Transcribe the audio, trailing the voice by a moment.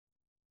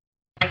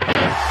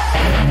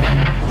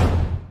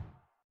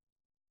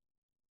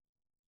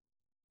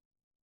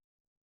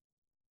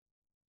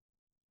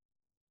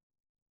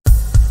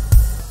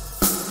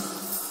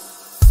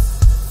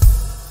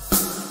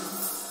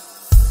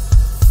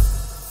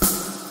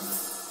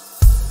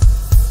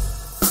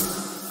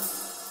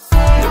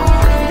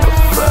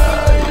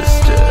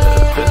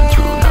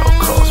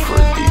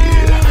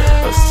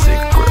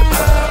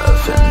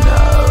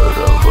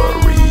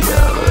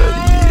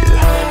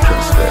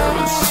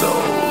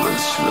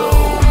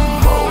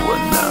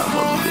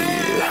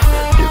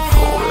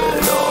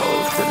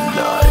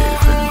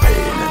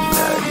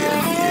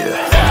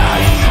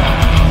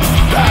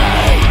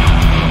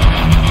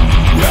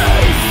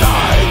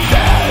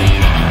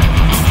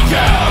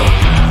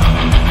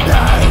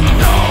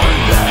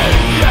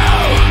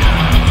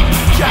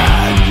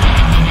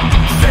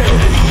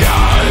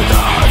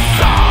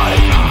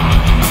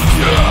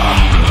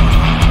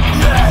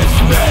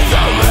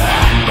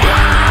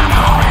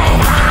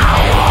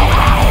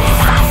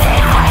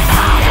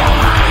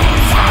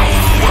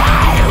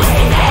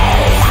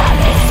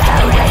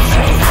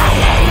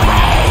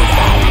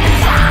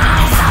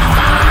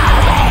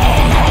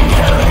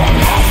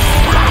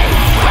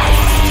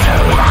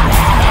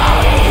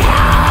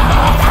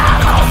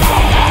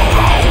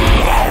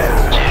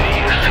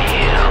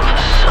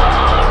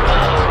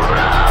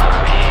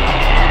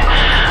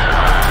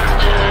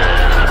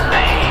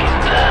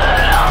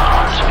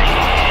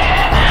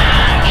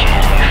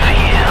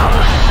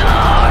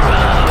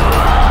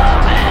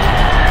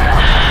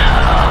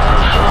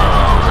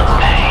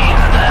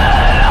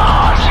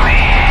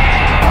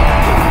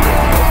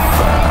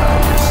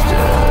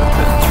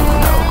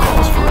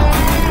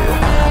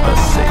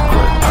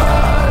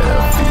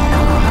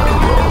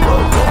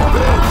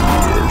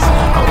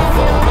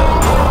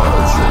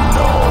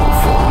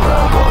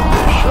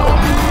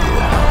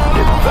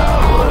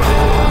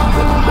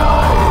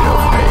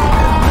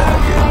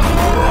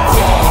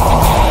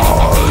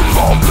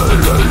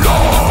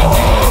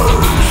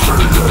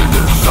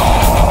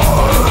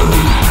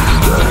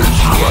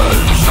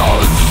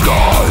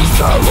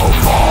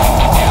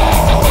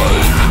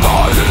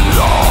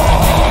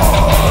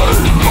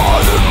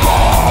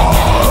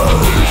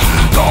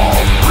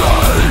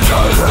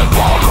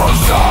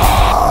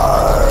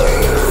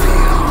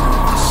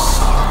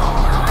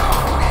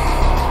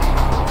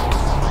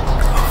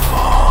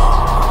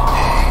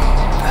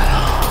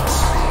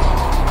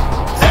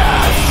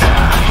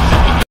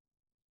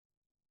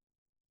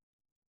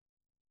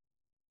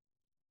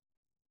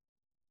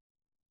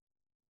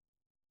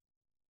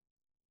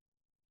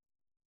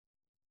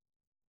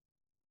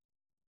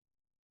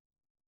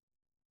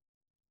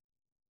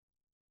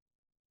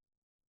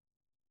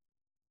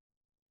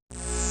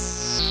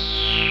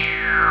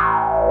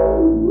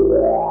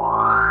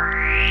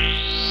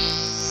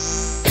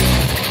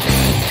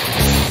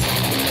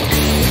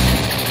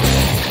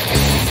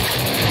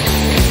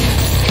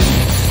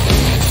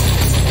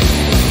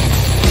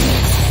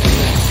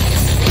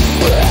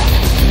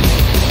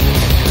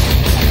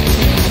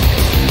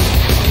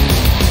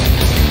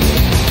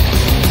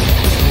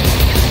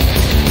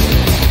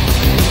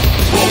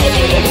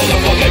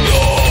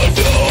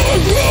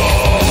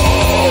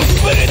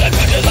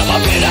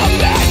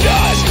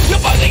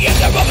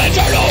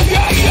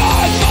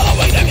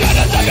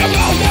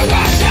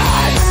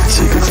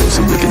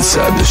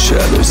inside the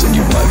shadows, and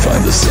you might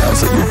find the sounds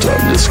that your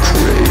darkness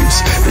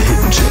craves. The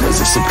hidden channels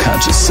of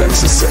subconscious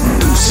senses setting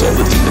loose all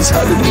the demons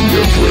hiding in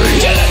your brain.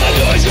 Get in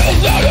the noise, you'll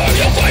louder,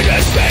 you'll find it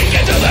speak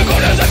into the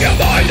corners of your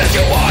mind that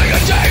you want to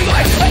take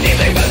life. A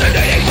deeply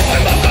fascinating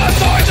form of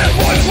catharsis,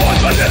 once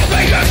lost with this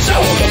make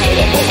yourself. Welcome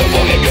to the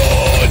motherfucking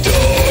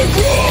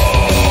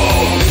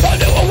underground.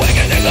 A new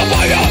awakening of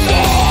my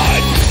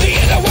outside. The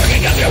inner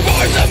working of your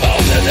minds and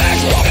moves is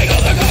exploding on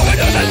the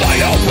corridors and by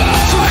your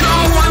back. So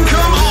come on,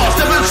 come on,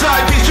 step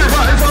inside, feast your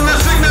eyes on the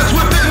sickness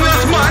within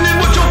this mind, and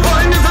what you'll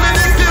find is an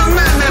addictive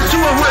madness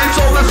to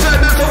erase all the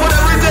sadness of what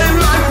everyday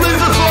life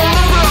leaves us all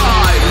to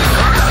bride.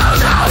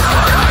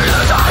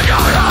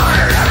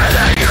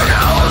 Everything you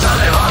know,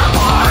 something fall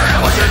apart.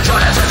 Once your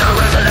choice is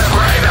arisen and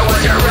brave, and when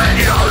you're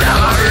in, you'll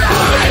never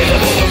lie. The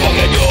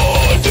motherfucking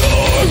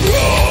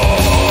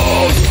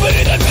underground.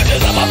 Beneath the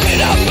trenches of a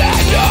pit of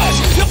madness,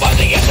 you'll find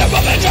the answer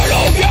of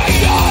eternal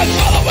chaos,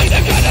 following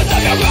the guidance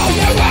of your own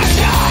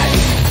direction.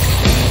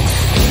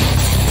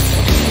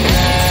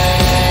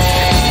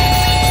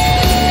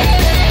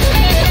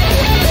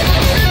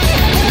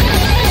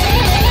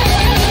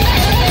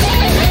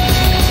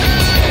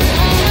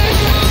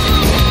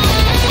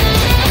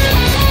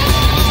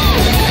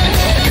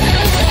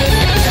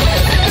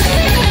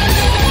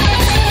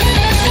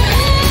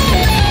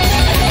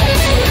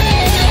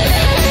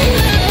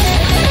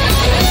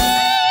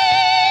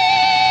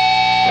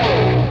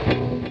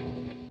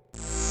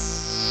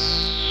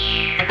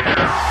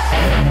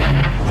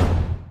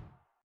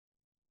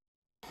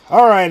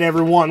 Alright,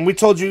 everyone, we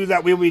told you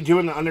that we will be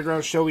doing the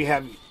Underground show. We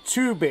have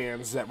two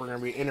bands that we're going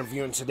to be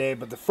interviewing today,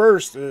 but the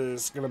first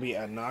is going to be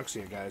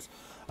Anoxia, guys.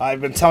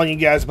 I've been telling you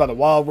guys about it a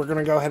while. We're going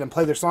to go ahead and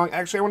play their song.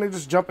 Actually, I want to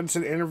just jump into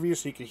the interview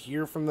so you can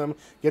hear from them,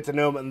 get to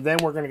know them, and then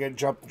we're going to get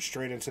jumping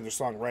straight into their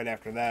song right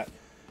after that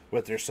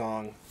with their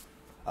song.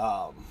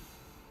 One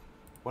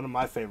of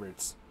my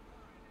favorites,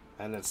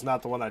 and it's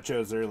not the one I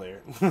chose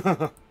earlier.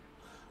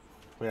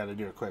 We had to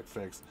do a quick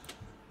fix.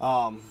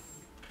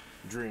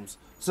 Dreams.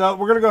 So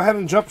we're going to go ahead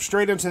and jump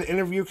straight into the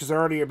interview because they're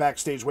already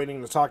backstage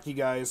waiting to talk to you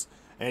guys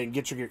and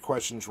get your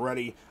questions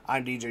ready.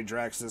 I'm DJ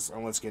Draxus,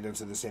 and let's get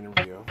into this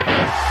interview.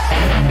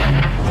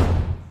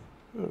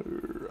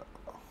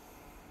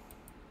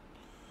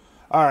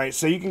 Alright,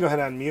 so you can go ahead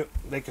and unmute.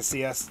 They can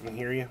see us and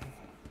hear you.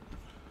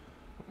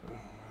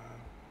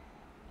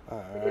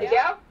 Alright.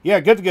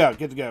 Yeah, good to go,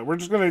 good to go. We're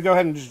just going to go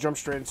ahead and just jump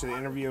straight into the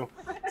interview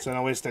so I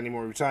don't waste any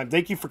more of your time.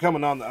 Thank you for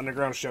coming on the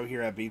Underground show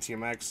here at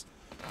BTMX.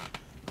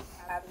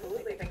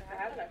 Absolutely, thanks for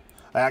having us.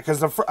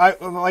 Because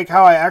like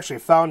how I actually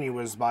found you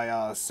was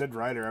by Sid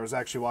Ryder. I was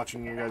actually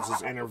watching you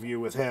guys' interview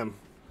with him,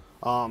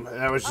 and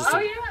I was just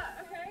okay.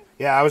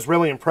 Yeah, I was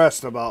really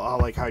impressed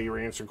about how you were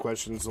answering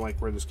questions and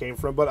where this came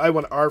from. But I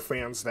want our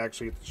fans to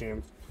actually get the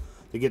chance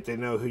to get to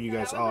know who you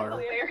guys are.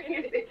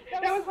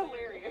 That was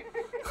hilarious.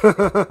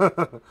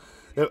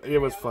 It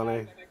was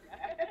funny.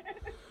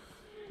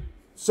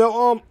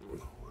 So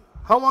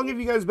how long have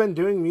you guys been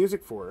doing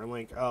music for? And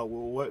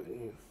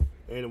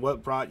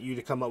what brought you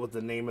to come up with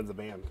the name of the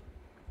band?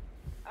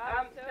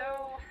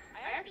 So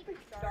I actually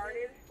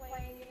started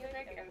playing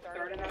music and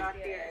started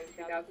Anoxia in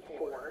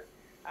 2004.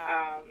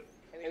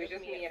 It was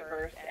just me at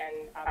first,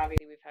 and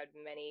obviously we've had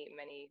many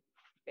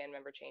band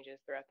member changes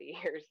throughout the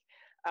years.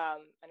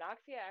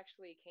 Anoxia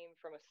actually came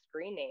from a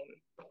screen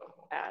name.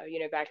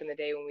 Back in the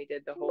day when we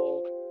did the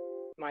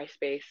whole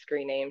MySpace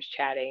screen names,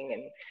 chatting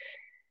and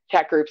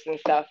chat groups and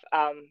stuff.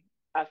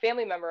 A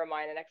family member of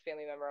mine, an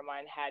ex-family member of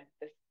mine, had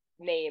this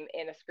name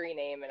in a screen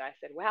name, and I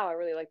said, wow, I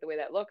really like the way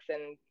that looks.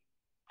 And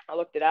I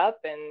looked it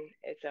up, and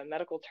it's a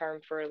medical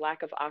term for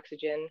lack of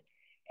oxygen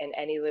in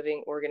any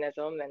living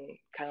organism, and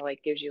kind of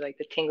gives you the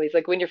tinglies,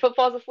 like when your foot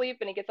falls asleep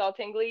and it gets all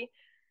tingly.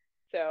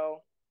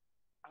 So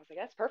I was like,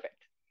 that's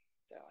perfect.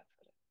 So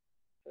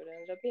that's what it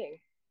ended up being.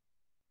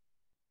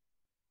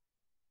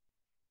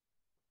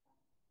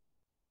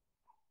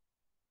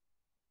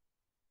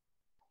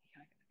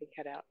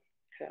 Cut out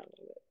a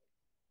little bit.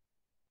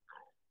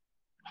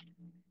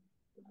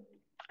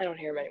 I don't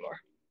hear him anymore.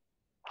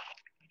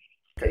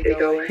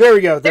 There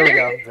we go.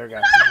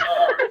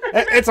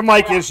 It's a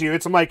mic issue.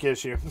 It's a mic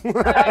issue.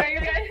 Oh,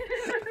 you're good.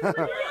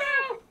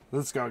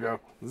 This is gonna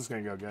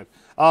go good.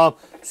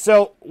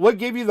 So what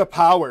gave you the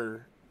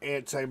power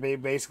to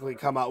basically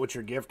come out with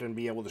your gift and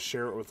be able to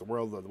share it with the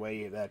world the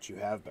way that you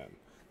have been?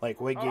 What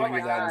gave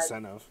you that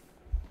incentive?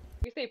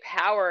 You say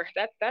power.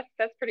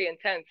 That's pretty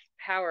intense.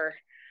 Power.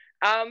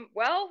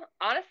 Well,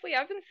 honestly,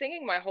 I've been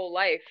singing my whole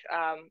life.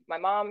 My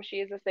mom,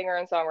 she is a singer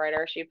and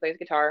songwriter. She plays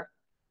guitar.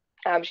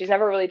 She's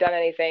never really done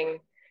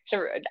anything.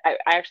 I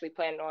actually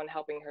plan on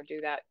helping her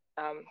do that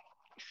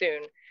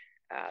soon.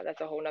 That's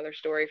a whole nother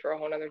story for a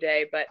whole nother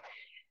day. But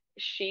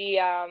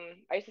I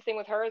used to sing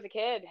with her as a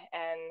kid,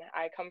 and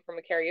I come from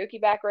a karaoke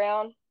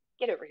background.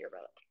 Get over here,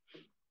 brother.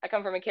 I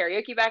come from a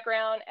karaoke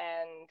background,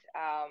 and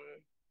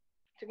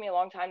it took me a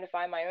long time to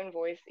find my own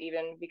voice,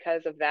 even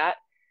because of that.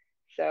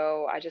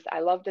 So I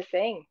love to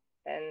sing,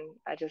 and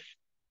I just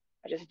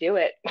do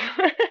it.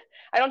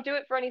 I don't do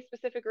it for any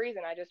specific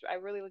reason. I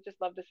really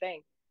just love to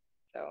sing.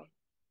 So.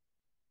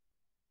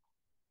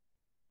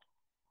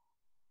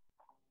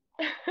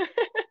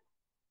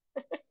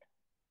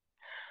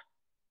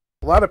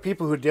 A lot of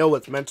people who deal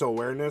with mental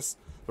awareness,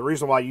 the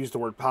reason why I use the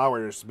word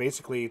power is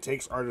basically it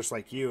takes artists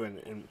like you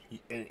and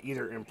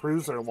either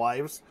improves their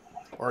lives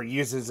or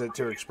uses it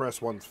to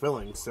express one's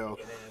feelings. So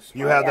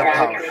you have that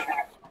power.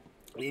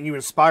 And you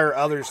inspire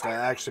others to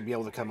actually be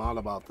able to come out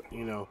about,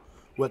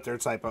 with their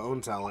type of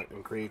own talent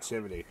and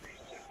creativity.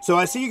 So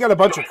I see you got a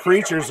bunch of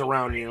creatures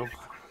around you.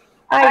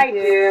 I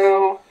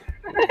do.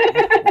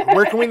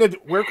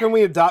 Where can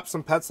we adopt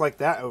some pets like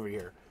that over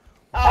here?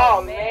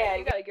 Oh man,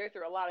 you gotta go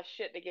through a lot of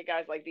shit to get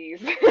guys like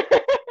these. I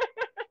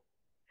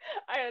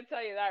gotta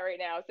tell you that right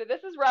now. So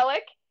this is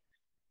Relic.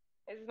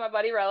 This is my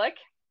buddy Relic.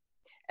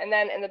 And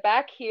then in the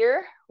back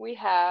here, we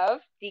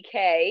have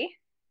Decay.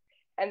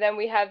 And then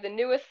we have the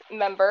newest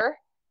member.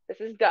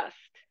 This is Dust.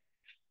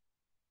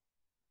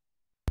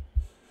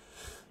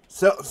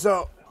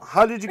 So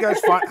how did you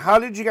guys how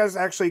did you guys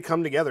actually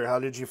come together? How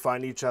did you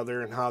find each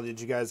other and how did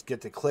you guys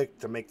get to click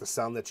to make the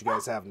sound that you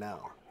guys have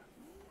now?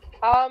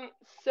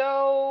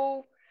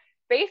 So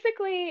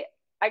basically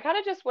I kind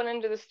of just went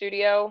into the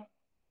studio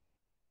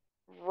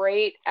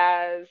right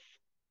as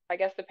I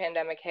guess the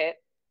pandemic hit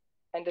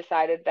and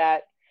decided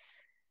that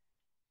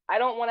I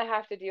don't want to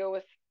have to deal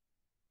with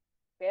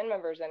band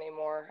members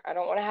anymore. I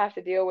don't want to have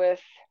to deal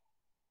with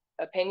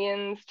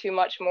opinions too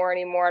much more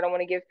anymore. I don't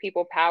want to give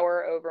people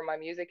power over my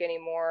music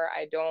anymore.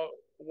 I don't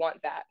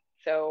want that.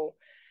 So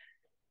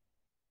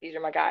these are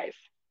my guys.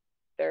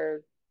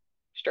 They're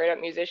straight up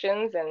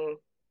musicians and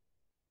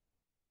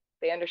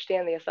they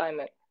understand the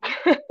assignment.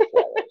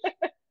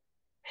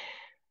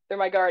 They're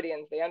my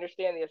guardians. They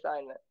understand the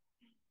assignment.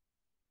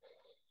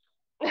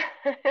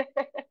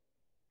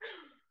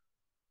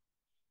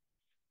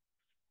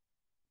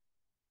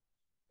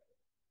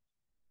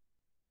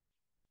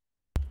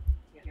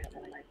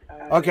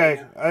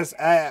 Okay, I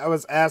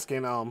was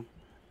asking, do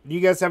you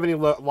guys have any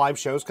live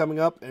shows coming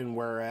up and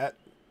where at?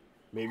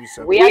 Maybe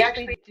so. We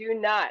actually do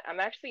not. I'm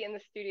actually in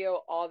the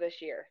studio all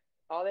this year.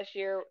 All this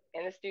year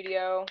in the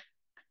studio,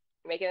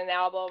 making an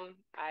album.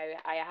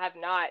 I have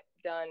not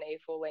done a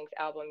full-length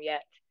album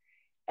yet,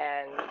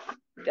 and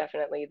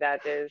definitely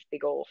that is the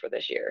goal for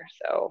this year.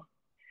 So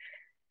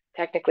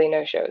technically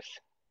no shows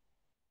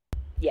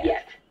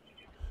yet.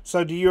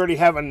 So do you already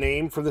have a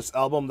name for this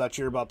album that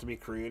you're about to be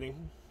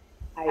creating?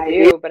 I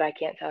do, but I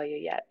can't tell you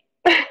yet.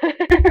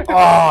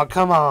 Oh,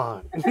 come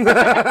on.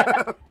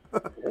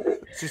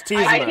 She's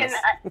teasing us.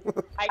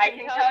 I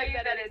can tell you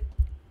that it's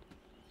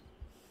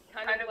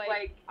kind of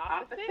like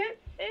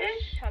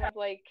opposite-ish, kind of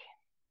like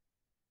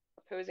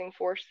opposing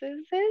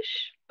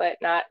forces-ish, but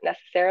not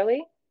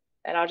necessarily.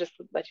 And I'll just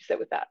let you sit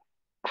with that.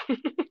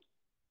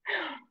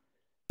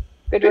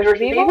 Good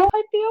versus evil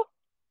type deal?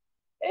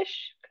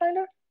 Ish, kind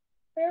of.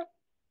 Yeah.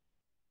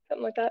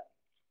 Something like that.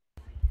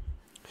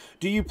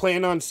 Do you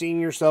plan on seeing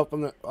yourself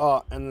in the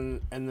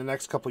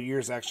next couple of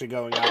years actually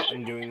going out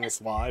and doing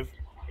this live?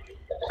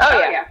 Oh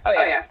yeah.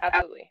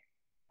 Absolutely.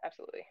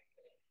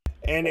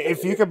 And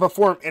if you could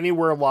perform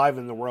anywhere live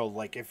in the world,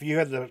 like if you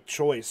had the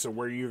choice of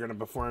where you're going to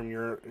perform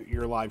your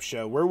live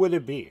show, where would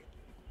it be?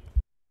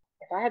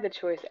 If I had the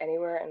choice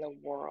anywhere in the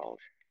world,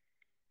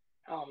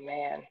 oh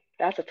man,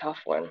 that's a tough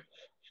one.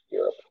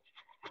 Europe.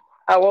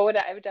 Oh, well, it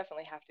would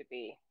definitely have to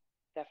be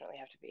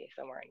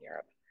somewhere in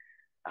Europe.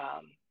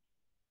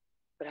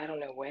 But I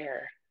don't know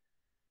where.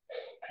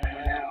 I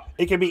don't know.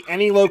 It could be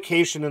any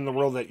location in the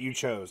world that you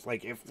chose,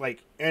 like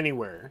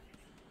anywhere.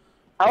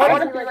 I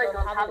want to be like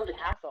on top of the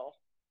castle.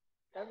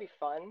 That'd be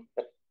fun.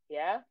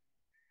 Yeah,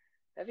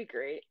 that'd be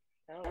great.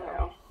 I don't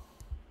know.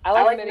 I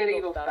like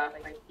medieval stuff.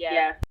 Like,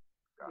 yeah,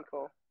 that'd be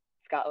cool.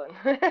 Scotland.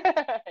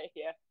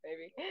 Yeah,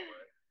 maybe.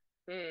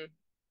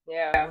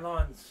 Yeah.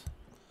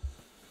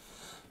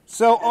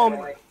 So,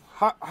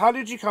 how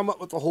did you come up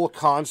with the whole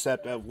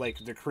concept of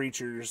like the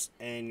creatures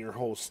and your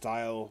whole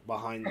style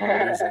behind the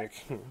music?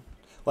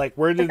 Like,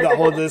 where did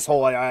this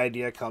whole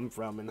idea come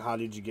from, and how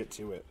did you get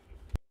to it?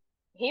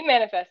 He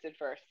manifested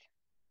first.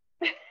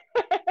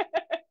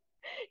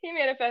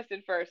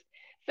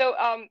 So,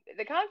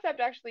 the concept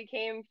actually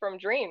came from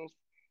Dreams,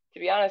 to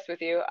be honest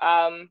with you.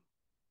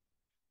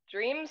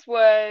 Dreams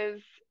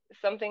was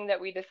something that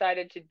we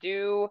decided to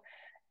do,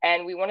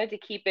 and we wanted to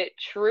keep it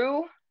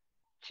true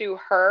to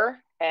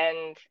her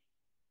and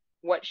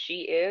what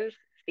she is,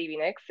 Stevie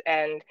Nicks,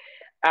 and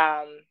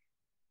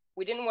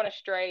we didn't want to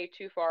stray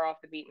too far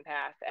off the beaten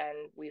path,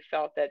 and we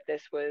felt that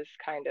this was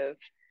kind of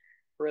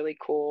really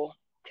cool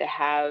to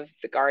have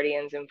the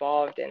Guardians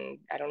involved, and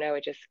I don't know,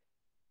 it just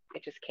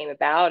came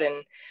about,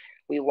 and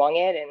we wung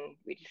it, and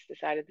we just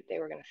decided that they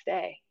were going to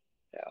stay.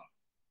 So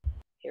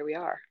here we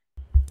are.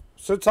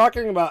 So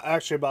talking about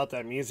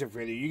that music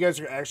video, you guys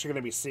are actually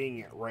going to be seeing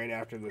it right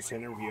after this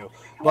interview.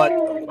 But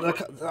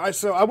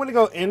so I want to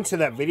go into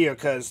that video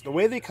because the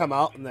way they come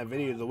out in that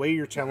video, the way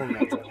you're telling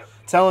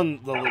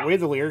the way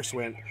the lyrics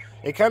went,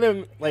 it kind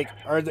of like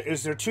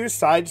is there two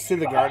sides to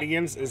the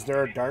Guardians? Is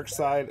there a dark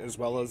side as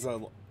well as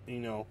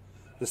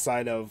the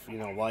side of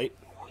light?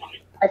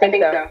 I think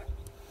so.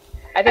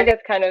 I think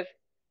that's kind of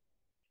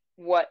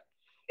what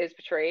is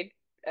portrayed.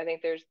 I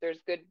think there's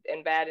good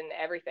and bad in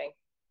everything.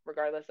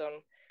 regardless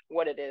on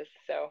what it is.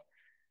 So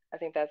I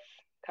think that's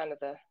kind of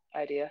the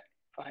idea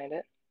behind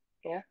it.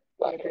 Yeah.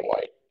 Black and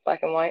white.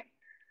 Black and white.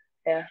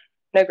 Yeah.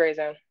 No gray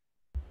zone.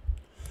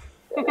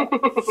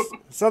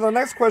 So the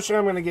next question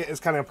I'm going to get is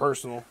kind of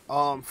personal.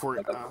 I'm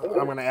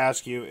going to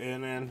ask you,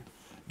 and then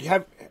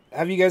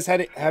have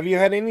you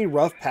had any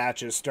rough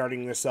patches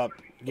starting this up,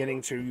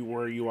 getting to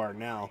where you are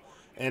now,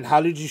 and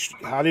how did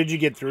you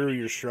get through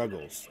your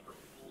struggles?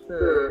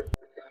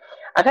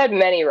 I've had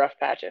many rough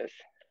patches.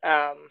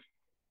 Went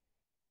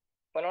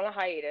on a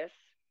hiatus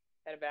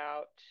at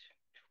about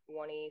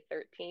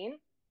 2013.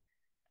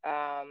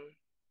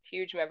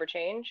 Huge member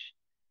change.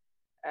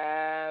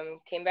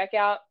 Came back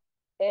out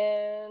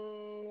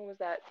in, what was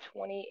that,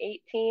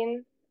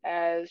 2018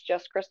 as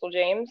just Crystal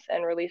James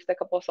and released a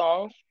couple of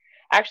songs.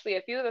 Actually,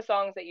 a few of the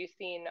songs that you've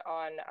seen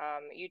on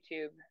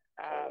YouTube,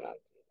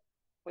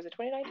 was it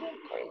 2019?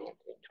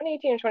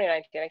 2018 or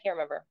 2019, I can't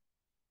remember.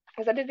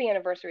 Because I did the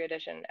anniversary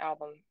edition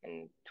album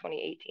in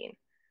 2018.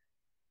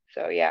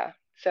 So yeah,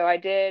 so I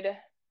did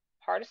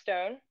Heart of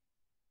Stone.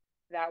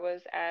 That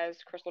was as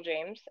Crystal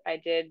James. I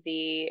did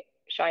the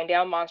Shine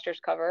Down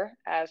Monsters cover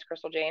as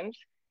Crystal James.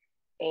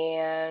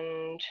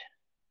 And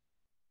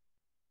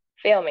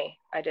Fail Me,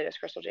 I did as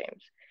Crystal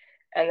James.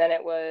 And then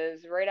it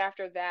was right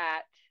after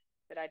that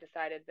that I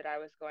decided that I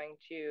was going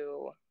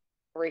to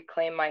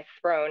reclaim my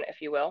throne,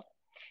 if you will,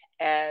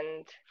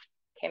 and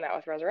came out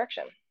with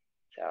Resurrection.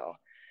 So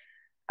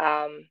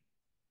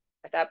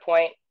at that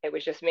point, it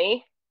was just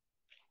me,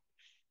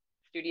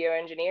 studio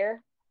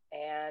engineer,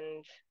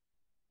 and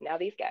now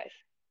these guys.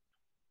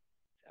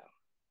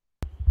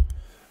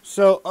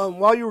 So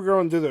while you were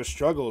going through those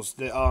struggles,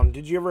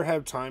 did you ever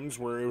have times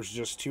where it was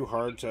just too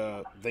hard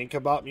to think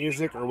about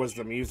music, or was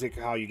the music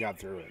how you got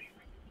through it?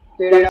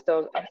 Dude,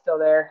 I'm still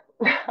there.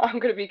 I'm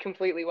gonna be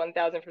completely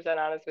 1,000%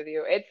 honest with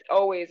you. It's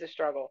always a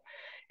struggle.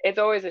 It's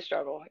always a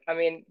struggle. I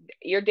mean,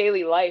 your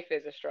daily life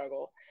is a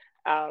struggle.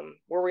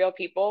 We're real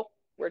people.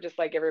 We're just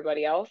like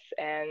everybody else,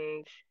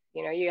 and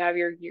you know, you have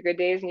your good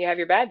days and you have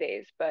your bad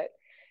days, but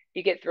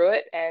you get through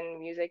it. And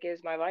music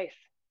is my vice,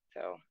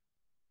 so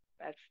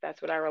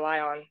that's what I rely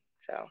on.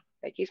 So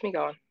it keeps me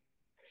going.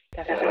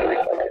 Definitely.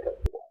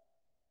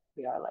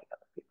 We are like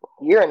other people.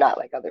 You're not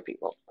like other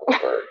people.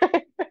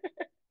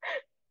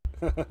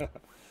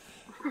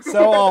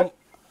 So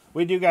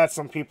we do got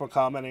some people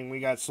commenting. We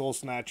got Soul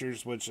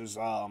Snatchers, which is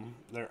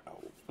they're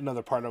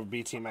another part of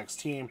BTMX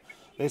team.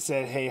 They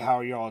said, "Hey, how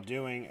are y'all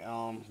doing?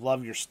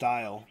 Love your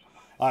style."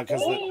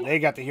 Because they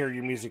got to hear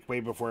your music way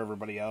before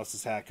everybody else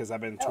has had. Because I've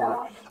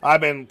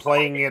been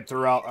playing it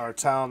throughout our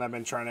town. I've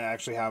been trying to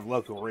actually have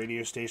local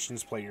radio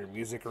stations play your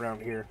music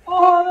around here.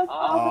 Oh, that's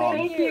awesome!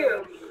 Thank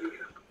you.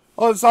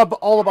 Well, it's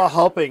all about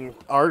helping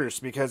artists,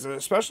 because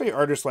especially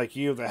artists like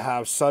you that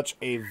have such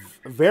a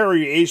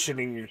variation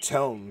in your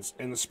tones,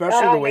 and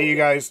especially the way you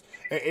guys.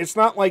 It's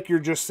not like you're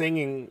just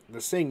singing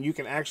the sing. You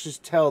can actually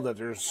tell that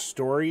there's a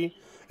story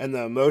and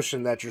the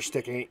emotion that you're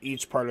sticking in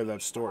each part of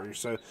that story.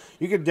 So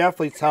you can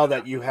definitely tell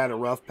that you had a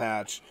rough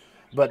patch,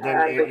 but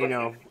then you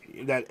know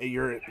that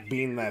you're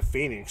being that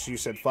phoenix. You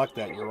said, "Fuck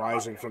that! You're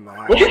rising from the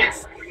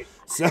ashes."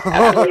 So,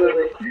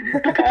 Absolutely.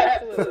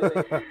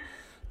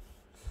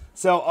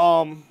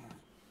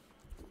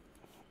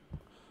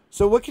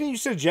 So what can you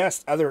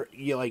suggest other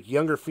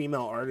younger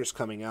female artists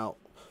coming out?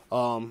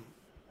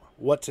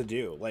 What to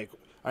do? Like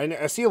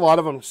I see a lot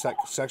of them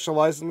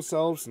sexualize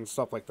themselves and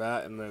stuff like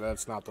that, and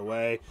that's not the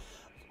way.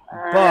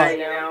 But I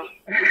know.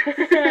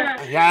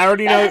 Yeah, I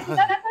already know. That's a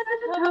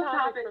tough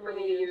topic for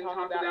me to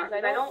talk about,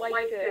 because I don't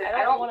like to.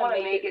 I don't want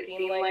to make it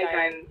seem like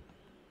I'm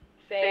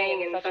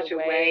saying in such a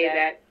way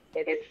that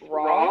it's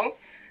wrong.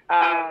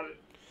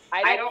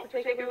 I don't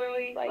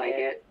particularly like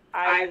it.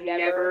 I've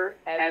never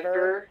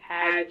ever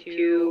had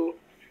to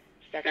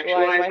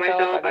sexualize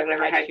myself. I've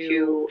never had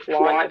to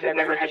flaunt. I've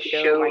never had to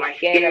show my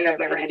skin. I've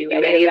never had to do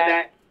any of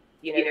that,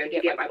 to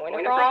get my point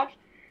across.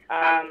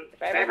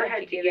 If I ever had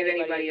to give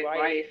anybody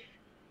advice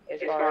as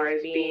far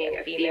as being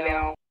a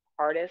female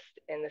artist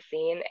in the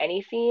scene,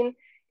 any scene,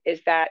 is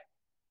that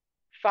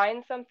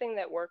find something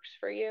that works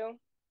for you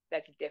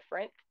that's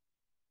different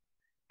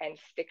and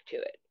stick to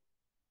it.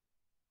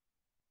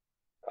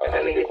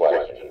 I mean,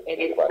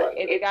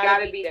 it's got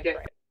to be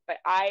different. But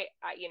I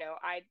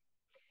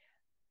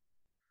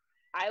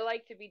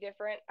like to be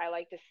different. I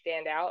like to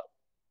stand out.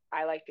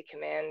 I like to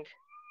command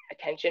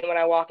attention when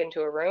I walk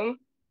into a room.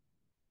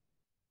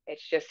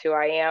 It's just who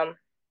I am.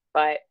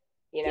 But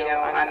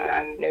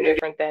I'm no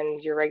different than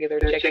your regular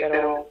chick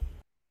that'll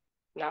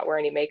not wear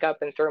any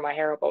makeup and throw my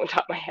hair up on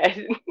top of my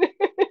head.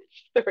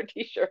 Throw a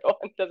t-shirt on.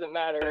 It doesn't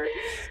matter.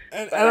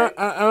 And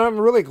I'm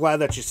really glad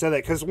that you said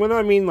that, because when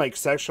I mean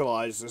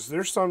sexualizes,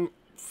 there's some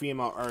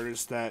female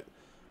artists that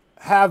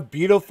have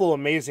beautiful,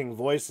 amazing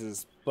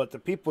voices, but the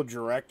people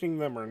directing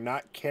them are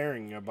not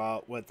caring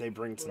about what they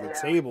bring to the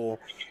table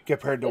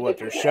compared to what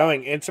they're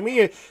showing. And to me,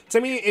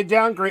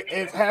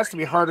 it has to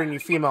be hard on you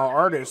female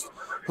artists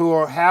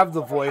who have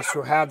the voice,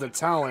 who have the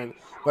talent,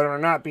 but are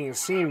not being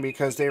seen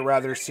because they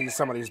rather see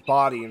somebody's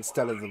body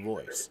instead of the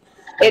voice.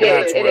 It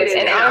That's is, it where is, it's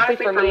and at. honestly,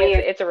 for me,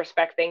 it's a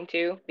respect thing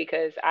too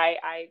because I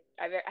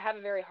have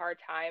a very hard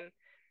time.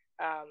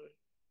 Um,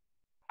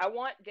 I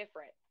want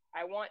different.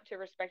 I want to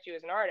respect you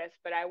as an artist,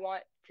 but I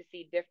want to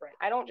see different.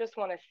 I don't just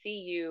want to see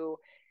you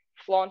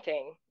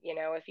flaunting. You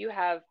know, if you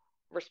have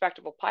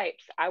respectable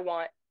pipes, I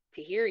want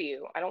to hear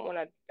you. I don't want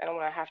to. I don't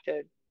want to have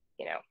to.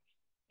 You know,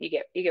 you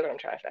get what I'm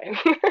trying to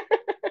say.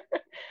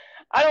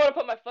 I don't want to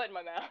put my foot in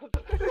my mouth.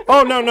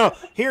 Oh no, no.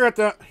 Here at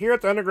the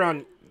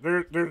underground,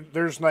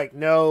 there's like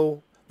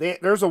no.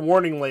 There's a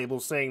warning label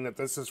saying that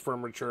this is for a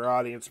mature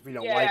audience. If you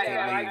don't like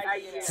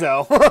it, leave.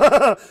 So,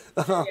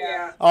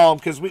 Yeah.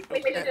 because we,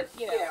 It's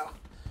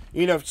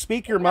just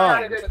speak your it's not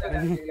mind. good for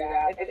them to do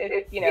that.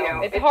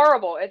 It's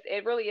horrible.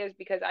 It really is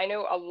because I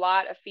know a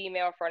lot of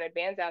female fronted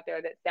bands out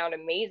there that sound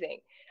amazing.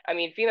 I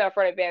mean, female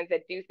fronted bands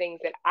that do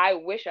things that I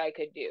wish I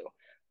could do,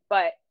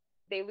 but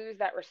they lose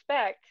that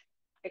respect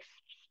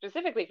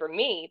specifically for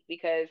me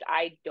because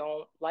I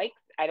don't like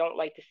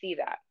to see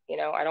that.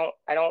 I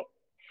don't.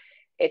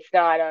 It's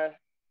not a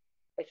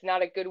it's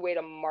not a good way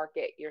to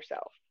market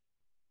yourself.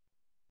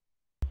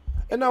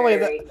 And It's not only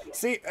that, very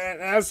see,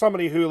 and as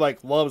somebody who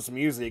like loves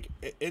music,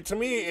 to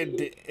me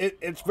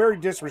it's very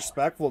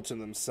disrespectful to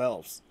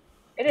themselves.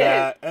 it is.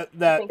 I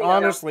That think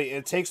honestly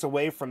it takes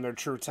away from their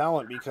true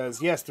talent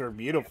because yes, they're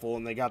beautiful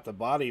and they got the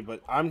body,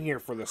 but I'm here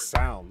for the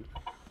sound.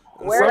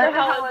 Where the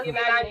hell is the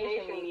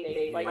imagination these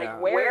days? Like, Yeah.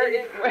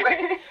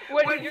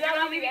 you're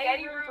not leaving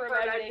any room for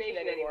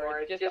imagination anymore.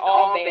 It's just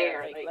all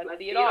there. Like, let's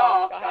see it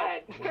all. Go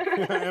ahead.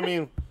 I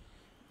mean,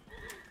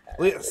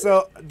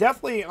 so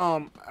definitely,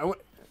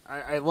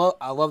 I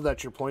love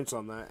that your points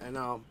on that,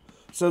 and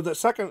so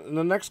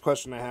the next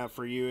question I have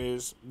for you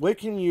is, what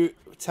can you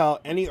tell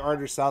any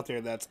artist out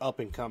there that's up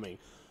and coming,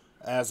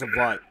 as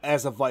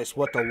a vice,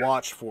 what to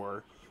watch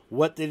for,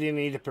 what do they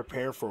need to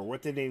prepare for,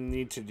 what do they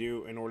need to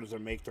do in order to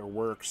make their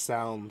work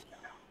sound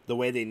the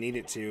way they need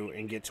it to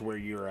and get to where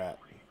you're at?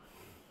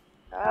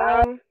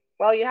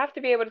 Well, you have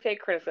to be able to take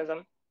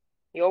criticism.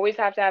 You always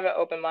have to have an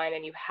open mind,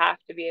 and you have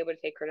to be able to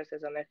take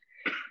criticism.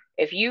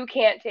 If you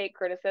can't take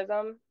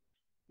criticism,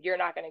 you're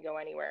not going to go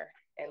anywhere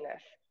in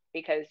this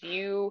because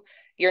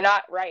you're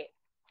not right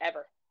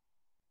ever.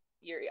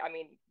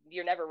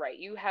 You're never right.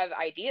 You have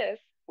ideas.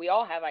 We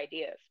all have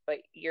ideas, but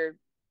you're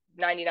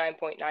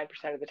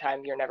 99.9% of the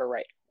time you're never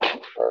right.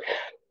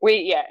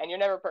 And you're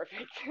never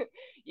perfect.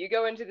 You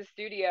go into the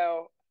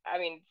studio. I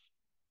mean,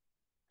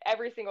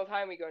 every single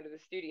time we go into the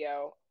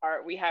studio,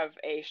 we have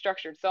a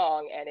structured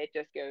song, and it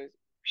just goes,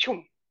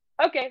 shoom.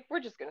 Okay, we're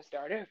just gonna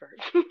start over.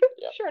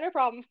 Sure, no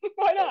problem.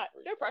 Why not?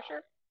 No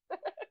pressure.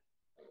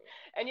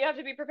 And you have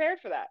to be prepared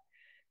for that.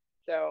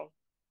 So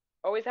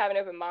always have an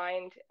open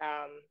mind,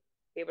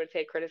 be able to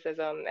take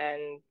criticism,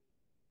 and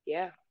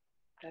yeah,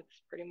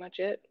 that's pretty much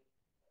it.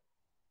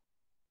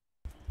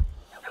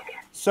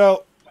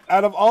 So,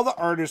 out of all the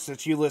artists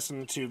that you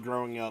listened to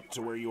growing up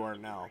to where you are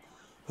now,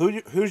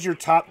 who's your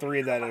top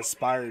three that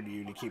inspired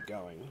you to keep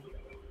going?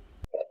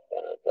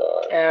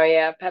 Oh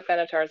yeah, Pet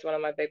Benatar is one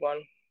of my big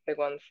ones.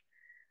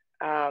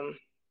 Um,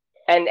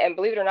 and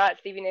believe it or not,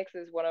 Stevie Nicks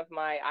is one of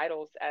my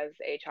idols as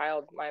a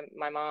child.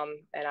 My mom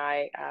and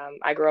I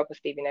grew up with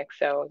Stevie Nicks,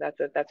 so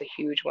that's a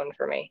huge one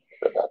for me.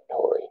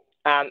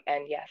 And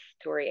yes,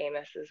 Tori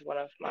Amos is one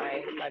of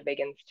my big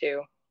ones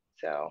too.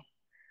 So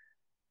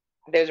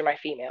those are my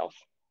females,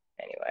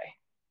 anyway.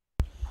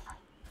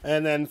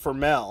 And then for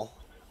Mel,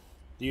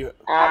 do you?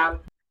 I'm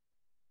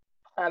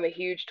a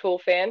huge Tool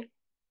fan.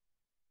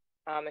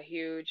 I'm a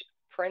huge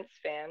Prince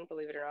fan,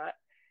 believe it or not,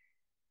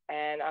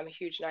 and I'm a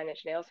huge Nine Inch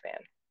Nails fan.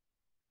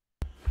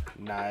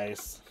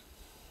 Nice.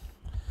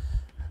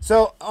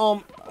 So,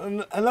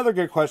 another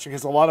good question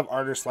because a lot of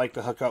artists like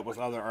to hook up with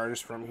other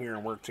artists from here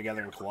and work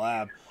together and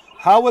collab.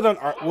 What would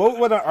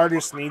an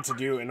artist need to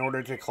do in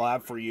order to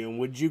collab for you? And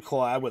would you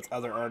collab with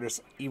other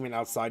artists even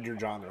outside your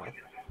genre?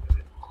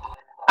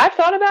 I've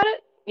thought about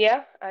it.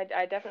 Yeah,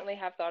 I definitely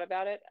have thought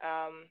about it.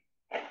 I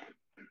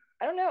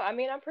don't know. I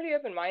mean, I'm pretty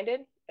open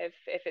minded. If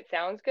it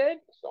sounds good,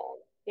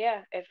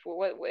 yeah. If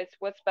it's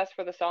what's best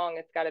for the song,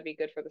 it's got to be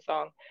good for the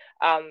song.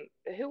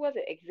 Who was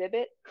it?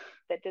 Exhibit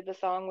that did the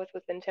song with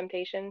Within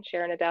Temptation,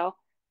 Sharon Adele.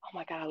 Oh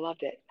my God, I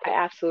loved it. I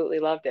absolutely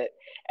loved it,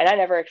 and I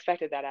never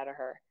expected that out of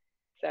her.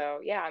 So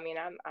yeah, I mean,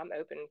 I'm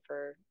open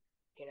for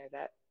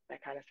that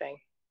kind of thing.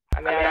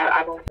 I mean,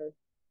 I've only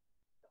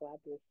collabed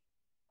with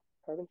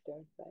Carbon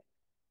Stone, but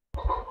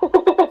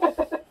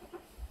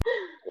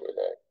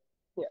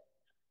yeah.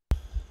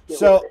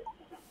 So,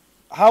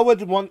 how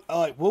would one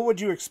like? What would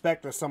you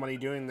expect of somebody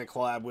doing the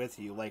collab with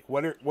you? Like,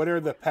 what are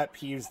the pet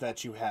peeves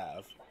that you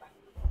have?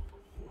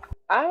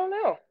 I don't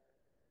know.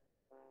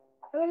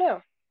 I don't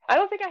know. I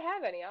don't think I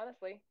have any,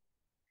 honestly.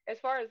 As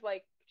far as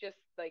like just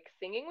like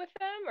singing with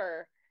them,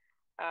 or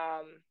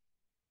um,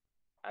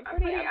 I'm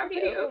pretty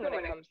open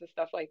when it comes to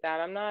stuff like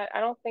that. I'm not. I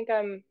don't think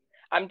I'm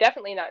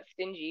definitely not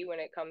stingy when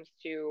it comes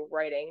to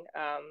writing.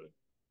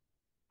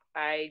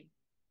 I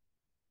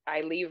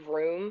I leave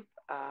room.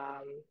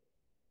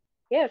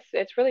 Yes,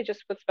 it's really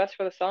just what's best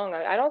for the song.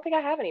 I don't think I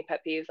have any pet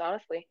peeves,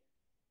 honestly.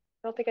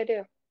 I don't think I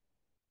do.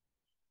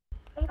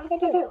 I don't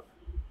think I do.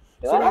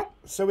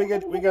 So we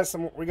got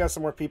some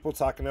more people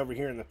talking over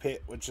here in the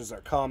pit, which is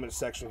our comment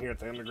section here at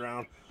the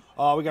underground.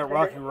 We got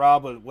Rocky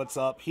Rob with What's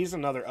Up. He's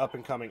another up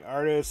and coming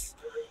artist.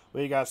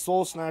 We got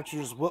Soul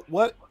Snatchers.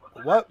 What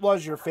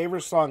was your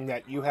favorite song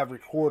that you have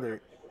recorded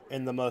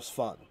and the most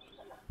fun?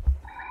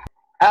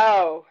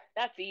 Oh,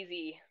 that's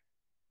easy.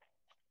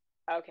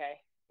 Okay.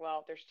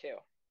 Well, there's two.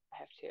 I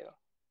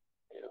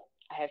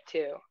have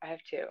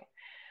two.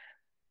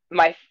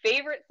 My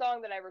favorite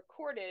song that I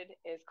recorded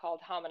is called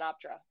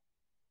Hominoptera.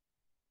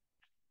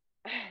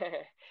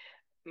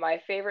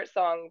 My favorite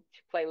song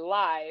to play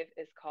live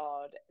is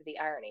called The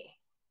Irony.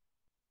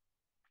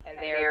 And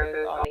they are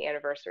both on the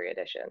anniversary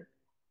edition.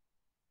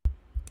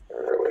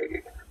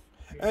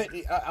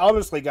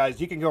 Honestly, guys,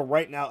 you can go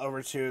right now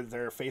over to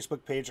their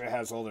Facebook page. It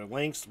has all their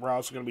links. We're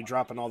also going to be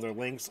dropping all their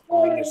links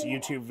on this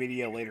YouTube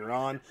video later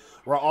on.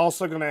 We're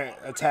also going to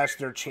attach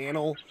their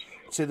channel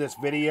to this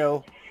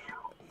video,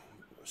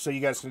 so you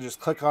guys can just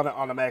click on it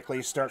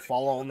automatically, start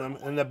following them.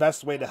 And the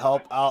best way to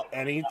help out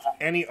any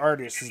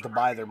artist is to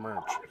buy their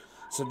merch.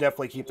 So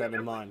definitely keep that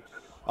in mind.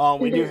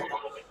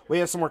 We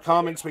have some more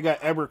comments. We got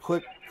Edward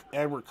Cook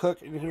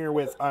in here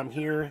with "I'm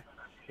here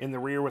in the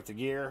rear with the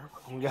gear."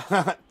 We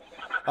got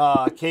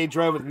K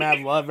Drove with "Mad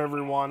Love,"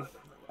 everyone.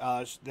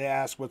 They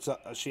asked what's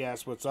up. She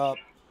asked what's up.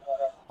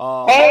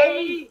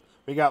 Hey!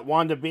 We got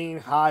Wanda Bean.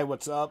 Hi,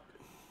 what's up?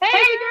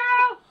 Hey,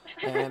 girl!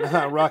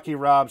 And Rocky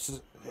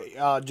Robs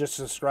just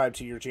subscribe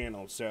to your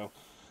channel, so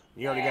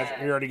you're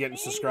already getting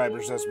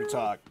subscribers as we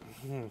talk.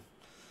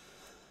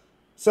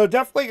 So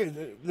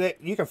definitely,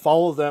 you can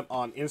follow them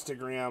on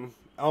Instagram,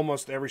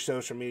 almost every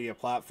social media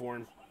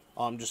platform.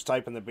 Just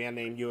type in the band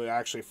name, you will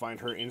actually find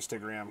her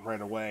Instagram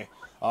right away.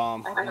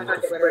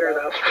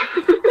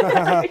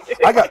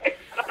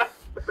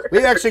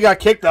 We actually got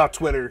kicked off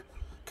Twitter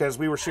because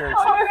we were sharing,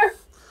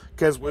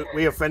 because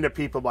we offended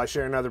people by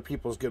sharing other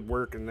people's good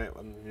work, and that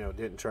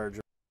didn't charge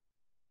them.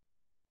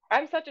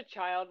 I'm such a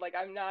child. Like,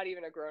 I'm not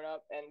even a grown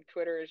up, and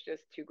Twitter is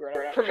just too grown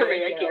up for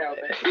me. I can't help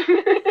it.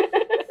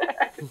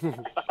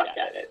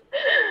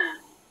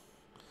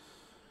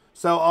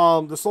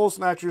 So, the Soul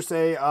Snatchers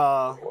say,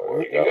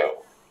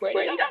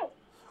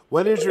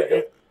 what is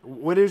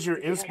your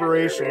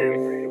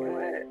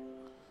inspiration?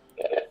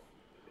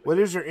 What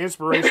is your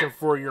inspiration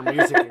for your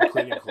music,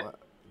 including collab?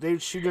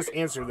 She just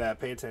answered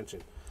that. Pay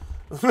attention.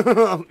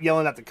 I'm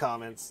yelling at the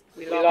comments.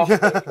 My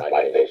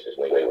face is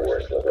way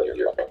worse than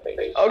your fucking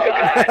face. Oh,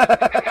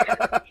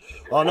 God.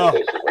 Oh, no.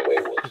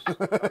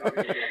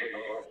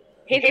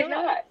 He's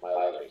not. My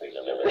other face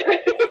is never.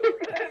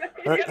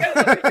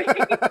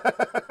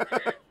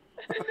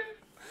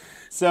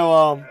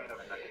 So,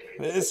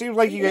 it seems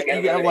like you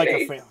got like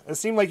a it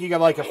seemed like you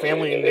got like a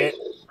family unit,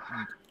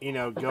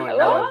 going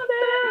on.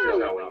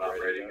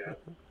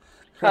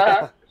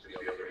 Huh?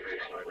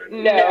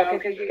 No,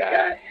 because he's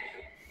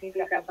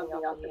got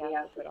something else that he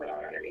has to put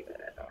on underneath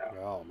it.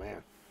 Oh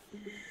man.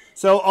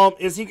 So are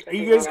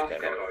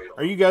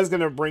you guys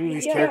gonna bring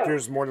these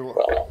characters more to?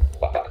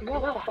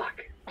 Oh,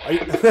 fuck.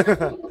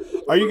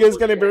 Are you guys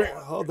gonna bring?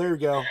 Oh, there you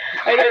go.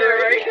 I know,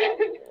 right?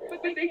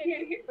 But they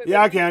can't hear.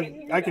 Yeah, I can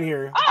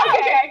hear you. Oh,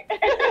 okay.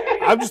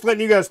 I'm just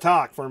letting you guys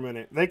talk for a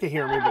minute. They can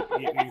hear me,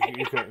 but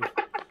you couldn't.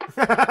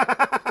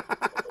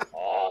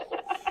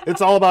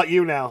 It's all about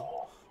you now.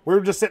 We're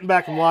just sitting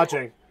back and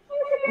watching.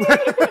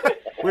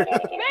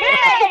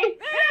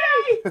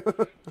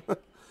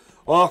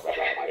 Well,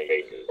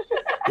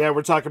 yeah,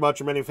 we're talking about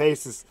your many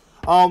faces.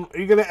 Are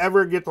you gonna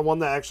ever get the one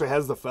that actually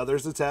has the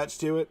feathers attached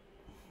to it?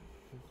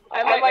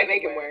 I might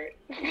make him wear it.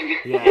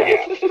 Yeah.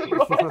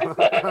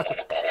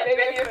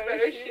 Maybe a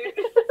photo shoot.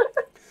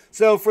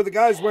 So for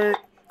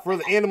for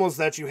the animals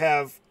that you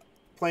have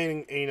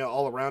playing,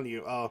 all around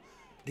you,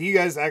 do you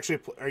guys actually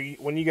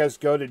when you guys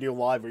go to do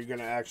live, are you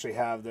gonna actually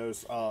have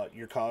those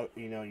your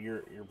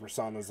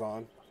personas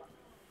on?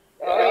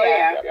 Oh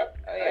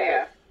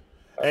yeah.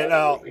 And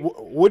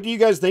what do you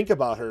guys think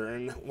about her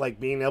and like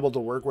being able to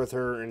work with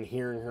her and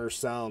hearing her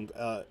sound?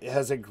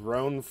 Has it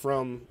grown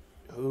from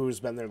who's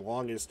been there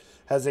longest?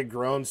 Has it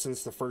grown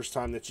since the first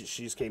time that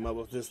she's came up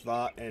with this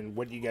thought? And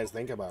what do you guys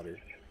think about her?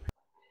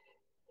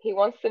 He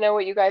wants to know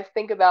what you guys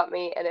think about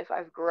me and if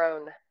I've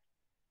grown.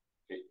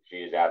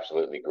 She's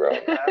absolutely grown.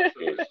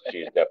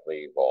 She's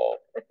definitely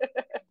evolved.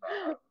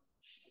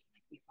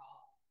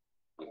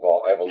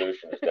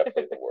 Evolution is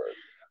definitely the word.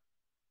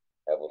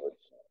 Evolution.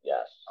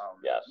 Yes.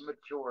 Yes.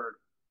 Matured.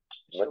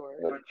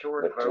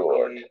 Matured.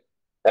 Vocally.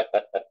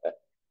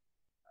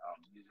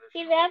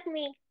 He loved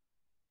me.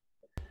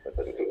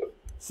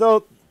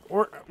 So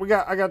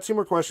I got two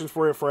more questions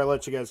for you before I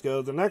let you guys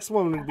go. The next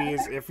one would be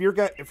is if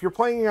you're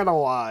playing at a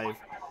live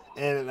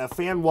and a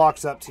fan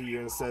walks up to you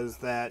and says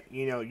that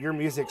your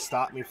music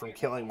stopped me from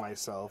killing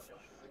myself,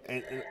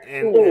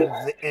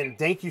 and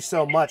thank you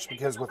so much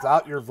because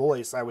without your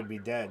voice I would be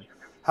dead.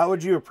 How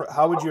would you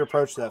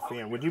approach that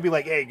fan? Would you be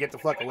like, hey, get the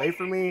fuck away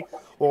from me,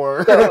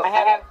 or? So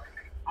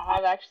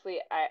I've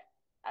actually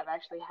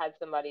had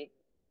somebody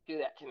do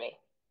that to me.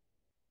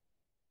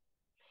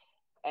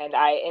 And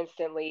I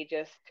instantly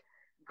just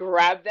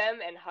grabbed them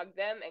and hugged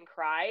them and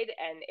cried,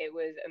 and it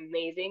was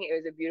amazing. It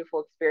was a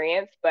beautiful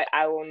experience, but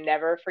I will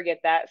never forget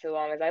that so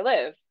long as I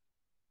live.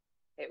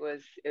 It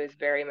was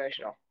very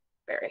emotional,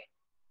 very.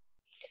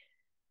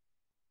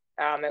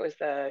 It was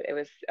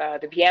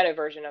the piano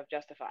version of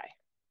Justify.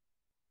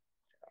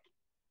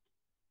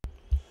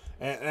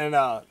 And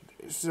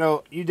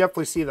so you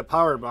definitely see the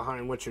power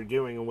behind what you're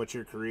doing and what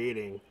you're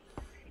creating.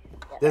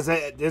 Does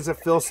it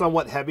feel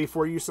somewhat heavy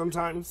for you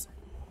sometimes?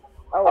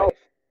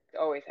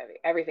 Always heavy.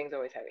 Everything's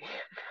always heavy.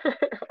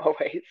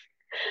 Always.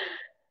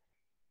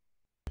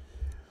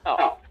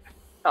 Oh.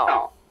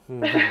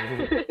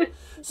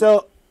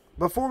 So,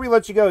 before we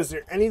let you go, is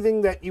there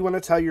anything that you want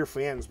to tell your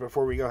fans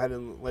before we go ahead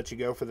and let you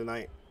go for the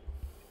night?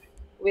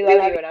 We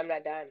love you, and I'm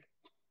not done.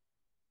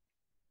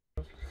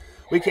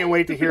 We can't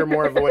wait to hear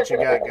more of what you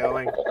got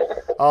going.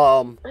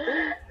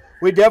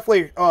 We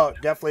definitely,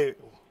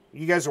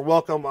 you guys are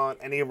welcome on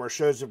any of our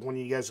shows when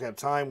you guys have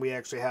time. We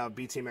actually have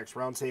BTMX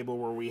Roundtable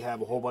where we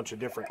have a whole bunch of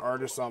different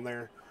artists on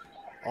there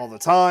all the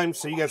time.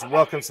 So you guys are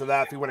welcome to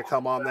that if you want to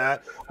come on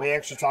that. We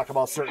actually talk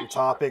about certain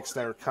topics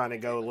that are kind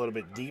of go a little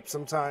bit deep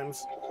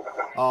sometimes.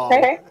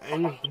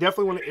 And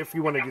definitely, if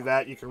you want to do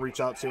that, you can reach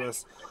out to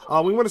us.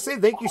 We want to say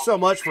thank you so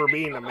much for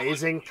being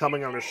amazing,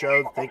 coming on the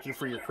show. Thank you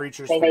for your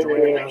creatures for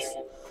joining us.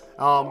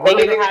 Thank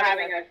you for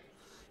having us.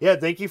 Yeah,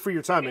 thank you for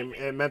your time.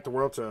 It meant the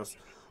world to us.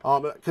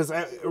 Because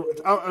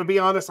I'll be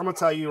honest, I'm gonna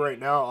tell you right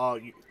now,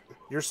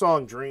 your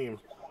song "Dream,"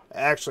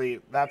 actually,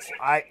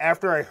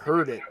 after I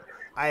heard it,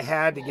 I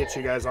had to get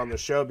you guys on the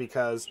show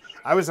because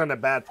I was on a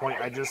bad point.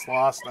 I just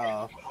lost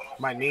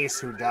my niece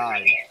who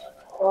died.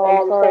 Oh,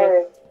 I'm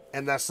sorry.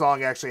 And that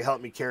song actually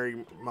helped me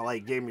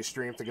gave me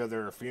strength to go to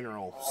her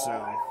funeral. So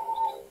I'm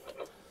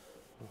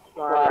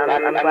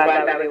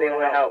glad that was able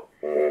to help.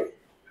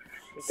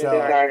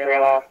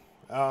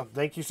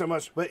 Thank you so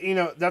much. But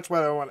that's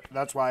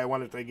why I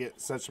wanted to get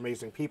such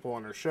amazing people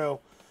on our show,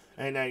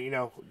 and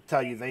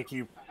tell you thank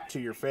you to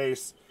your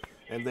face,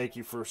 and thank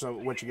you for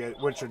what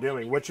you're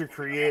doing, what you're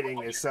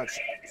creating is such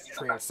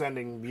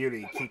transcending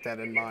beauty. Keep that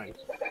in mind.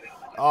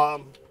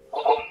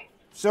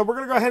 So we're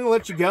gonna go ahead and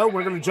let you go.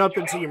 We're gonna jump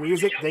into your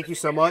music. Thank you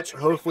so much.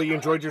 Hopefully you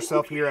enjoyed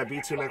yourself here at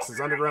BTMX's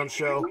Underground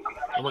Show,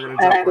 and we're gonna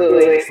jump right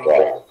into the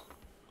song.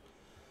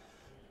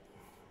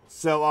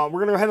 So we're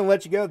gonna go ahead and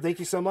let you go. Thank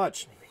you so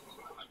much.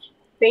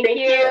 Thank you.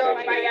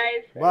 Bye,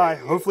 guys. Bye.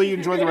 Hopefully you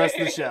enjoy the rest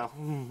of the show.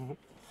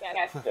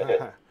 Yes. All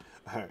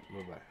right.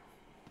 Bye-bye.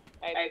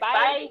 All right,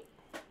 bye.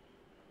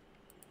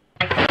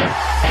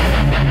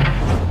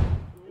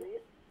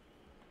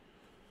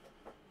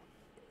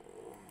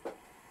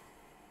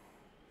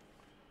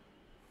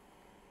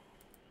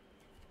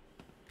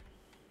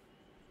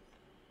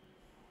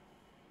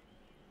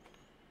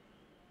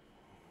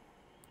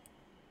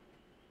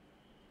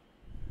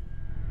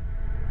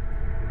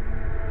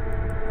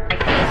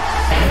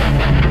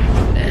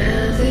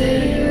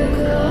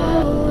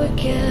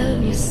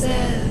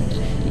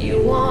 You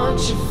want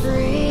your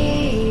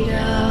freedom.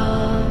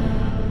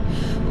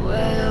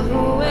 Well,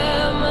 who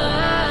am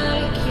I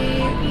to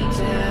keep you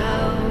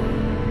down?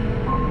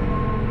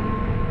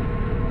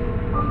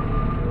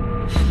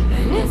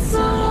 And it's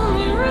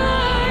only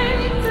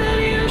right that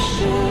you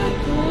should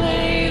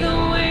play the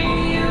way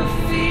you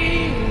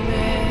feel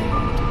it.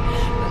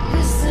 But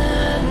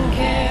listen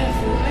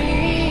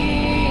carefully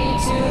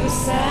to the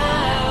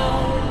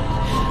sound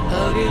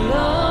of your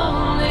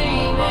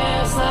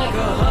loneliness, like a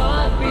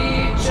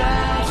heartbeat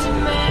try to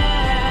mend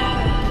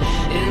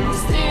in the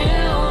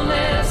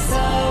stillness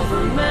of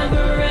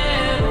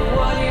remembering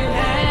what you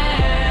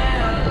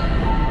had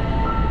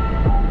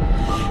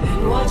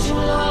and what you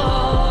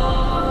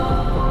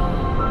lost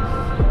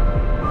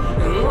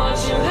and what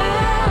you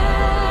had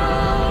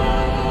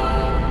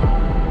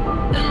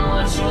and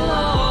what you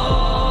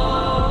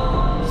lost.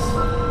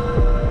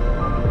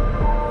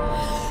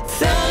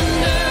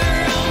 Thunder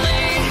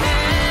only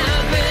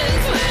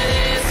happens when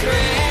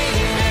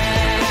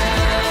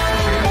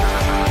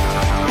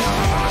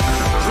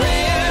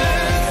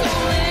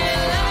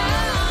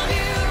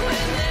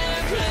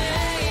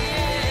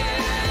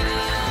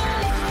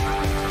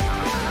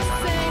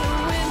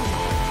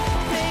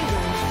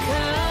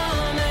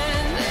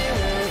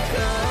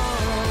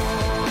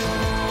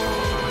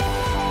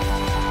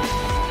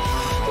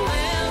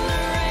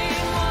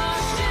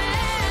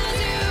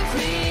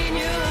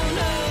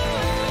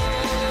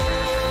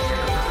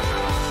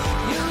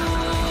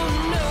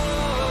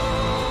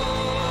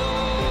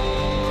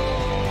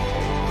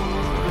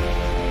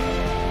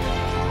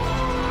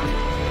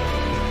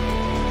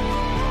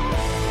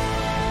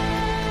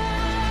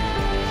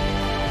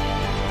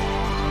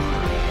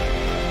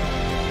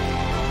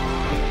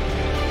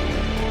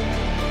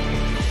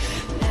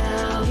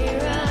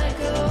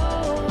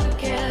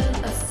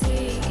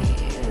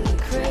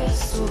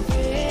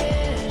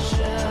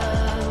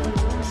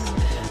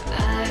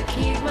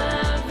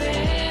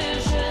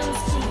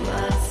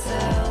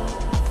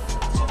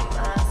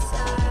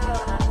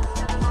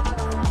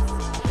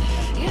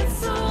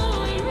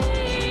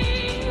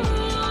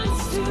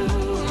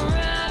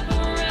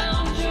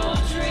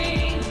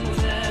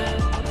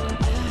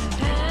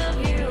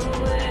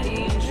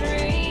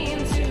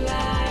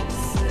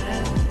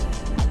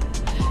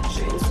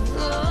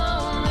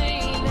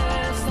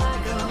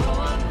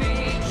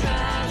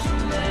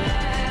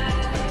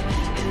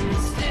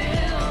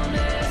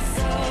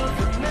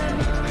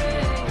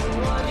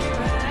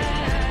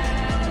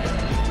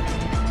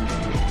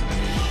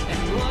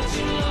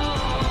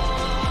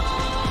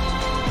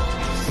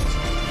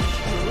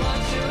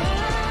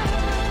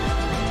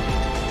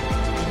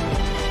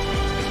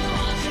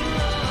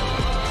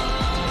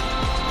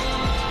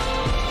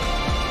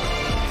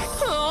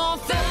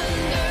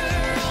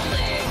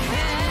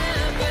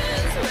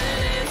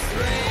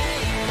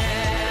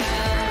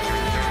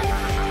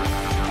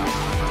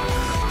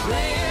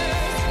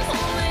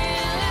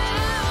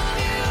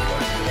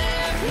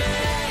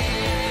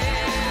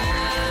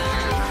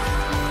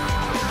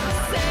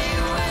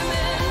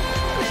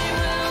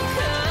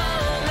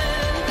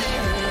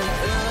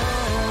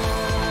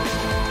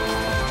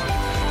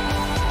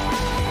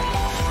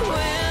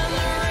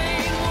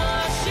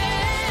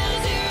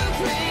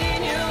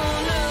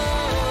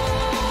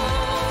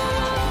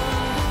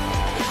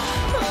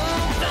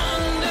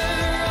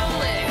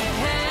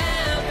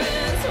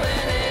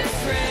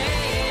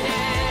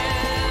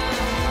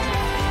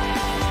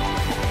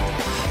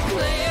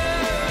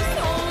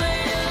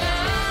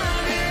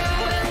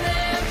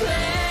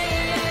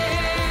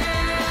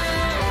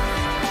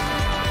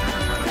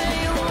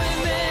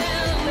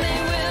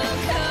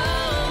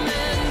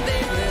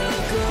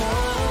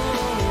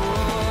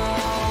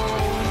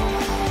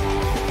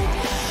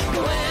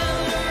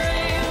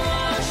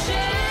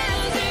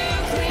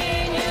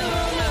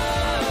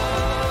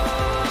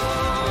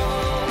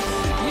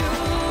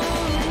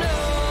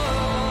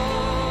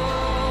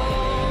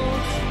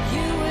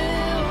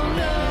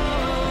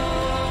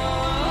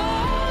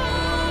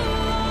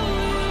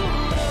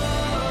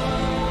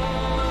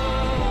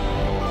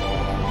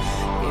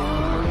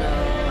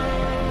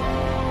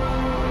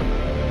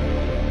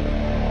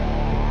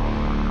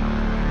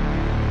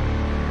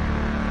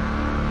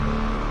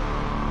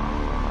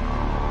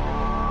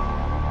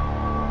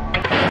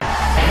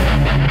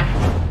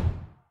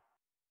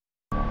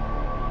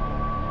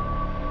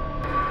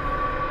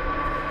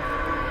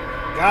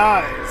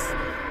Guys,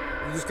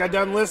 we just got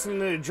done listening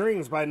to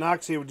Dreams by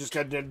Anoxia. We just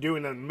got done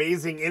doing an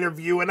amazing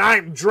interview, and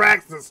I'm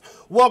Draxus.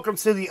 Welcome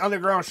to the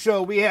Underground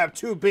Show. We have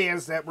two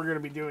bands that we're going to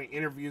be doing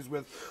interviews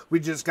with. We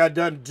just got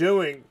done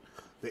doing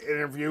the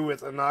interview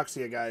with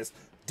Anoxia, guys.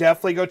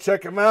 Definitely go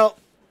check them out.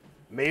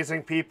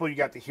 Amazing people. You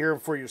got to hear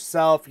them for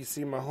yourself. You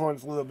see my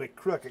horn's a little bit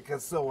crooked,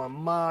 because so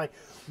am I.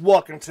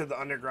 Welcome to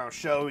the Underground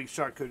Show.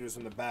 Sean Cooter's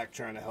in the back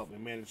trying to help me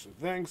manage some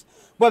things.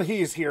 But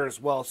he's here as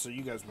well, so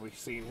you guys will be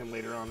seeing him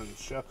later on in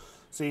the show.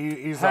 So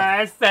he's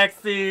Hi,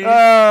 sexy.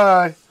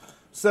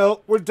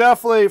 so we're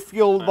definitely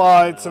fueled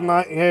by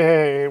tonight.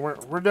 Hey,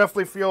 we're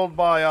definitely fueled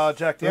by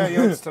Jack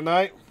Daniels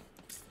tonight.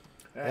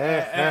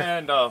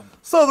 And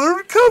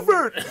Southern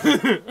Comfort.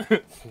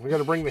 We got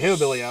to bring the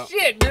hillbilly out.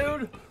 shit,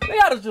 dude, they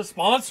ought to just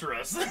sponsor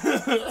us.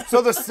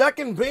 So the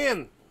second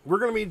band we're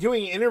going to be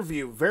doing an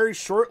interview very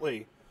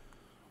shortly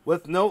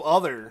with no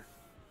other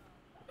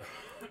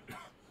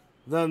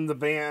than the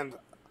band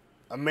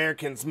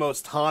Americans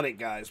Most Haunted,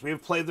 guys. We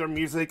have played their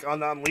music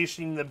on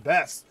Unleashing the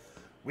Best.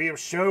 We have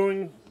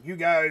shown you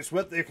guys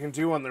what they can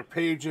do on their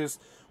pages.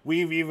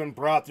 We've even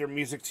brought their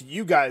music to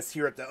you guys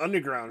here at the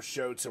Underground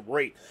Show to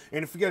rate.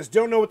 And if you guys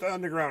don't know what the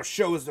Underground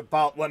Show is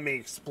about, let me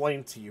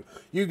explain to you.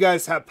 You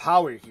guys have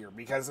power here,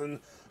 because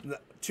in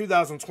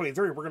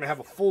 2023, we're going to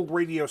have a full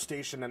radio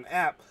station and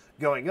app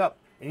going up.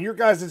 And your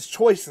guys'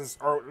 choices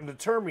are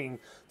determining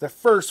the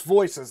first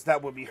voices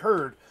that will be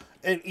heard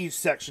in each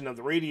section of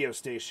the radio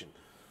station.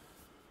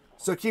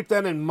 So keep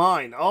that in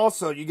mind.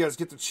 Also, you guys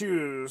get to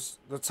choose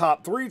the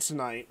top three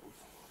tonight,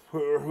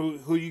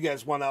 who you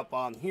guys want up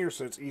on here,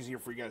 so it's easier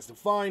for you guys to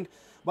find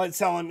by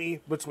telling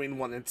me between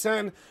 1 and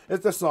 10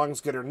 if the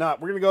song's good or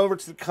not. We're going to go over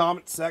to the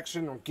comment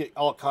section and get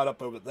all caught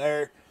up over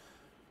there.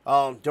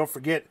 Don't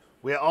forget,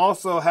 we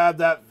also have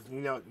that,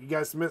 did you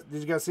guys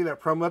see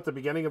that promo at the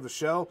beginning of the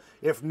show?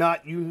 If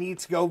not, you need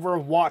to go over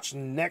and watch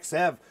Next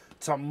Ev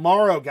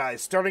tomorrow,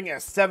 guys, starting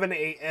at 7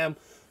 a.m.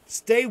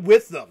 Stay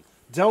with them.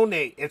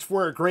 Donate. It's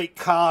for a great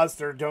cause.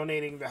 They're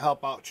donating to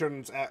help out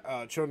Children's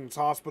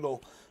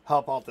Hospital,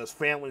 help out those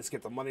families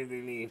get the money they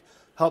need,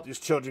 help these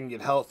children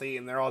get healthy,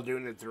 and they're all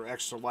doing it through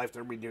Extra Life.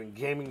 They'll be doing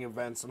gaming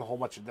events and a whole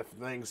bunch of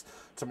different things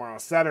tomorrow,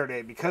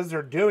 Saturday. Because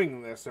they're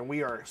doing this, and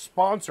we are a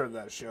sponsor of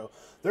that show,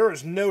 there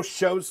is no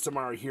shows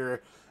tomorrow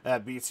here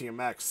at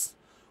BTMX.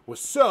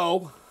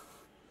 So,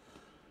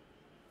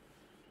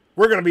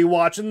 we're going to be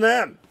watching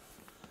them.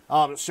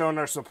 Showing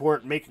our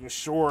support, making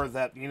sure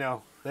that,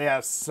 they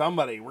have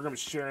somebody. We're going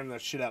to be sharing that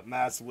shit up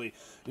massively.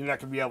 You're not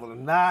going to be able to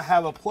not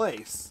have a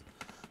place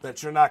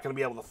that you're not going to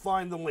be able to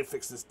find them. Let me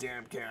fix this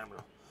damn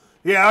camera.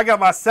 Yeah, I got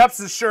my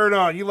sepsis shirt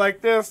on. You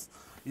like this?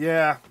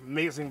 Yeah,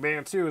 amazing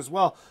band too as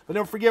well. But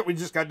don't forget, we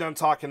just got done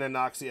talking to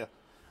Anoxia.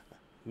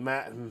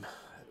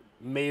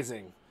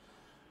 Amazing.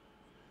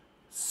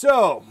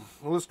 So,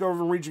 let's go over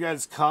and read you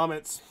guys'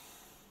 comments.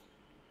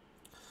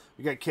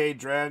 We got K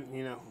Dread,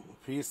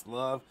 peace,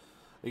 love.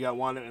 We got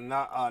one,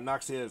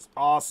 Anoxia is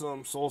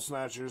awesome. Soul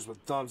Snatchers with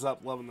thumbs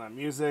up, loving that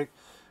music.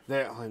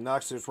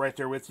 Anoxia is right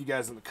there with you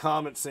guys in the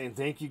comments saying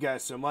thank you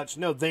guys so much.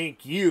 No,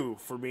 thank you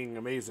for being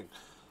amazing.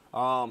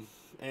 And,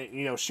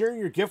 sharing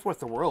your gift with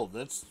the world.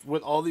 That's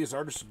what all these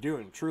artists are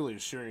doing, truly,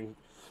 is sharing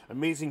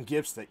amazing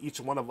gifts that each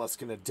one of us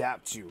can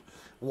adapt to,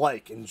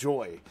 like,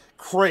 enjoy,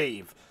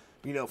 crave,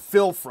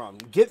 feel from,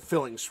 get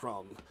feelings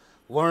from,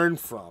 learn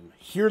from,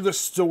 hear the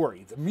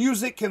story. The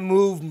music can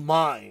move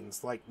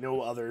minds like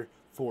no other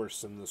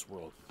force in this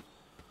world.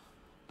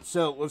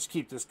 So let's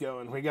keep this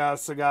going. We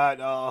also got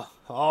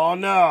oh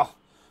no,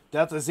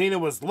 Death of Xena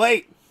was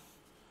late.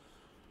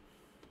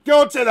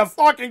 Go to the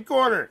fucking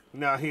corner.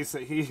 No, he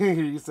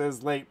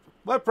says late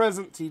but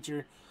present,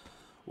 teacher.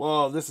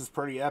 Whoa, this is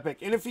pretty epic.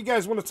 And if you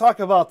guys want to talk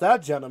about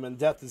that gentleman,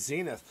 Death of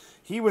Zenith,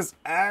 he was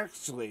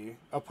actually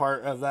a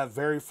part of that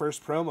very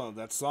first promo,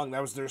 that song.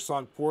 That was their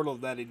song Portal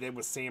that he did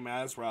with Sam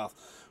Asroth,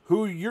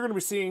 who you're going to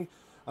be seeing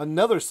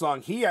another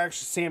song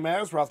Sam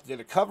Asroth did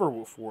a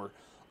cover for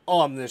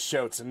on this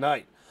show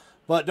tonight.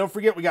 But don't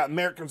forget, we got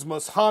Americans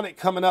Most Haunted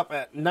coming up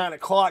at 9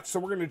 o'clock. So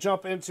we're going to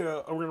jump into,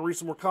 we're going to read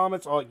some more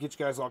comments. I'll get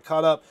you guys all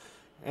caught up.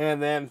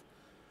 And then,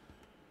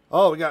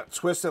 we got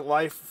Twisted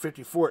Life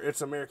 54.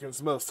 It's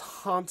Americans Most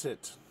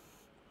Haunted.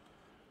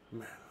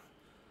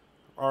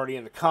 Already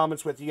in the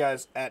comments with you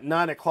guys. At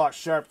 9 o'clock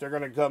sharp, they're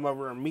going to come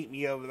over and meet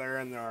me over there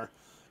in our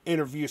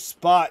interview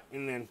spot.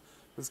 And then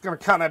it's going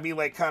to kind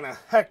of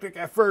hectic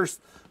at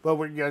first, but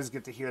you guys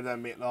get to hear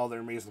them all their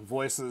amazing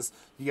voices.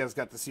 You guys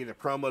got to see the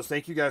promos.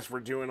 Thank you guys for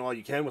doing all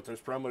you can with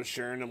those promos,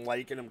 sharing them,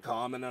 liking them,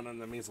 commenting on them.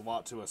 That means a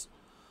lot to us.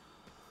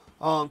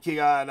 You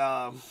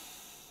got,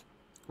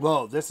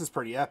 whoa, this is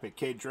pretty epic.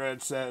 K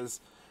Dread says,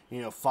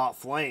 Fought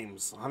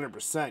Flames,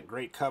 100%.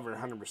 Great cover,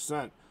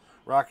 100%.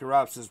 Rocky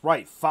Rob says,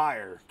 right,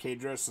 fire. K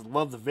Dread says,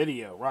 love the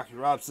video. Rocky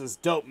Rob says,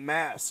 dope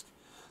mask.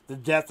 The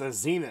Death of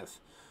Zenith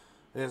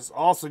is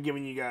also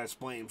giving you guys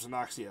flames.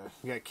 Anoxia.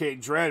 You got K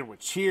Dread with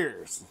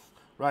cheers.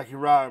 Rocky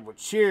Rod with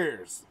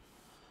cheers.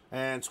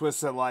 And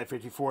Twisted Life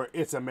 54.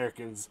 It's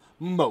Americans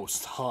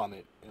Most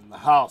Haunted in the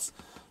house.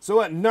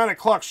 So at 9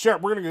 o'clock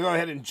sharp, we're going to go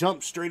ahead and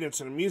jump straight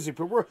into the music.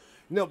 But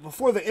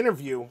before the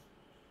interview,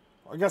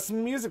 I got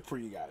some music for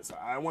you guys.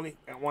 I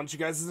want you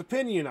guys'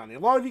 opinion on it. A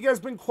lot of you guys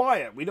have been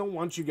quiet. We don't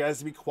want you guys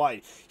to be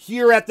quiet.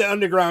 Here at the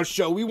Underground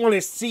Show, we want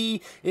to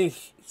see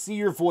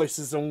your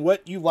voices and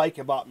what you like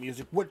about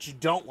music, what you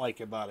don't like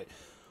about it.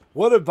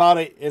 What about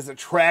it is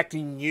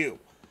attracting you?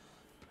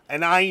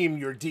 And I am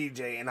your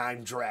DJ, and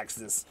I'm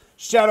Draxus.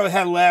 Shadow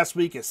had last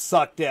week, it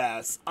sucked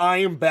ass. I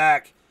am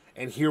back,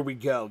 and here we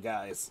go,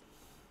 guys.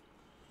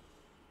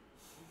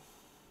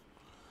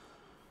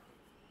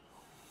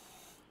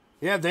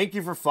 Yeah, thank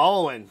you for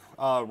following.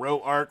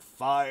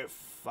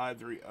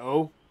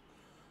 RoArc5530.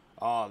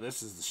 Oh,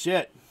 this is the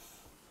shit.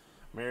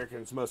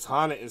 American's Most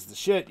Haunted is the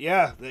shit.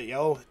 Yeah, they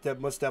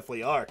most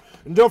definitely are.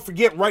 And don't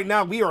forget, right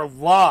now we are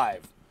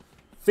live.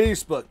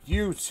 Facebook,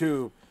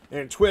 YouTube,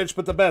 and Twitch,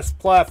 but the best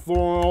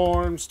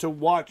platforms to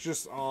watch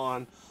us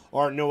on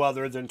are no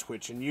other than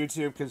Twitch and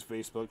YouTube, because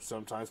Facebook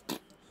sometimes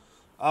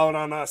out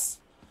on us.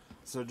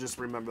 So just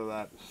remember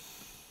that.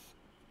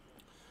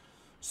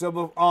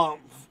 So,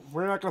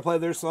 we're not going to play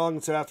their song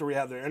until after we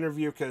have their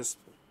interview, because,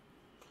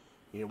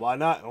 why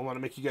not? I don't want to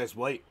make you guys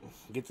wait.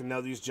 Get to know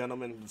these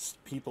gentlemen, these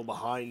people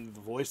behind the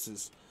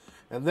voices,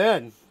 and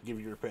then give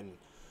your opinion.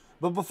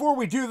 But before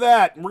we do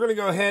that, we're going to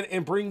go ahead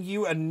and bring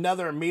you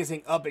another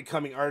amazing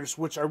up-and-coming artist,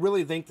 which I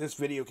really think this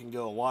video can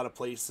go a lot of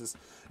places,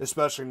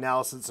 especially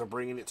now since I'm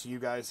bringing it to you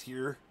guys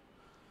here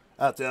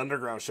at the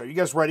Underground Show. You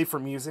guys ready for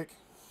music?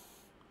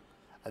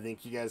 I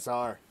think you guys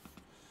are.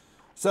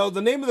 So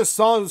the name of the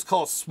song is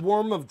called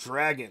Swarm of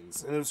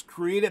Dragons, and it was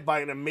created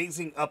by an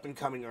amazing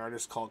up-and-coming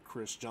artist called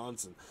Chris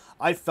Johnson.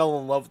 I fell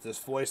in love with this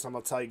voice. I'm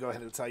going to go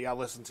ahead and tell you, I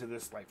listened to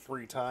this like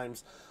 3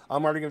 times.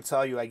 I'm already going to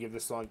tell you I give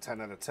this song 10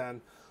 out of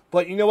 10.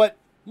 But you know what?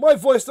 My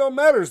voice don't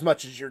matter as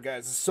much as your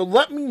guys'. So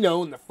let me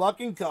know in the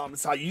fucking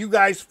comments how you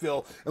guys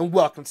feel, and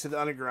welcome to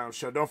the Underground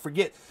Show. Don't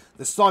forget,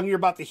 the song you're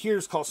about to hear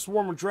is called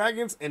Swarm of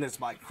Dragons, and it's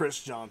by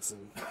Chris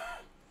Johnson.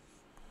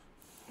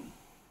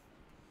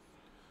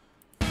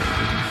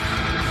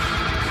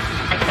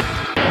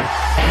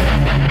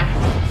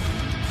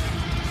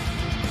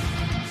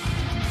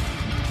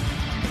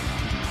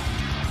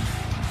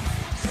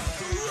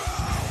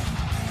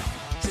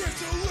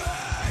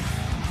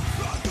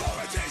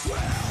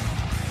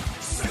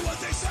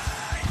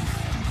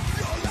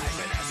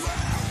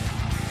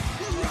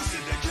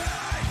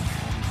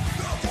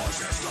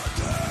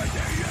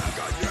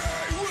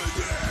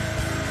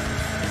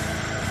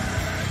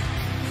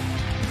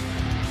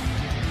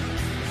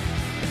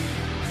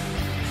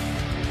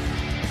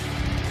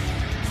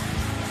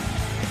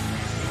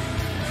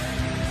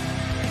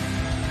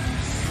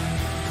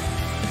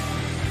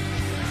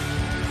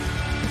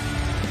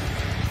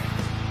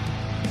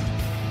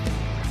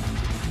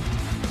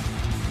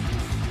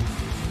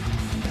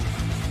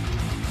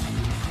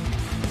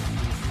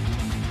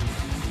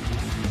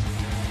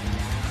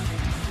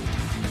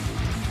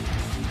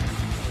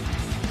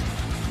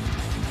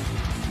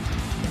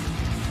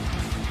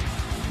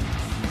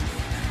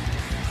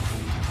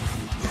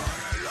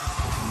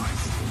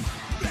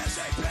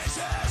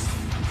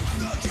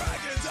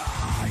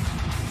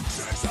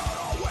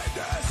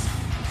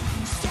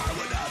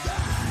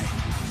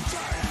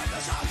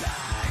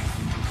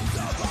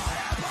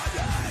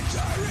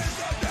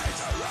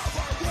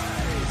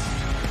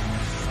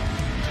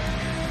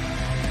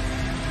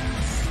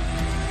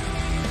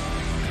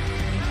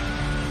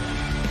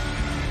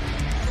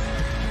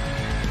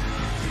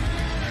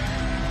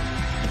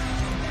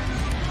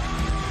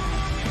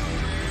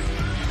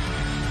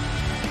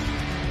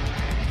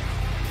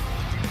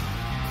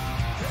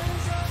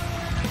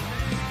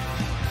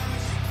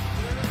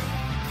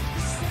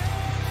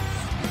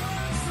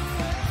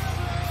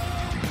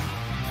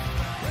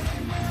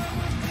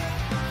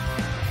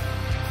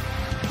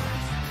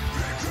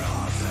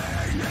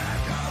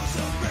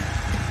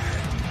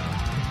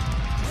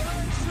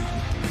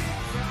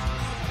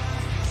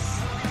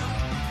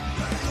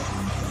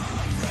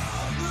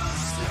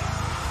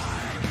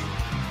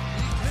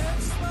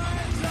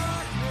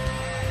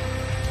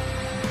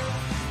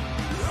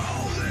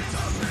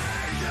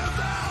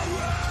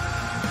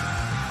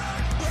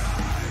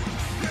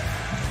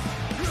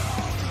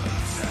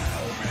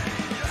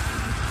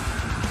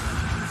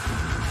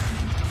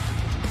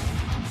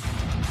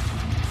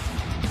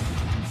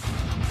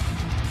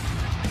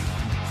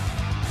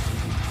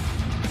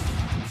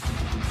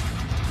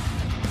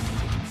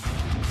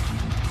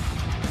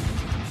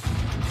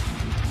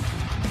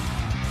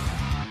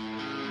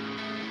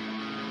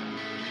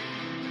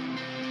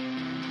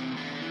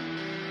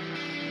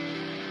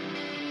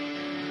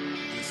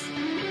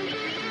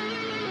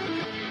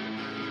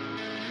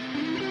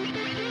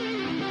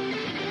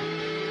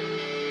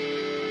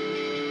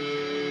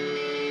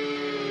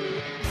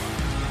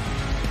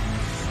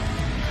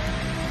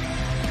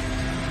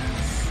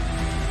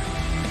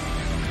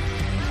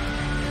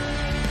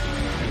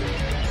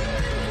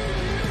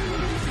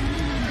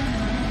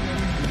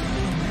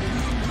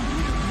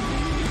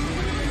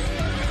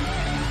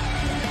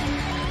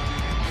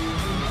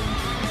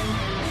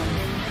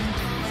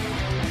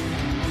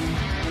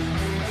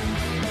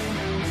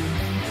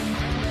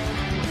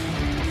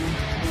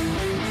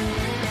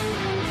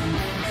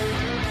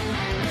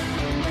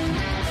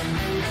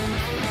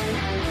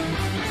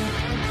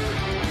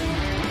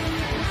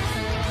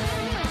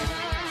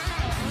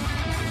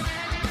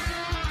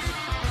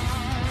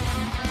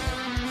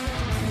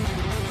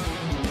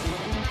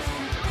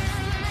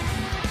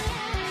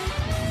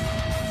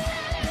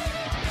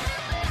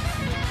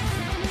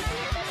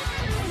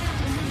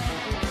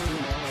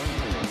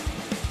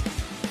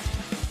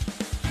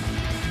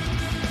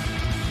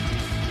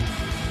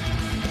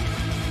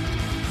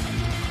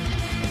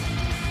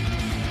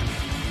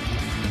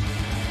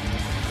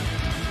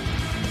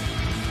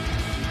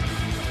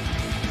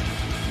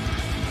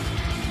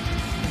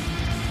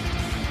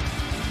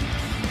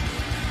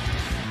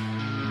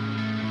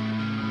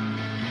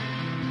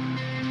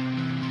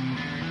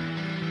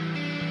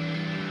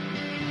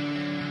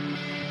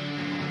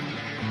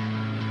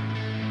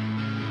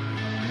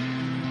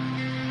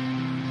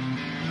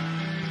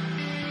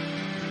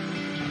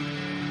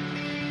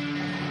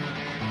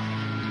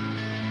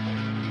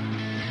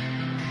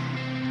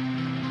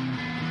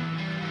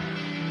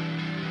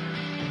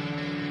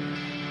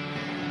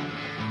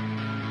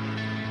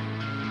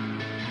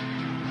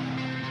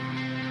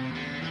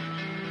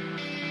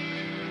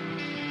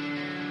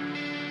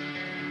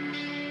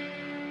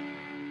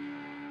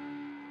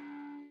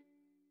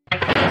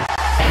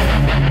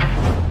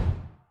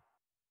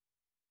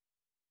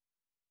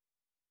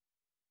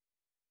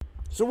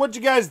 So what'd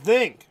you guys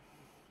think?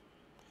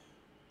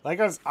 Like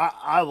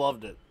I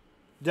loved it.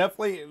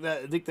 Definitely,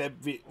 I think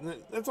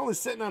that's only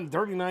sitting on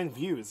 39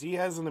 views. He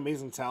has an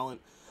amazing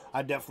talent.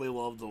 I definitely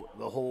loved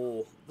the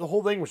whole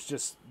thing was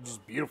just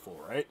beautiful,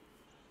 right?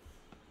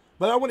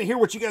 But I want to hear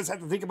what you guys have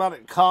to think about it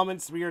in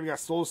comments. We already got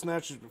Soul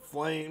Snatchers with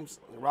Flames,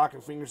 Rockin'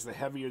 Fingers. The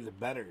heavier, the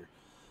better.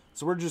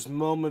 So we're just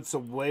moments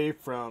away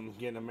from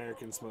getting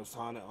Americans Most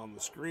Haunted on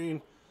the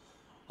screen.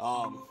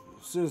 As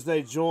soon as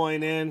they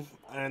join in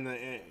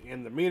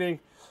the meeting,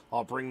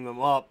 I'll bring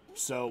them up.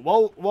 So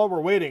while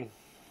we're waiting,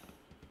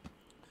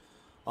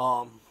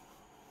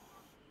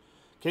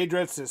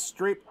 K-Dread says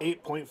straight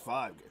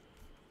 8.5.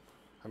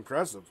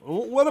 Impressive.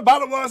 What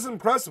about it was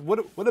impressive?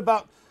 What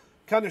about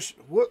kind of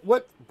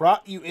what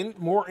brought you in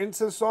more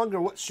into the song, or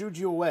what shooed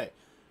you away?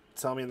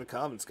 Tell me in the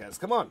comments, guys.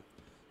 Come on,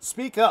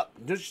 speak up.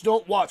 Just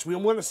don't watch. We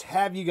want to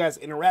have you guys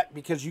interact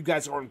because you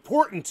guys are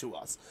important to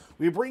us.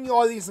 We bring you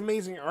all these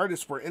amazing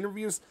artists for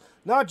interviews,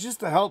 not just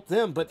to help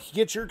them, but to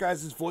get your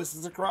guys'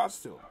 voices across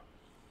to them.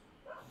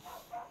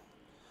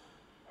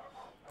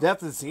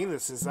 Death of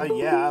Zenith says,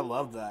 yeah, I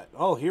love that.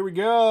 Oh, here we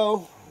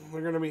go.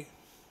 We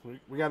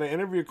got an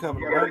interview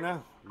coming right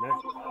now.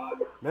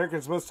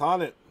 Americans Most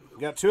Haunted.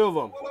 We got two of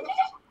them.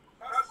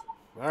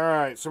 All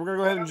right, so we're going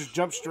to go ahead and just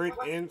jump straight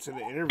into the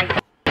interview.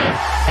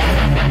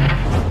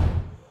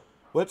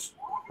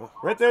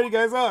 Right there you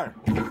guys are.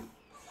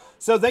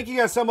 So thank you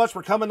guys so much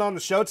for coming on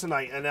the show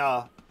tonight. And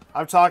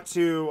I've talked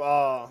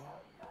to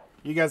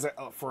you guys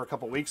for a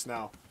couple weeks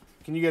now.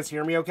 Can you guys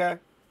hear me okay?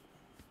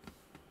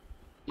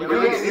 Yeah,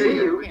 we can't hear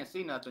you. We can't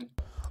see nothing.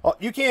 Oh,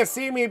 you can't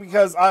see me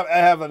because I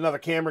have another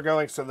camera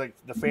going so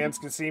the fans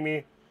can see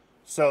me.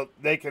 So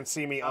they can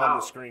see me on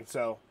the screen.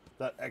 So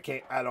that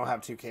I don't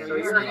have two cameras. So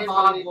you're an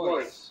embodied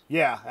voice.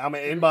 Yeah, I'm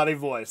an embodied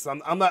voice.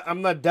 I'm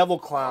the devil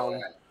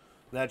clown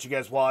that you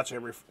guys watch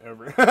every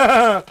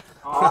I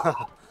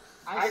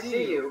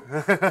see you.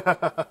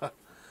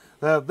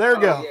 There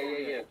we go.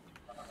 Yeah.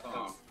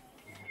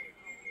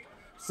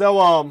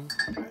 So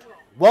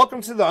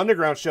welcome to the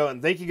Underground Show,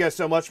 and thank you guys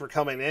so much for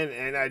coming in.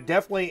 And I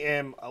definitely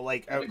am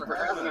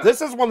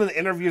this is one of the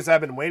interviews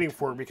I've been waiting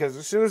for, because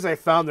as soon as I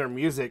found their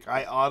music,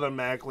 I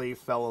automatically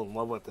fell in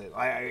love with it.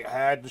 I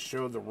had to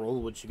show the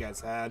world what you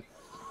guys had,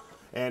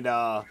 and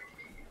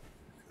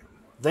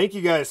thank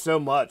you guys so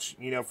much,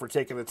 for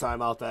taking the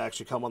time out to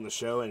actually come on the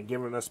show and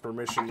giving us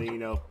permission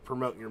to,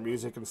 promote your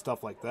music and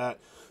stuff like that.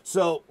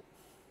 So,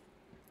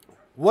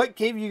 what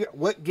gave you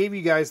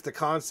guys the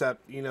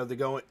concept, to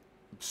go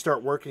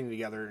start working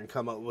together and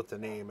come up with the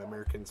name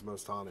Americans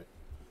Most Haunted?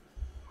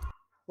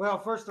 Well,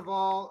 first of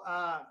all,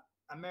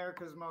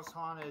 America's Most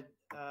Haunted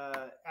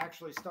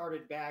actually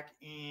started back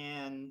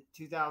in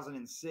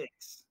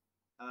 2006.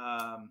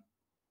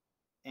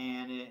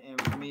 And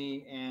it was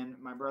me and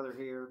my brother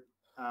here.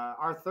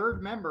 Our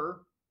third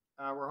member,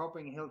 we're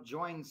hoping he'll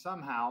join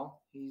somehow.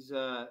 He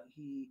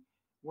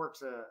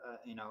works a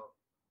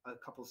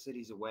couple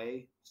cities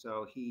away,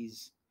 so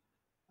he's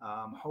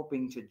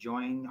hoping to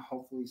join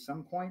hopefully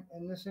some point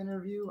in this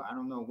interview. I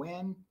don't know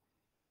when.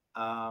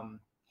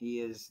 He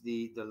is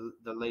the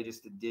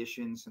latest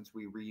addition since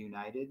we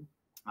reunited.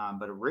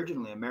 But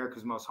originally,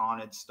 America's Most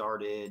Haunted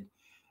started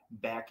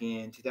back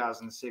in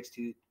 2006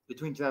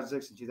 between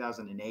 2006 and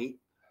 2008.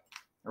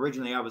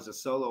 Originally, I was a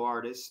solo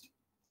artist.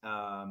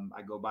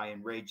 I go by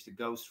Enrage the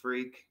Ghost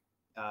Freak,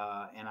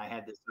 and I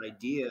had this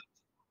idea.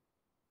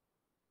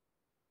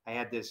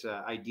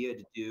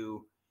 To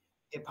do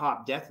hip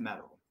hop death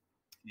metal,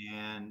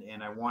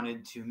 and I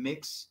wanted to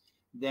mix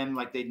them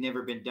like they'd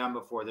never been done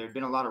before. There'd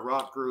been a lot of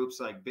rock groups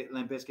like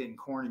Limp Bizkit and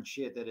Korn and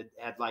shit that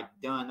had like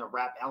done a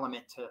rap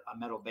element to a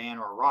metal band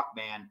or a rock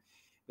band,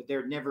 but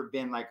there'd never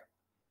been like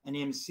an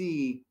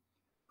MC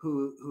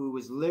who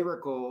was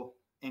lyrical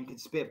and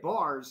could spit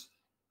bars.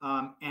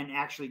 And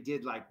actually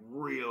did like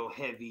real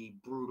heavy,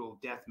 brutal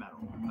death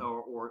metal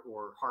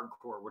or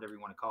hardcore, whatever you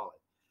want to call it.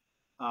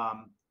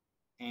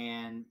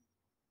 And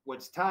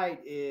what's tight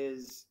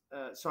is,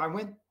 so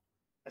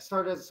I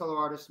started as a solo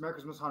artist.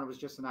 America's Most Haunted was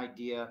just an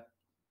idea.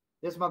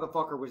 This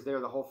motherfucker was there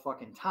the whole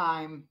fucking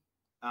time.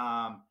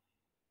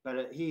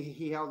 But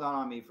he held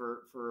on me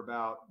for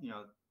about,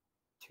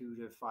 2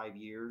 to 5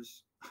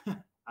 years. I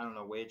don't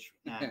know which.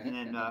 And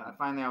then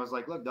finally I was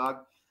like, look, dog,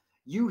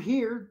 you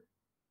here.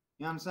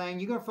 You know what I'm saying?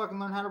 You're going to fucking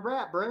learn how to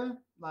rap, bro.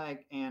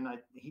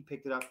 He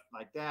picked it up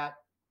like that.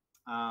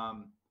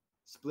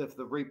 Spliff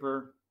the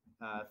Reaper,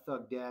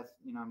 Thug Death,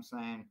 you know what I'm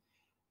saying?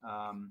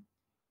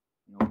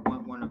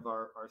 One of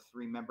our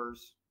three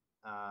members.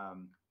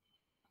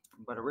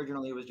 But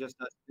originally it was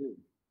just us two.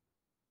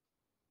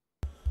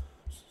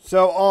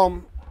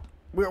 So,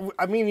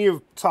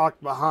 you've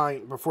talked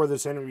before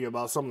this interview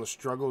about some of the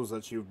struggles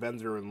that you've been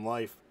through in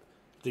life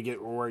to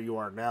get where you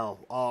are now.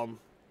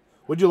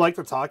 Would you like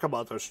to talk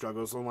about those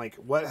struggles and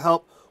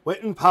what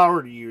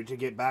empowered you to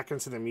get back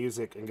into the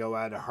music and go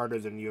at it harder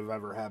than you've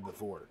ever had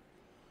before?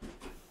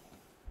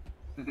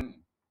 You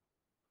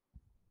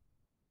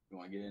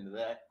want to get into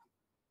that?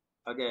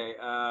 Okay.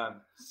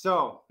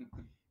 So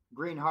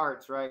Green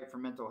Hearts, right, for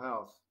mental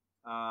health.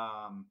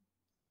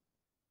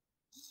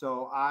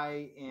 So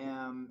I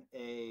am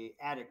a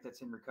addict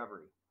that's in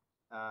recovery,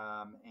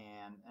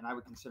 and I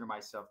would consider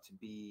myself to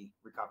be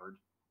recovered.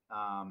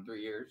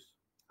 3 years.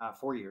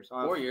 4 years.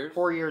 4 years.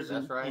 4 years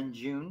That's right. in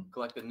June.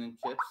 Collecting them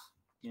chips.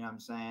 You know what I'm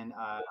saying?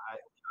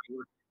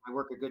 I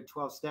work a good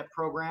 12-step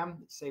program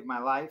that saved my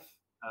life.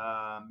 You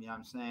know what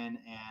I'm saying?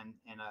 And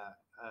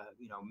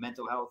you know,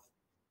 mental health,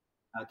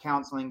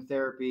 counseling,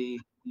 therapy.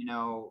 You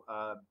know,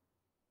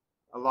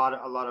 a lot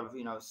of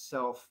you know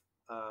self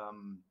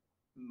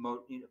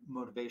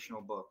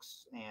motivational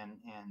books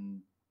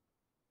and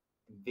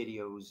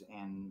videos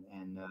and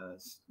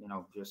you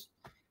know, just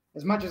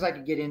as much as I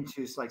could get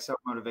into like self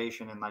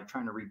motivation and like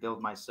trying to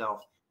rebuild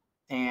myself.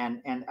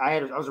 And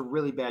I was a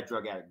really bad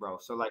drug addict, bro.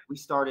 So like we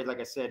started, like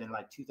I said, in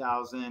like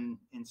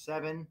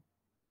 2007,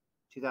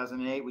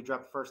 2008. We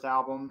dropped the first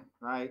album,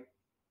 right?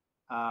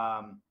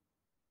 And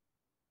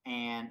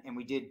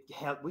we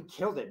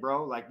killed it,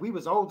 bro. Like we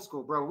was old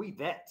school, bro. We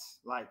vets.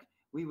 Like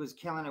we was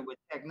killing it with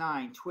Tech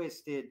Nine,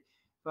 Twisted,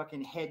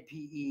 fucking Head PE,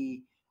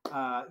 you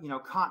know,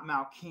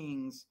 Cottonmouth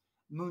Kings,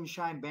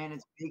 Moonshine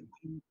Bandits, Big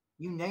P,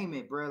 you name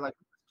it, bro. Like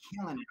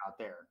killing it out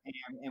there,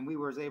 and we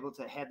was able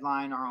to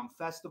headline our own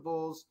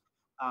festivals.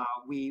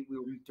 We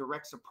were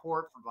direct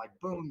support from like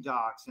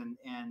Boondocks and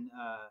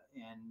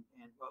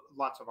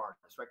lots of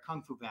artists, right?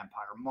 Kung Fu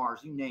Vampire, Mars,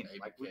 you name it,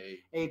 like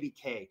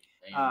ABK.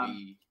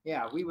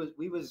 Yeah, we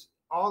was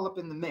all up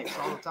in the mix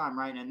all the time,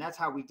 right? And that's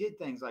how we did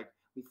things. Like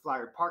we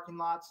flyered parking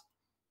lots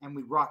and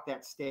we rocked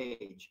that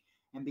stage.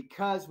 And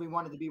because we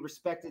wanted to be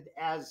respected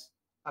as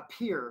a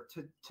peer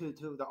to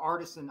the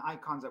artists and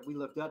icons that we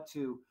looked up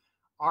to,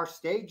 our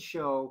stage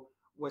show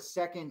was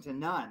second to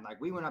none. Like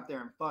we went up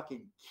there and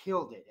fucking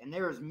killed it. And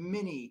there's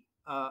many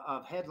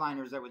of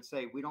headliners that would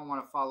say we don't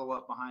want to follow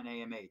up behind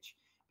AMH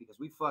because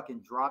we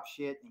fucking drop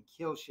shit and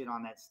kill shit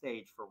on that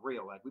stage for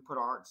real. Like we put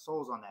our heart and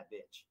souls on that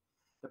bitch.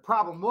 The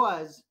problem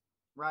was,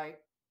 right,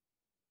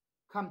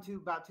 come to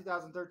about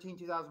 2013,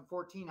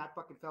 2014, I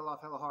fucking fell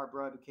off hella hard,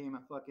 bro. I became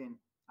a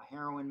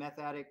heroin meth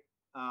addict.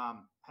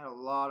 Had a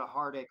lot of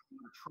heartache, a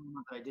lot of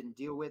trauma that I didn't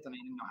deal with and I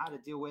didn't know how to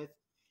deal with.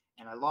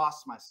 And I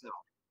lost myself.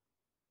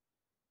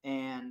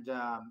 And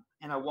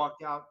I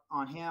walked out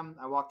on him.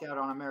 I walked out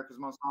on Amercaz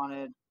Most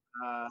Haunted.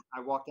 I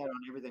walked out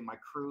on everything. My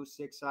crew,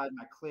 Six Side,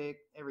 my clique,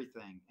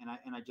 everything. And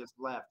I just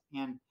left.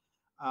 And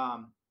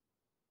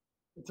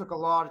it took a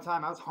lot of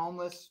time. I was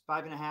homeless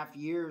 5.5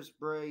 years,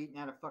 bro, eating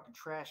out of fucking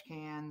trash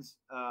cans.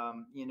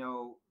 You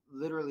know,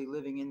 literally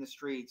living in the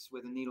streets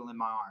with a needle in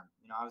my arm.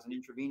 You know, I was an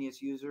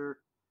intravenous user.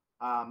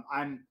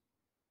 I'm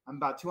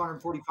about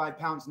 245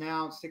 pounds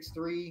now,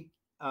 6'3".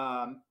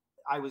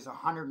 I was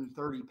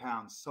 130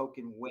 pounds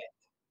soaking wet.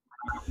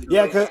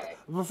 Yeah, because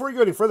before you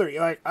go any further,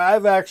 like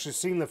I've actually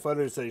seen the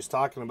photos that he's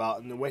talking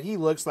about, and what he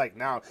looks like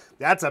now,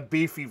 that's a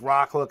beefy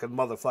rock-looking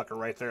motherfucker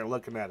right there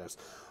looking at us.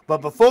 But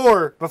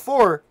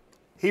before,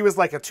 he was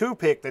like a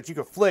toothpick that you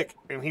could flick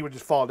and he would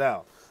just fall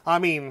down. I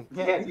mean,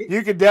 yeah,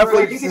 you could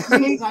definitely. You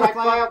could see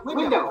fly out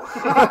window.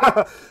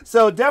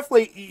 So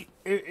definitely,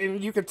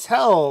 and you could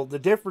tell the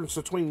difference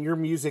between your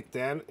music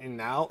then and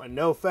now. And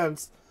no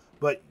offense,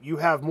 but you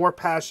have more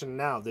passion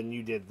now than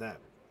you did then.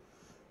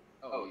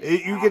 Oh,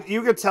 yeah.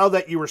 You could tell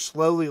that you were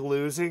slowly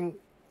losing,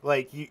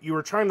 like you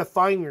were trying to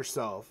find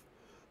yourself,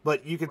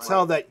 but you could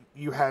tell that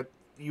you had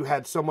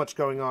so much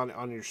going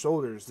on your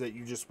shoulders that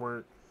you just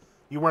weren't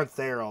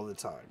there all the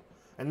time.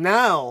 And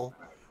now,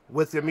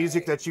 with the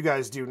music that you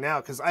guys do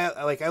now, because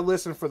I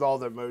listen for all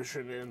the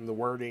emotion and the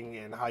wording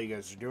and how you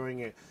guys are doing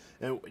it,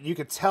 and you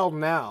could tell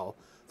now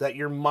that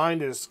your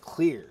mind is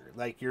clear,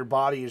 like your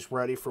body is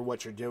ready for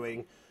what you're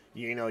doing.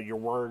 You know, your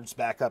words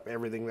back up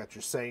everything that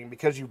you're saying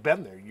because you've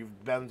been there.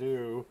 You've been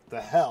through the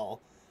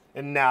hell,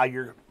 and now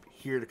you're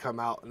here to come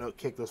out and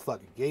kick those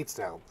fucking gates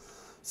down.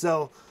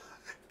 So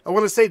I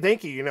want to say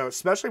thank you, you know,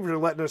 especially for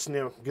letting us, you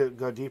know,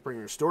 go deeper in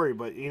your story.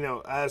 But, you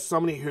know, as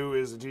somebody who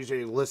is a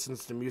DJ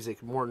listens to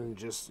music more than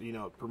just, you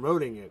know,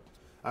 promoting it,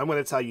 I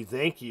want to tell you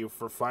thank you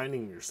for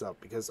finding yourself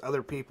because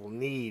other people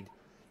need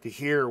to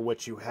hear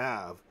what you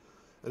have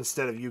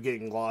instead of you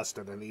getting lost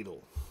in a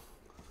needle.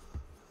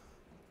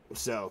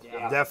 So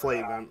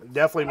definitely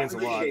means a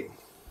lot.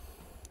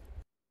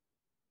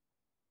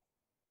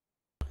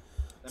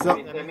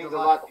 That means a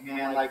lot to me,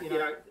 man. Like, you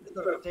know,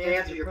 to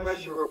answer your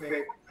question real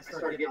quick, I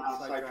started getting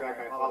off sidetrack.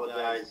 I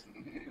apologize.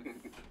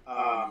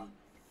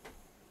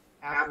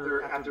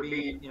 After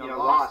being, you know,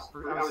 lost,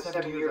 I was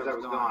 7 years I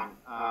was gone.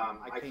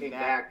 I came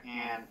back,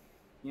 and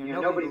you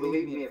know, nobody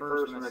believed me at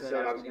first when I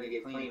said I was going to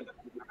get clean,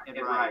 but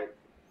get right.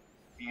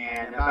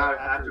 And about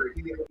after a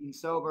year being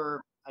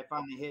sober, I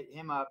finally hit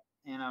him up.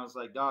 And I was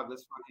like, dog,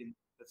 let's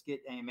get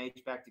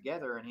AMH back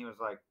together. And he was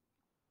like,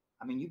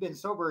 I mean, you've been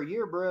sober a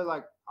year, bro.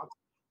 Like, I'll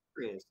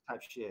serious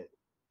type shit.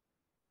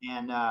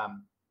 And I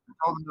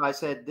told him, I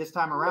said, this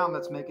time around,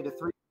 let's make it a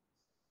 3.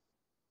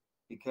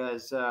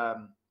 Because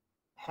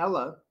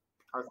Hella,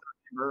 our third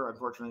member,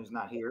 unfortunately, is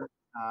not here.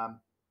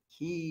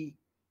 He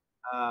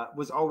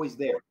was always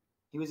there.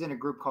 He was in a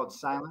group called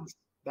Silence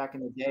back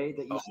in the day.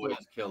 That used always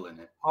killing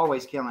it.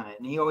 Always killing it.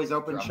 And he always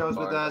opened shows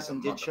with us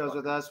and did shows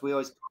with us. We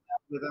always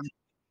with him.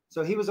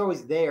 So he was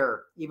always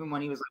there, even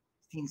when he was like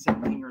 16,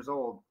 17 years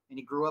old, and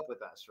he grew up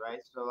with us, right?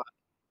 So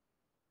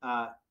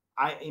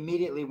I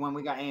immediately, when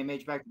we got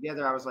AMH back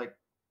together, I was like,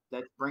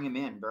 let's bring him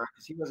in, bro,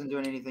 because he wasn't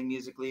doing anything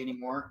musically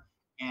anymore,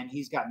 and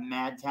he's got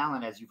mad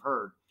talent, as you've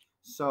heard.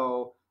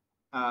 So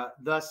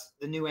thus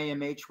the new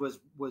AMH was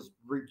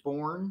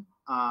reborn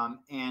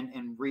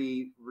and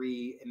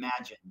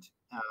reimagined,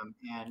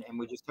 and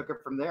we just took it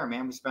from there,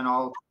 man. We spent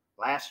all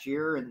last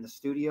year in the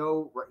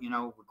studio,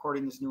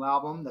 recording this new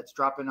album that's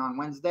dropping on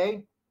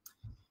Wednesday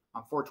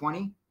on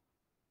 420.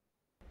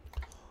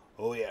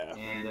 Oh yeah.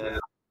 And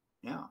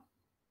yeah.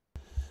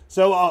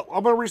 So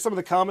I'm gonna read some of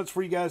the comments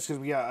for you guys because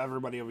we got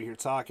everybody over here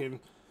talking.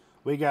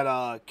 We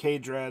got K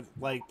Dread,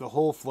 like the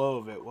whole flow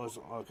of it was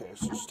okay.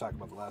 So just talking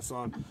about the last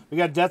song. We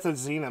got Death of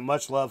Xena,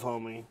 much love,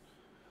 homie.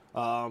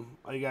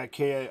 I got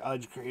K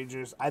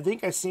Courageous. I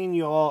think I seen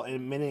you all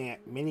in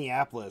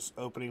Minneapolis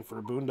opening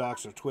for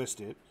Boondocks or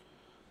Twisted.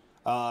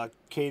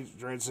 K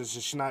Dread says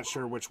she's not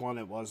sure which one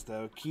it was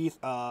though. Keith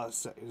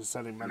is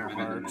sending mental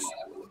hearts.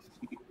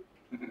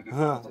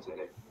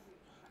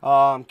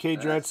 K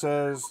Dread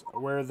says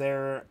we're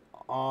there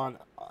on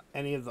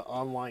any of the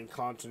online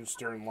contents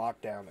during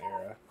lockdown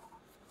era.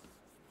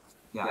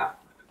 Yeah.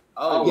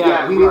 Oh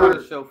Yeah, we we were were-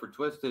 at a show for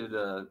Twisted. We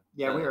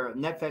were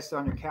Netfest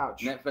on your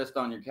couch. Netfest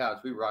on your couch.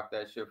 We rocked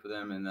that show for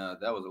them, and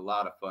that was a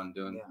lot of fun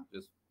doing. Yeah.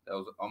 Just that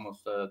was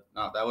almost that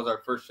was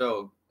our first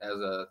show as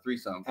a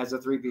threesome. As a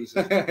three-piece.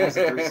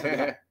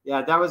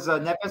 Yeah, that was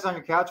Netfest on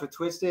your couch with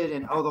Twisted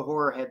and Oh the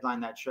Horror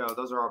headline that show.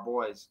 Those are our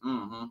boys.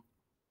 Mm-hmm.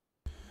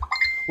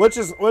 Which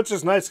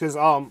is nice because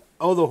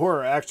Oh the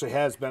Horror actually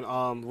has been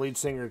lead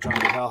singer Johnny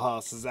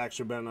Hellhouse has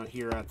actually been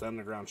here at the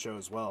Underground show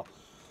as well.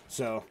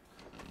 So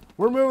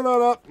we're moving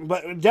on up,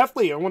 but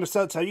definitely I want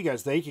to tell you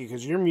guys thank you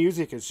because your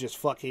music is just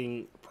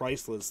fucking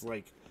priceless.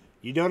 Like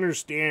you don't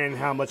understand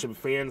how much of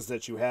fans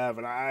that you have,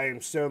 and I am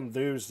so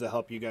enthused to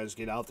help you guys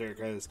get out there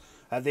because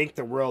I think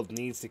the world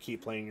needs to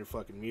keep playing your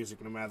fucking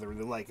music no matter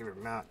they like it or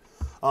not.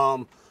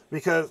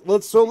 Because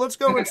let's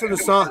go into the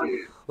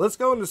song. Let's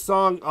go into the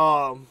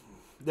song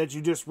that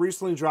you just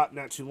recently dropped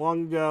not too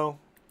long ago.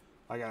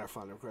 I gotta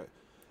find it quick.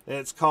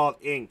 It's called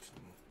Inked.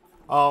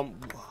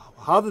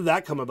 How did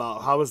that come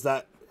about?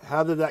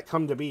 How did that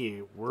come to be?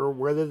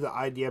 Where did the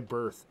idea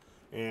birth?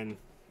 And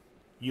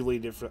you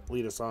lead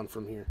us on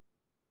from here.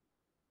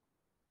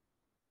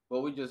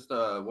 Well, we just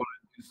wanted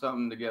to do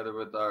something together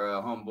with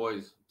our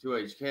homeboys,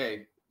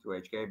 2HK.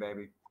 2HK,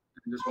 baby.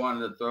 Just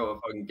wanted to throw a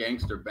fucking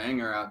gangster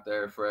banger out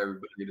there for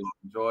everybody to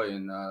enjoy,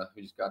 and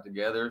we just got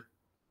together,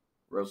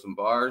 wrote some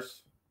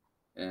bars,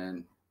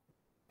 and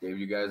gave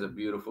you guys a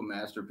beautiful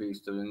masterpiece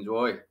to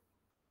enjoy.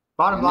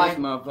 Bottom And this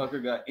line,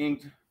 motherfucker got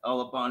inked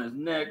all up on his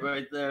neck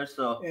right there,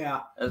 so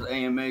yeah. as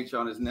AMH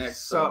on his neck.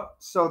 So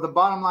the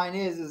bottom line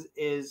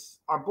is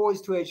our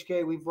boys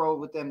 2HK, we've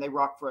rolled with them. They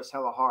rock for us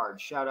hella hard.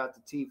 Shout out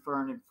to T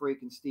Fern and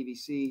Freak and Stevie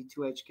C,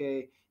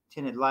 2HK,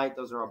 Tinted Light.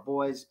 Those are our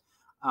boys.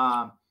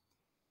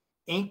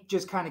 Ink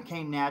just kind of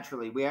came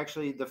naturally. We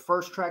actually, the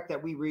first track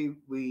that we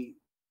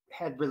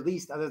had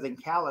released other than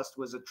Calloused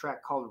was a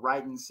track called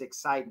Riding Six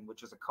Siding,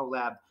 which is a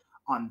collab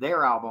on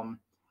their album,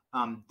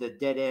 the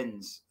Dead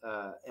Ends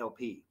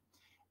LP,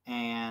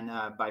 and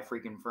by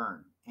Freaking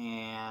Fern.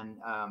 And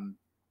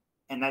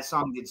that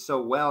song did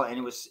so well, and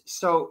it was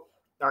so,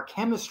 our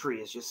chemistry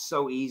is just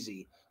so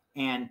easy.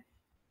 And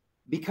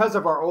because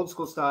of our old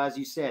school style, as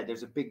you said,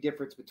 there's a big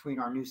difference between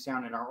our new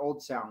sound and our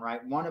old sound,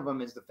 right? One of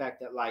them is the fact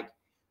that, like,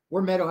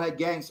 we're metalhead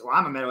gangster. Well,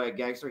 I'm a metalhead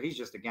gangster. He's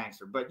just a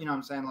gangster. But you know what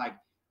I'm saying? Like,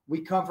 we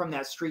come from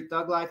that street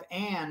thug life,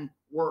 and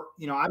we're,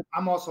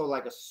 I'm also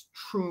like a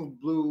true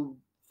blue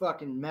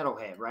fucking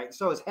metalhead, right?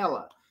 So is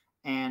Hella.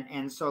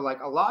 And so,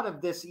 like, a lot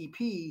of this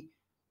EP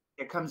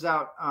that comes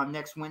out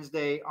next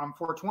Wednesday on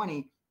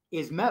 420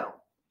 is metal.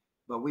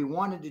 But we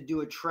wanted to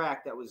do a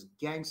track that was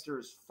gangster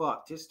as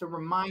fuck, just to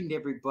remind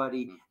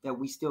everybody that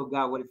we still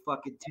got what it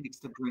fucking takes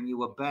to bring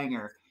you a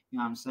banger. You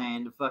know what I'm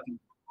saying?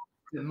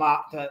 To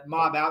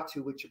mob out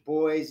to with your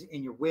boys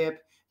in your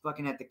whip,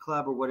 fucking at the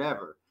club or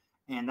whatever.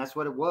 And that's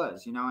what it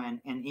was,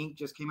 and ink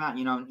just came out,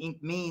 and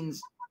ink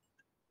means,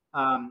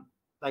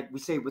 like we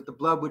say, with the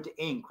blood, with the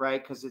ink,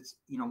 right? Because it's,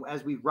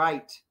 as we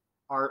write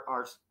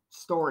our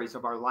stories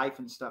of our life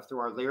and stuff through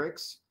our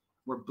lyrics,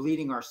 we're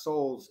bleeding our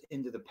souls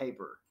into the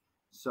paper.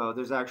 So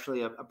there's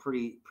actually a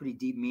pretty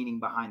deep meaning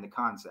behind the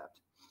concept.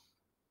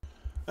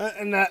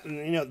 And that,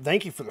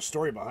 thank you for the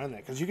story behind that,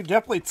 because you can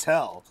definitely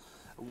tell.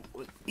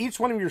 Each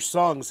one of your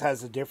songs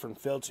has a different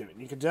feel to it.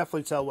 You can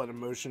definitely tell what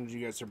emotions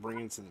you guys are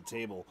bringing to the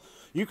table.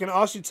 You can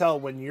also tell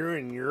when you're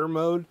in your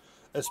mode,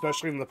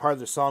 especially in the part of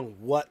the song,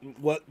 what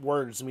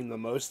words mean the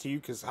most to you,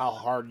 because how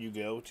hard you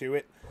go to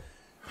it.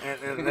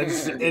 And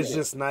it's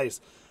just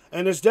nice.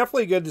 And it's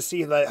definitely good to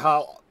see that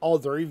how all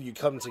three of you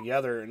come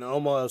together and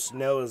almost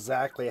know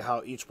exactly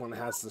how each one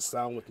has to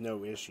sound with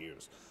no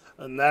issues.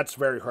 And that's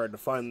very hard to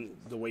find,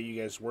 the way you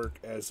guys work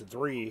as a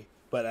three,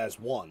 but as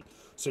one.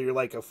 So you're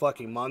like a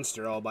fucking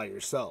monster all by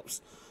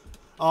yourselves.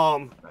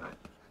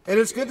 And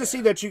it's good to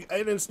see that you,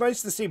 and it's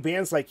nice to see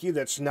bands like you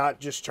that's not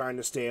just trying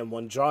to stay in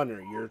one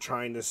genre. You're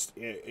trying to,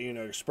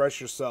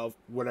 express yourself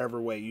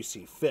whatever way you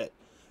see fit,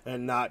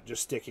 and not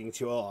just sticking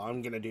to, oh,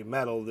 I'm gonna do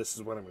metal. This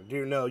is what I'm gonna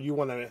do. No, you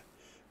want to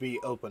be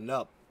opened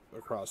up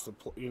across the,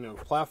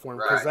 platform,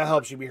 because that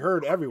helps you be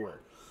heard everywhere.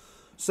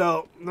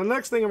 So the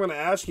next thing I'm gonna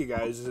ask you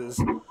guys is,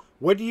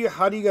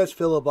 how do you guys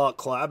feel about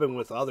collabing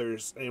with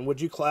others, and would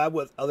you collab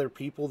with other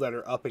people that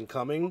are up and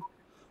coming?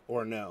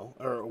 Or no?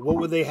 Or what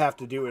would they have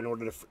to do in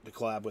order to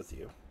collab with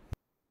you?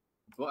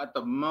 Well, at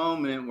the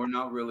moment, we're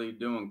not really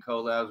doing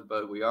collabs,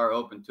 but we are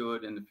open to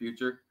it in the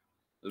future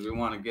because we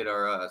want to get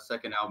our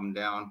second album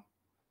down.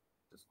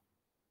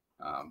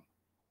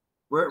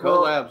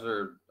 Collabs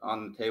are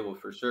on the table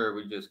for sure.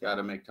 We just got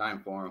to make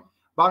time for them.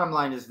 Bottom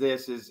line is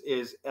this: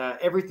 is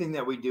everything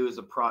that we do is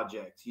a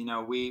project.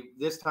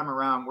 This time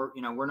around,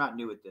 we're not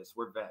new at this.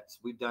 We're vets.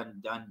 We've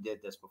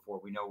did this before.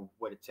 We know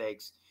what it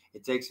takes.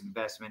 It takes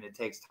investment. It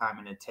takes time,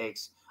 and it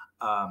takes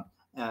a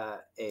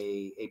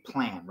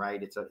plan.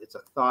 Right? It's a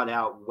thought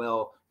out,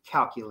 well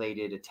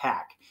calculated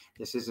attack.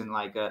 This isn't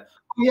like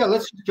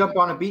let's just jump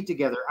on a beat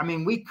together. I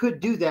mean, we could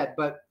do that,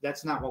 but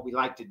that's not what we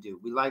like to do.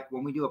 We like,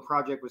 when we do a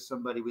project with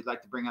somebody, we'd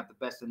like to bring out the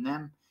best in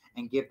them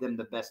and give them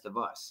the best of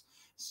us.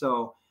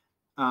 So.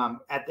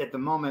 At the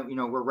moment,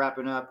 we're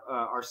wrapping up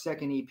our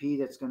second EP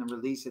that's going to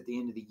release at the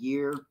end of the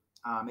year.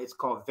 It's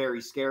called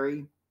Very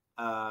Scary.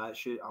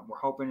 We're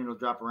hoping it'll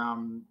drop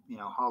around,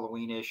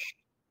 Halloween-ish,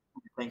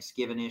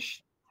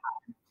 Thanksgiving-ish.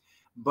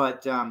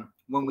 But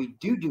when we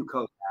do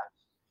collabs,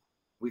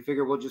 we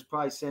figure we'll just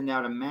probably send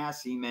out a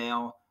mass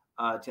email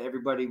to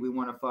everybody we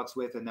want to fucks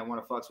with and that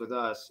want to fucks with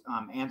us,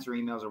 answer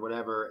emails or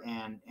whatever,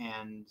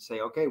 and say,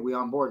 okay, we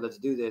on board. Let's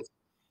do this.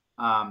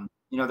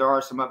 There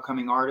are some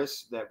upcoming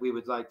artists that we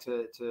would like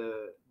to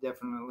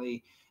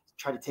definitely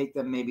try to take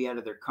them maybe out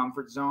of their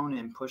comfort zone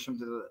and push them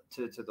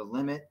to the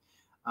limit.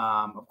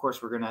 Of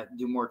course, we're going to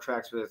do more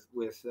tracks with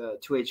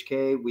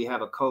 2HK. We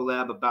have a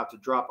collab about to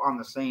drop on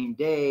the same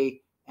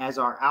day as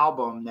our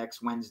album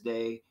next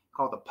Wednesday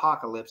called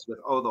Apocalypse with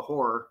Oh the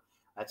Horror.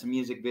 That's a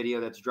music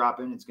video that's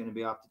dropping. It's going to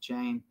be off the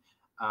chain.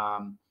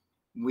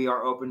 We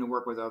are open to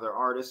work with other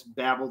artists.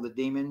 Babel the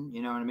Demon,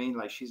 you know what I mean?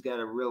 Like, she's got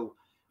a real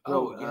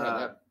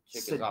awesome.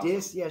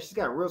 Yeah, she's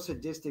got a real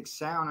sadistic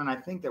sound, and I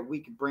think that we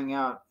could bring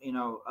out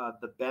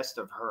the best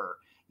of her.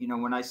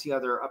 When I see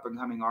other up and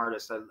coming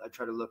artists, I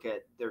try to look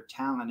at their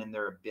talent and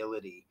their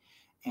ability,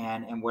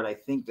 and what I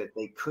think that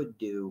they could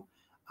do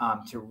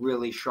to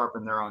really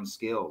sharpen their own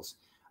skills.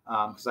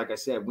 Because like I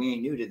said, we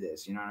ain't new to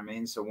this, you know what I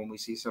mean? So when we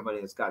see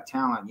somebody that's got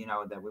talent,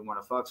 that we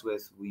want to fucks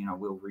with,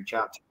 we'll reach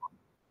out to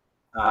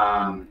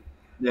them.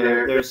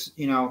 There's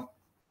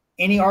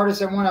any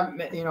artists that want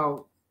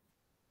to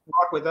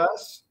rock with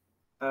us,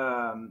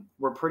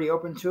 we're pretty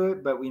open to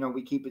it, but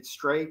we keep it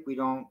straight. We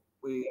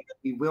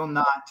will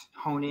not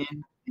hone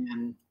in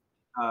and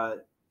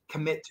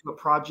commit to a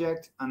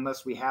project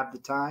unless we have the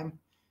time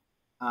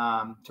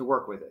to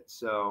work with it.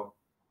 So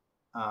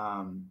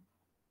I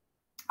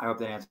hope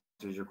that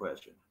answers your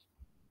question.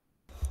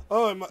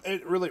 Oh,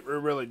 it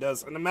really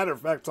does. And a matter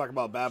of fact, talk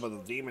about Baba the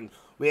Demon,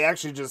 we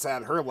actually just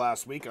had her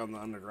last week on the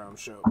Underground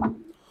show.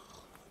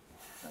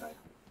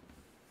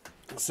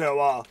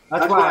 So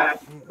that's why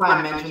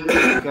I mentioned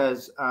it,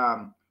 because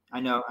I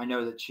know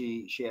that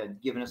she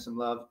had given us some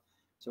love,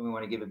 so we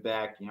want to give it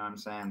back. You know what I'm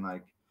saying?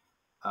 Like,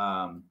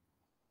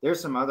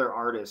 there's some other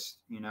artists,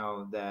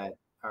 that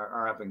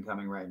are up and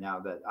coming right now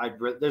that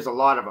there's a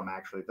lot of them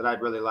actually that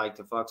I'd really like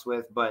to fucks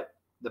with. But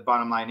the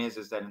bottom line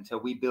is that until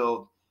we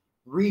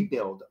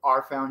rebuild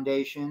our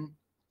foundation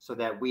so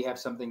that we have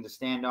something to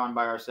stand on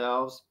by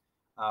ourselves,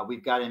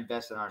 we've got to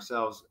invest in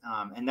ourselves,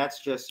 and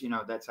that's just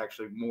that's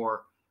actually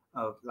more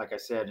of, like I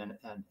said,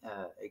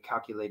 a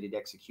calculated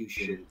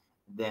execution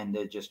than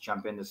to just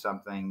jump into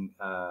something.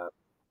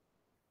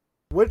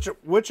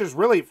 Which is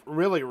really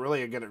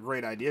a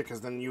great idea, because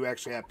then you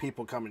actually have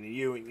people coming to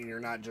you, and you're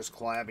not just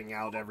collabing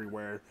out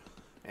everywhere,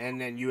 and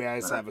then you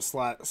guys have a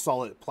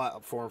solid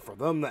platform for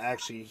them to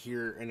actually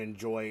hear and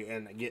enjoy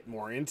and get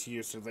more into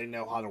you, so they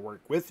know how to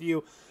work with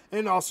you,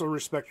 and also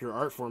respect your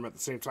art form. At the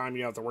same time,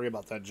 you don't have to worry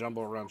about that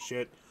jumble around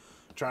shit,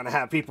 trying to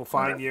have people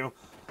find you.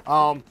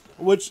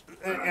 Which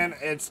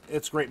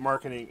it's great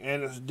marketing,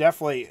 and it's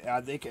definitely, I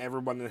think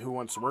everyone who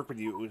wants to work with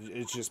you,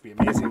 it's just be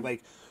amazing.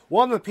 Like,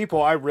 one of the people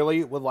I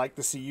really would like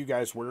to see you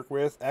guys work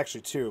with,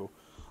 actually two,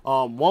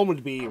 one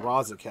would be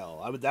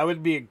Razakel. That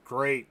would be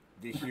great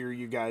to hear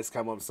you guys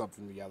come up with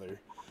something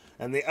together.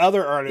 And the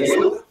other artist,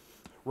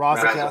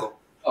 Razakel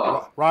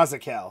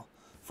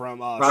from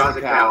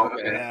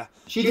Razakel. Yeah,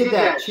 she did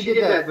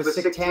that with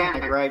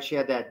Satanic, right? She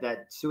had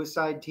that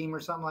suicide team or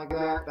something like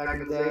that back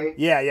in the day.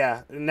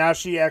 Yeah. And now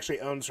she actually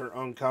owns her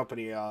own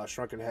company,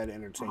 Shrunken Head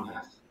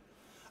Entertainment.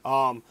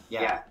 And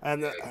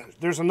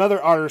there's another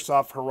artist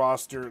off her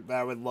roster that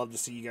I would love to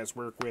see you guys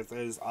work with,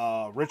 is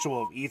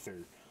Ritual of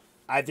Ether.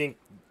 I think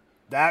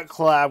that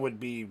collab would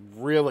be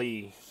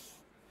really,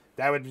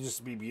 That would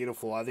just be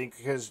beautiful. I think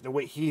because the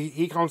way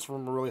he comes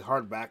from a really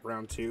hard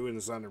background too, and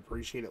is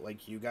underappreciated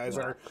like you guys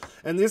are.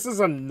 And this is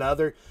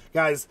another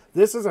guys.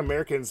 This is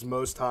Americans'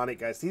 Most Haunted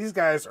guys. These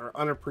guys are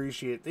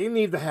unappreciated. They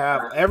need to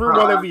have every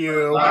one of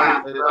you.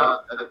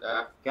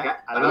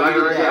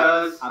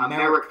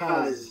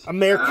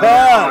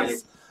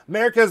 Amercaz.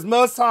 America's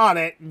Most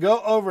Haunted. Go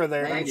over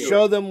there and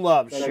show them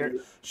love.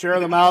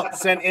 Share them out.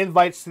 Send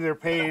invites to their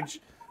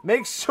page.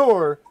 Make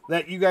sure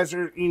that you guys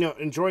are,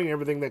 enjoying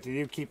everything that they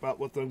do. Keep up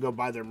with them. Go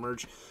buy their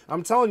merch.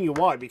 I'm telling you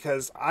why.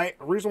 Because the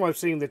reason why I'm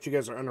saying that you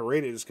guys are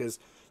underrated is because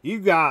you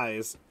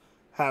guys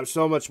have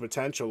so much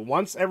potential.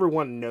 Once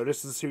everyone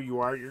notices who you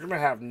are, you're gonna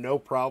have no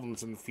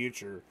problems in the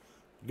future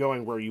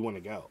going where you want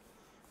to go.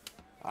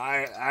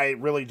 I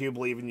really do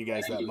believe in you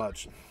guys that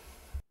much.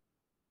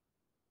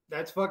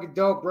 That's fucking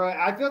dope, bro.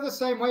 I feel the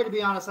same way, to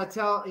be honest. I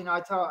tell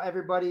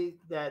everybody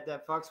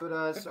that fucks with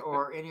us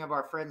or any of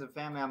our friends and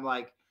family, I'm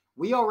like,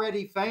 we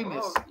already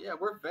famous. Oh, yeah,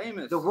 we're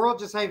famous. The world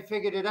just ain't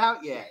figured it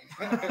out yet.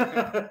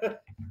 Yeah,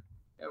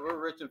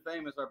 we're rich and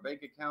famous. Our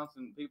bank accounts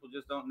and people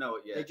just don't know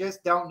it yet. They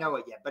just don't know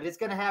it yet. But it's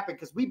going to happen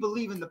because we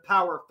believe in the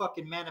power of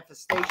fucking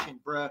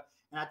manifestation, bro.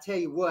 And I tell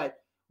you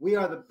what, we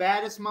are the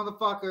baddest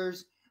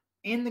motherfuckers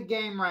in the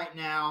game right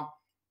now.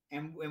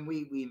 And when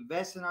we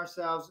invest in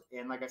ourselves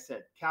and, like I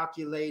said,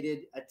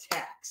 calculated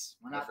attacks.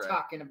 We're not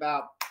talking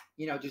about,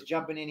 just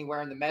jumping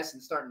anywhere in the mess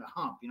and starting to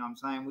hump. You know what I'm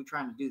saying? We're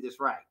trying to do this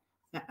right.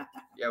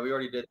 Yeah, we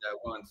already did that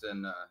once,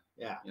 and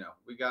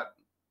we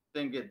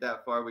didn't get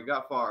that far. We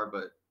got far,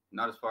 but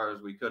not as far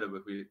as we could have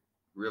if we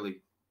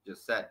really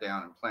just sat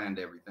down and planned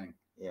everything.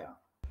 Yeah.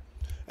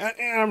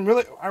 And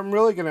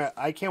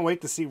I can't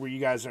wait to see where you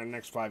guys are in the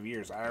next 5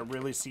 years. I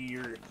really see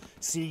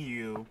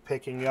you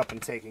picking up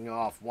and taking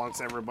off once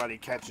everybody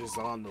catches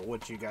on to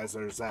what you guys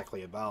are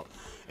exactly about.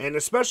 And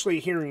especially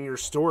hearing your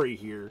story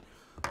here,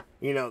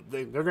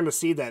 they're going to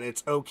see that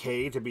it's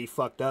okay to be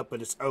fucked up,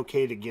 but it's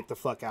okay to get the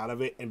fuck out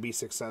of it and be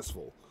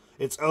successful.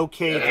 It's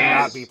okay to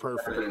not be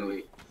perfect.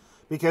 Definitely.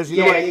 Because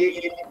you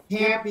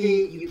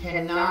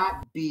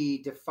cannot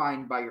be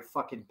defined by your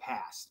fucking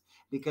past.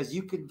 Because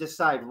you could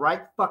decide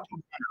right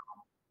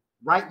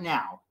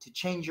now to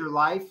change your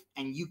life,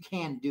 and you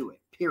can do it.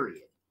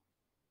 Period.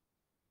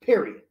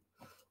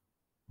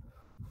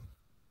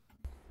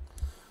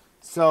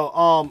 So,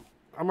 I'm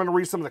going to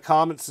read some of the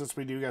comments since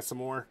we do got some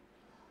more.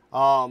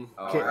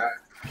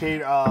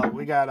 Kate,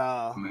 we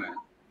got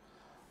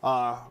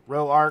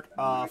Row Arc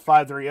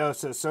 530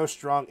 says, so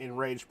strong,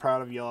 enraged,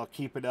 proud of y'all.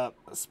 Keep it up,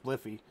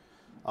 Spliffy.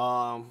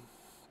 I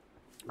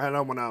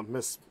don't want to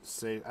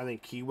missay. I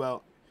think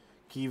Keyville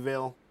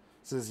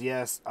says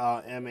yes.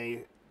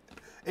 MAH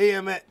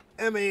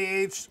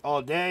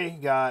all day.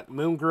 Got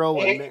Moon Girl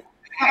with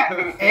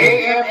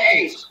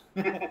AMH.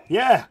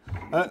 Yeah.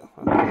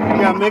 We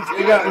got mixed.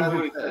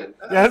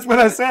 That's what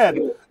I said.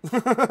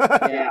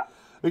 Yeah.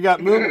 We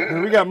got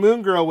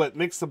Moon Girl with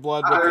mix the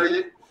blood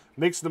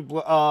with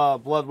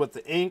blood with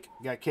the ink.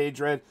 Got K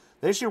Dread.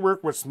 They should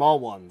work with small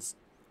ones.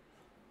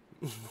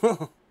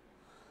 Who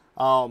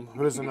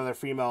is another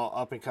female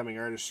up and coming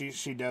artist?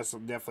 She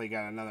definitely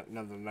got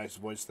another nice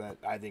voice that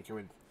I think it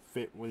would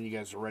fit when you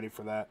guys are ready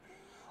for that.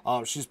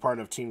 She's part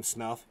of Team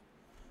Snuff,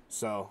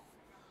 so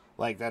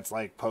that's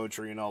like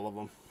poetry and all of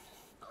them.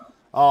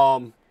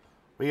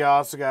 We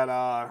also got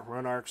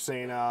Ronark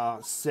saying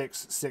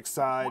six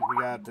side. We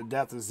got the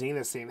Death of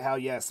Xena saying hell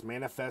yes,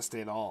 manifest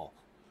it all.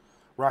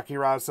 Rocky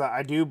Rob said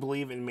I do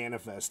believe in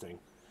manifesting.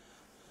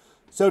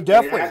 So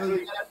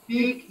definitely,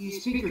 you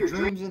speak your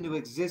dreams into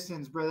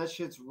existence, bro. That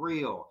shit's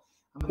real.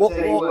 I'm gonna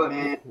tell you what,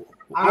 man.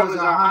 I was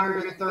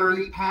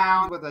 130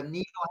 pounds with a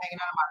needle hanging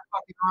out of my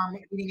fucking arm,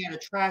 eating out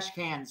of trash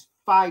cans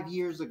 5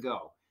 years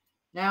ago.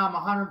 Now I'm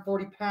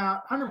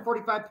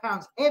 145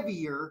 pounds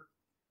heavier.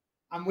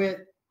 I'm with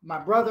my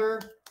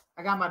brother.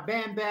 I got my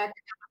band back. I got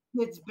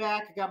my kids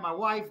back. I got my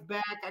wife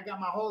back. I got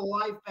my whole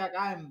life back.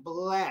 I am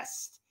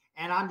blessed.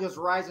 And I'm just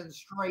rising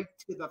straight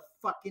to the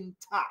fucking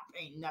top.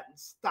 Ain't nothing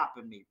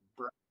stopping me,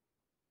 bro.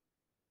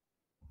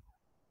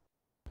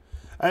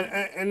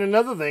 And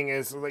another thing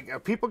is,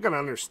 people can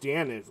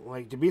understand it,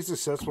 to be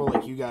successful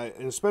like you guys,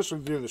 and especially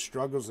through the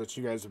struggles that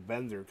you guys have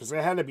been through, because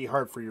it had to be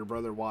hard for your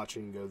brother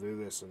watching you go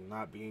through this and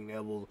not being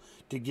able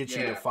to get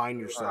you to find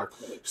yourself.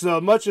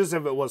 So much as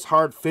if it was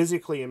hard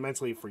physically and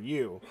mentally for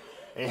you,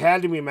 it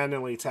had to be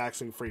mentally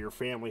taxing for your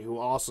family, who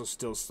also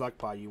still stuck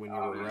by you when you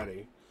were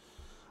ready.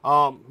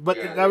 But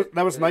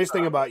that was a nice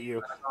thing about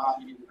you.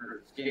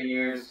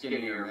 Skinnier,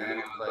 man.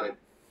 It was like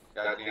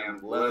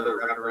goddamn leather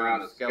wrapped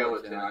around the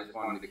skeleton. I just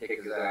wanted to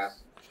kick his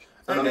ass.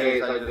 Some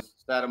days I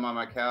just sat him on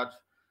my couch,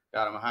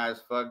 got him high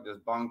as fuck,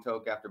 just bong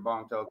toke after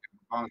bong toke after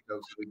bong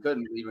toke, so we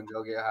couldn't even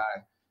go get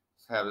high.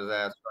 Just have his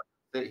ass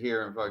sit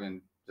here and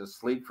fucking just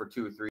sleep for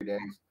 2 or 3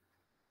 days.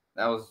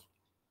 That was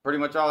pretty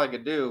much all I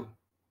could do.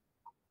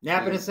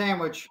 Napping a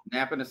sandwich. We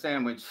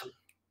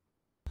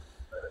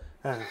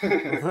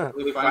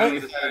finally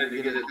decided to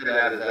get his head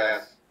out of his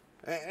ass.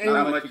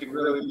 Not much you can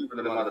really do for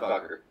the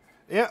motherfucker.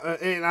 Yeah,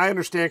 and I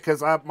understand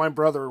because my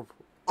brother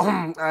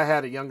I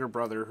had a younger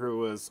brother who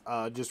was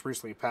just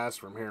recently passed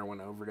from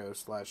heroin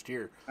overdose last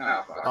year.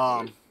 Oh, fuck.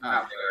 Um,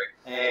 Oh,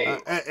 Hey,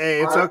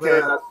 hey, it's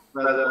okay.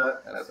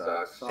 brother. that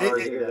sucks.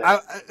 Sorry to hear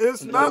that.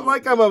 It's not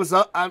like I'm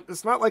upset.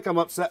 It's not like I'm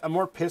upset. I'm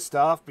more pissed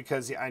off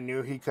because I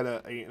knew he could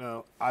have.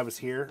 I was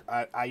here.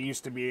 I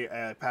used to be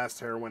a past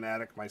heroin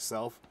addict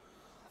myself.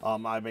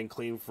 I've been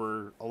clean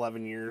for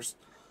 11 years.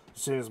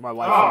 As soon as my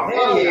wife. Oh,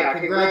 hell yeah!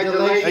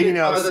 Congratulations, You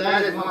know, brother.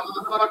 That is one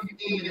fucking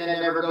thing that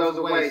never goes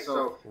away.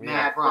 So,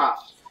 mad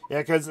props. Yeah,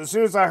 because as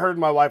soon as I heard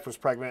my wife was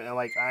pregnant, and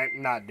like,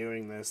 I'm not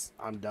doing this.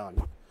 I'm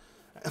done.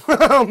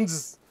 I'm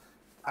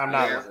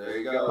not. Yeah, there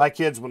you go. My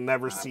kids will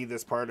never see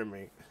this part of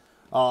me.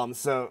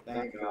 So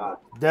Thank God.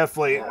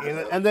 definitely,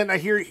 and then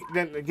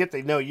then get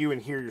to know you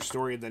and hear your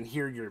story, and then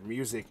hear your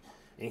music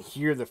and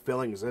hear the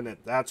feelings in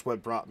it. That's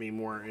what brought me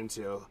more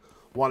into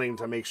wanting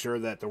to make sure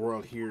that the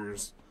world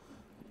hears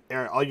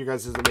all you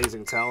guys'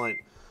 amazing talent.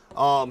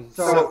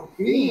 So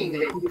being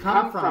that you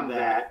come from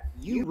that,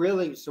 you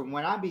really, so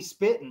when I be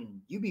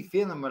spitting, you be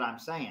feeling what I'm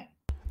saying.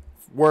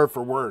 Word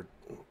for word.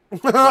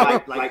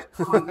 like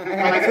through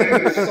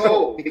your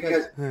soul,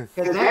 because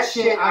that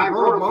shit, I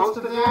wrote most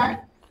of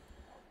that.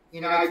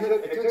 I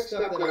took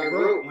stuff that I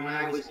wrote when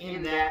I was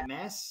in that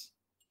mess,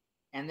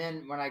 and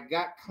then when I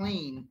got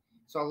clean,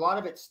 so a lot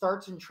of it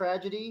starts in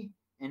tragedy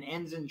and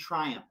ends in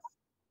triumph.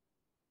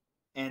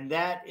 And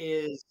that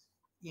is,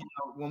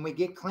 when we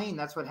get clean,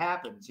 that's what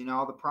happens.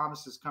 All the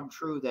promises come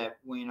true that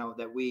when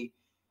that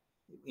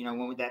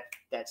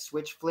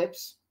switch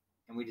flips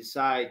and we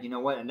decide,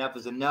 what, enough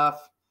is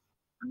enough.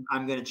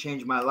 I'm going to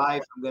change my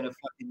life. I'm going to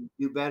fucking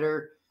do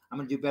better. I'm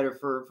going to do better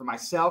for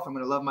myself. I'm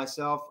going to love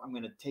myself. I'm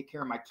going to take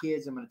care of my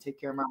kids. I'm going to take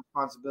care of my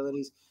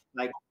responsibilities.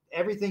 Like,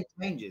 everything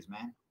changes,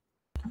 man.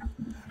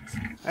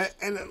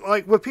 And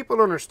like, what people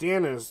don't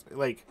understand is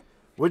like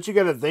what you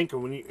got to think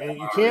of when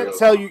you can't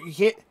tell you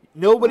can't.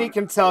 Nobody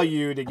can tell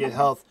you to get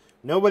health.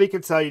 Nobody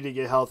can tell you to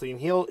get healthy, and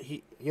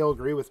he'll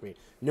agree with me.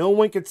 No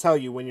one can tell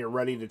you when you're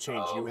ready to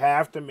change. You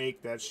have to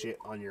make that shit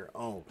on your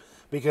own,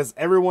 because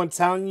everyone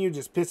telling you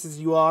just pisses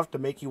you off to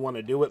make you want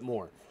to do it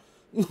more.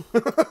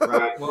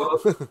 Right. Well,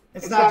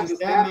 it's not just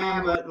that,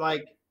 man, but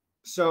like,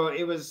 so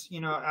it was.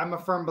 I'm a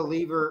firm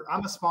believer.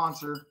 I'm a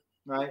sponsor,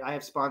 right? I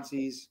have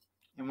sponsees,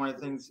 and one of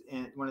the things,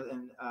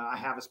 I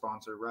have a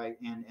sponsor, right?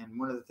 And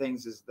one of the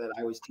things is that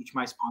I always teach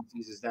my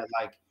sponsees is that,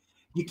 like,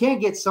 you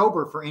can't get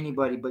sober for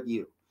anybody but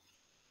you.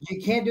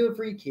 You can't do it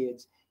for your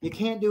kids. You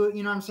can't do it.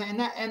 You know what I'm saying?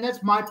 And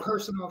that's my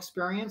personal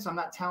experience. I'm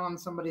not telling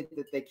somebody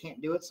that they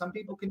can't do it. Some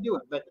people can do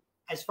it. But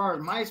as far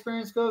as my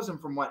experience goes, and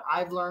from what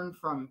I've learned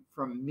from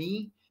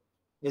me,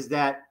 is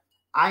that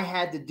I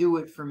had to do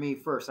it for me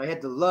first. I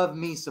had to love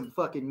me some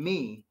fucking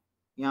me.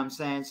 You know what I'm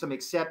saying? Some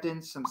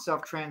acceptance, some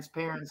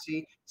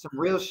self-transparency, some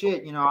real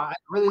shit. I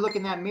really look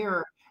in that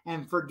mirror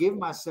and forgive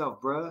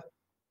myself, bruh.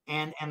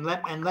 And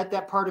let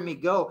that part of me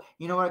go.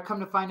 You know what I come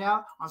to find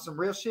out on some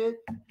real shit?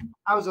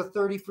 I was a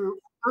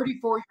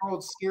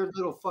 34-year-old scared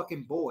little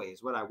fucking boy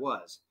is what I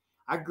was.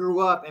 I grew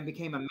up and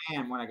became a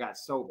man when I got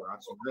sober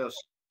on some real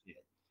shit.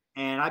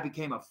 And I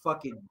became a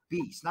fucking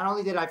beast. Not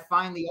only did I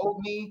find the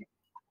old me,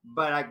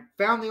 but I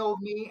found the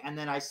old me, and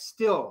then I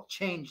still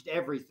changed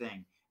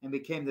everything and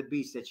became the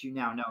beast that you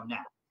now know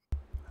now.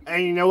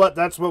 And you know what?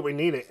 That's what we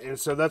needed. And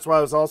so that's why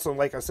I was also,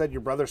 like I said,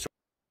 your brother.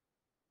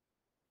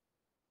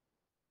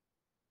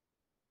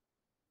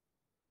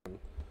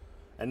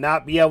 And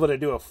not be able to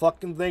do a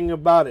fucking thing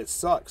about it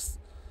sucks.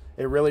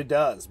 It really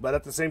does. But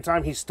at the same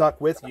time, he stuck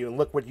with you, and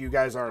look what you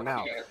guys are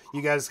now.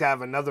 You guys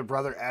have another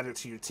brother added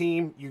to your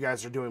team. You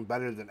guys are doing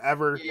better than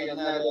ever. Yeah, and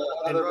that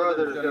other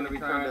brother's going to be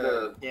trying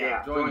to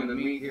join the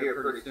meet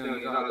here pretty soon.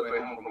 He's on his way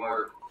home from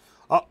work.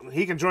 Oh,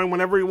 he can join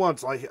whenever he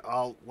wants.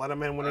 I'll let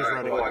him in when he's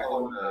ready. Cool. I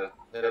told him to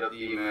hit up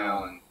the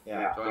email and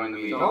join the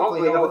meet. So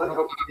hopefully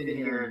he'll get in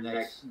here in the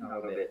next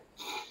little bit.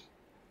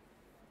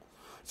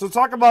 So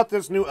talk about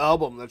this new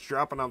album that's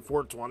dropping on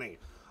 420.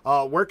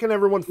 Where can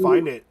everyone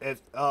find it?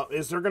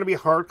 Is there going to be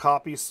hard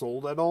copies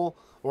sold at all,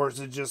 or is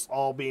it just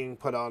all being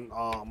put on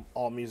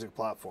all music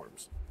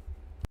platforms?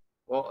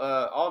 Well,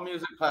 all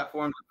music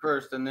platforms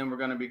first, and then we're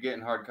going to be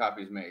getting hard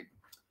copies made.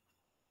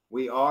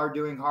 We are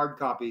doing hard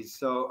copies.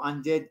 So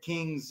Undead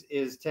Kings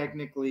is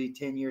technically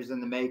 10 years in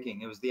the making.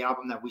 It was the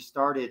album that we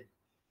started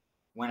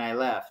when I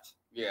left.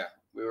 Yeah.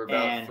 We were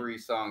about 3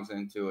 songs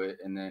into it,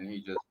 and then he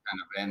just kind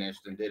of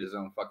vanished and did his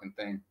own fucking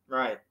thing.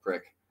 Right.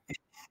 Prick.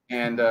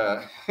 And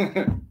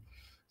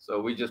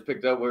so we just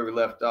picked up where we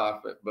left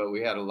off, but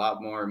we had a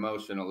lot more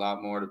emotion, a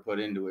lot more to put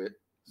into it.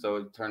 So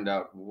it turned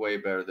out way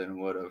better than it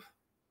would have.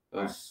 It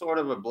was sort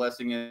of a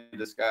blessing in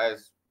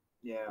disguise.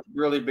 Yeah.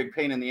 Really big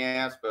pain in the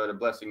ass, but a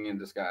blessing in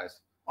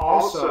disguise.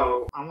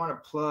 Also, I want to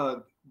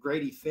plug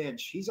Grady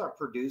Finch. He's our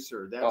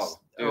producer.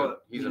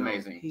 He's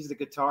amazing. He's the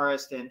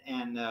guitarist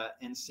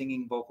and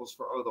singing vocals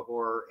for Oh the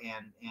Horror,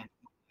 and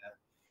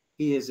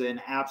he is an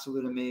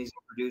absolute amazing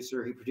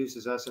producer. He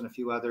produces us and a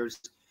few others.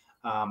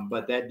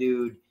 But that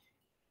dude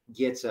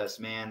gets us,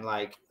 man.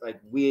 Like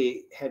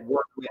we had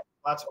worked with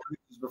lots of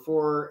producers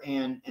before,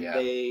 and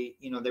they,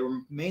 you know, they were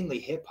mainly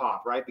hip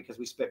hop, right? Because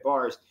we spit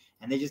bars,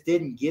 and they just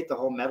didn't get the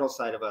whole metal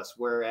side of us.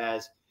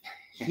 Whereas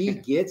he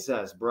gets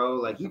us, bro.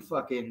 Like he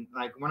fucking,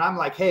 like when I'm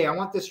like, hey, I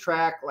want this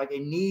track, like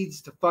it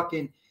needs to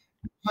fucking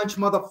punch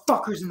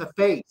motherfuckers in the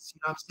face. You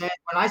know what I'm saying?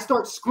 When I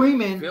start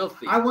screaming,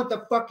 Filthy. I want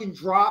the fucking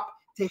drop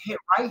to hit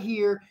right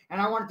here,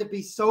 and I want it to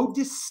be so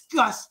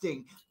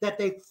disgusting that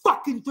they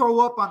fucking throw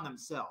up on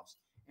themselves.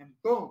 And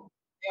boom,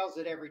 nails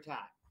it every time.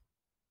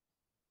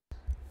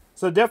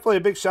 So definitely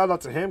a big shout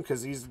out to him,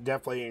 because he's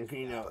definitely,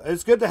 you know,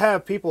 it's good to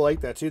have people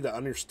like that too that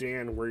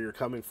understand where you're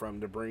coming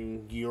from to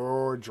bring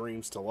your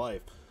dreams to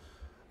life.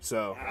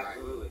 So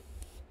Absolutely.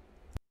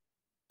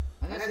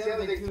 And that's the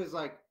other thing too, is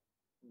like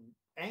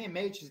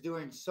AMH is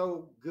doing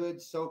so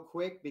good so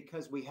quick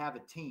because we have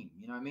a team.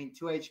 You know what I mean?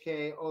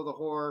 2HK, Oh the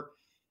Horror,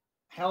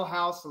 Hell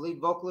House, the lead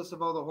vocalist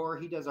of Oh the Horror,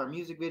 he does our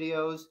music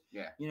videos.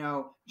 Yeah. You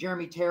know,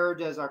 Jeremy Terror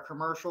does our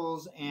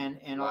commercials and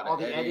all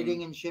the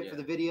editing and shit for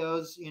the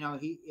videos. You know,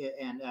 he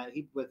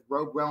with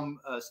Rogue Realm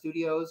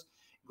Studios.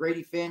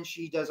 Grady Finch,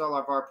 he does all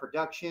of our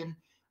production.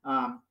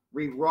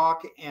 We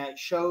rock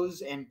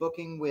shows and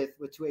booking with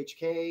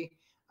 2HK.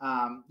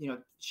 You know,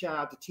 shout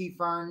out to T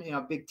Fern, you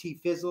know, Big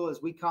T Fizzle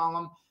as we call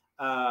him.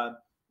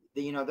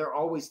 You know, they're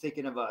always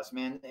thinking of us,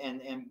 man.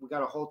 And we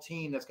got a whole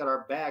team that's got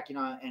our back, you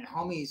know, and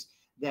homies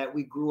that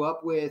we grew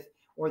up with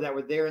or that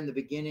were there in the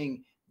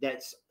beginning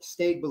that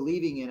stayed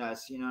believing in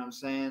us. You know what I'm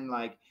saying?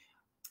 Like,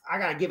 I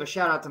got to give a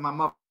shout out to my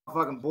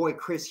motherfucking boy,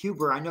 Chris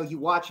Huber. I know you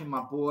watching,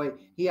 my boy.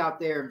 He out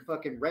there in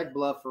fucking Red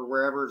Bluff or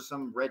wherever,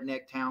 some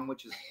redneck town,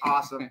 which is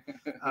awesome.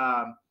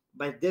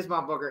 But this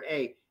motherfucker,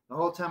 hey, the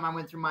whole time I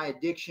went through my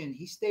addiction,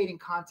 he stayed in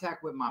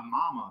contact with my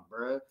mama,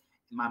 bro.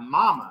 My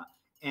mama,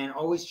 and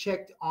always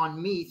checked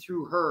on me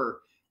through her.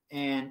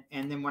 And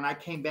then when I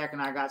came back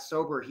and I got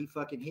sober, he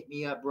fucking hit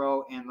me up,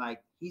 bro. And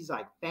like, he's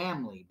like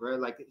family, bro.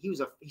 Like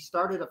he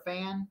started a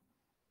fan.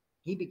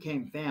 He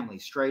became family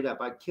straight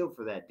up. I'd kill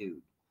for that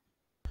dude.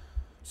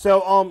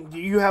 So, do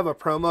you have a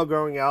promo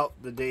going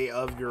out the day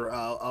of your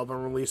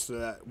album release so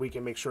that we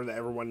can make sure that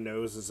everyone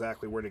knows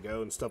exactly where to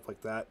go and stuff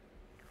like that?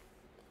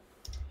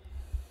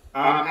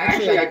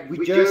 Actually,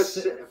 we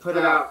just put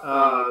out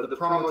the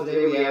promo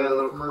today. We had a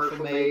little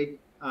commercial made.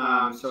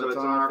 So it's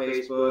on our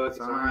Facebook, it's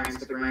on our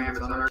Instagram, it's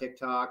on our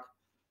TikTok.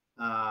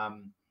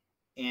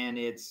 And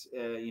it's,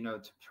 you know,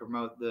 to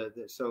promote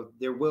so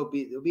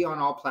it'll be on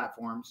all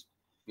platforms.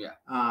 Yeah.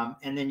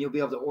 And then you'll be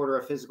able to order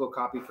a physical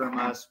copy from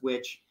us,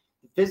 which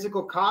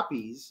physical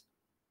copies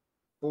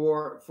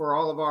for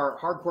all of our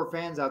hardcore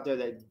fans out there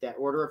that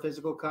order a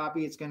physical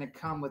copy, it's going to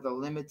come with a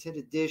limited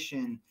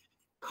edition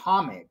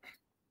comic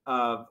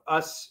of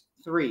us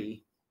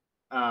three,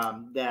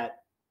 that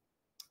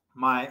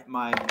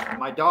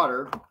my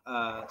daughter,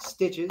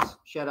 Stitches,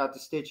 shout out to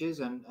Stitches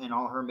and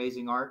all her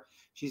amazing art.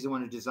 She's the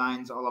one who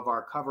designs all of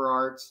our cover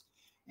arts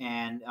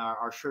and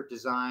our shirt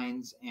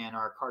designs and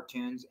our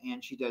cartoons.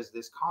 And she does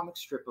this comic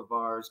strip of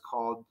ours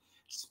called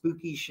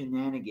Spooky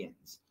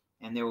Shenanigans.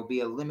 And there will be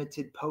a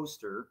limited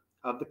poster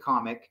of the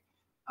comic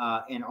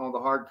in all the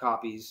hard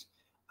copies.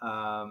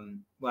 Well,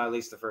 at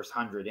least the first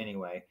 100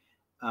 anyway.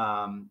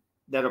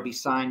 That'll be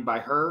signed by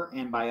her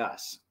and by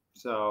us.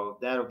 So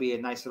that'll be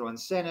a nice little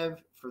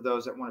incentive for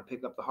those that want to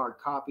pick up the hard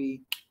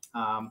copy.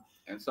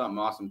 And something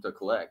awesome to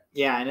collect.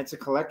 Yeah, and it's a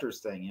collector's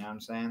thing, you know what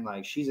I'm saying?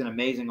 Like, she's an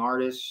amazing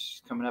artist.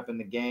 She's coming up in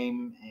the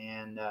game,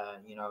 and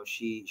you know,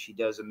 she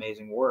does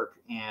amazing work,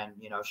 and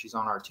you know, she's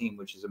on our team,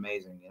 which is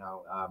amazing. You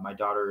know, my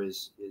daughter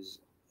is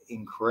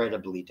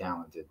incredibly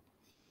talented,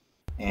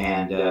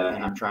 and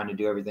I'm trying to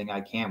do everything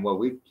I can.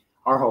 Well,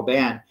 our whole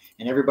band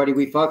and everybody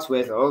we fucks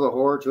with, Oh the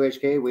Horror,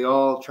 2HK, we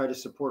all try to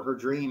support her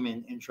dream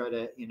and try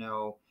to, you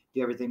know,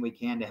 do everything we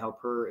can to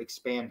help her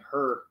expand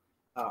her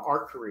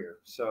art career.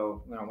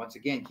 So, you know, once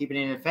again, keeping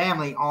it in the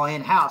family, all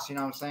in house. You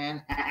know what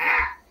I'm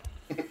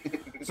saying?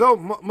 So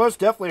most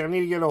definitely, I need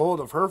to get a hold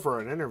of her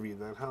for an interview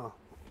then, huh?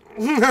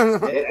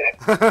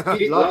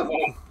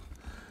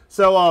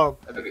 So,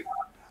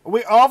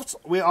 we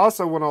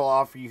also want to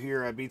offer you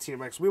here at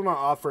BTMX. We want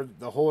to offer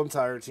the whole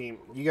entire team.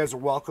 You guys are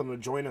welcome to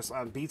join us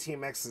on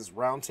BTMX's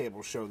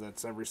Roundtable show.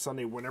 That's every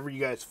Sunday. Whenever you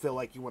guys feel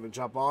like you want to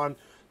jump on,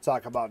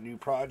 talk about new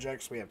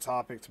projects. We have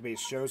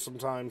topic-based shows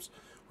sometimes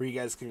where you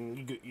guys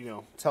can, you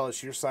know, tell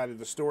us your side of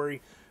the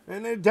story.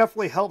 And it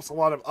definitely helps a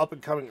lot of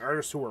up-and-coming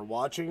artists who are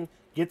watching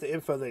get the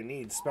info they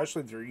need,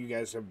 especially if you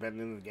guys have been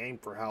in the game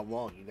for how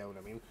long, you know what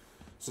I mean?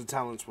 So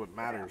talent's what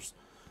matters.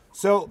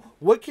 So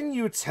what can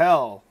you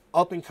tell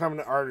up-and-coming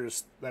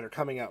artists that are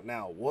coming out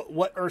now?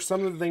 What are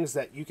some of the things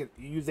that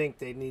you think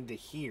they need to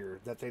hear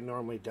that they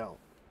normally don't?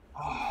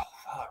 Oh,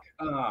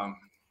 fuck.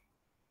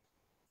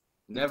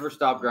 Never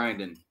stop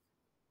grinding.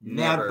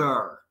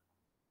 Never.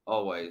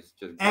 Always.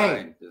 Just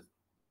grind. Just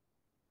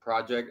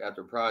project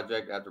after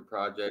project after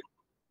project.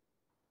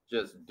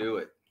 Just do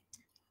it.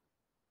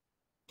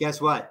 Guess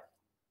what?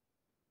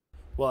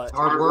 What?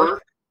 Hard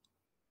work.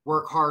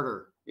 Work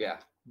harder. Yeah.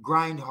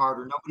 Grind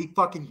harder. Nobody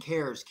fucking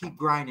cares. Keep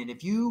grinding.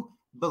 If you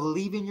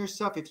believe in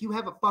yourself, if you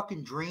have a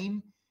fucking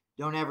dream,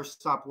 don't ever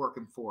stop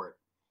working for it.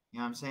 You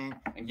know what I'm saying?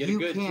 And get a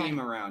good team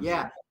around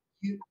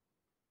you.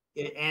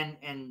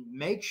 And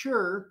make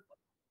sure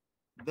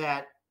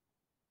that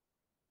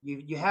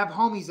you have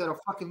homies that'll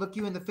fucking look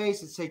you in the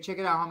face and say, check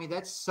it out, homie,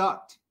 that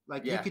sucked.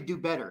 Like, you could do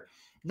better.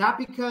 Not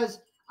because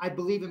I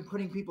believe in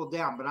putting people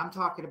down, but I'm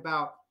talking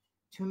about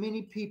too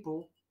many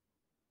people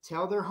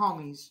tell their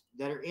homies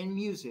that are in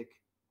music,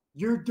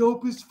 you're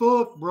dope as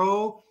fuck,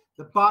 bro.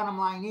 The bottom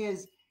line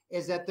is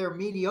that they're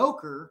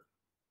mediocre,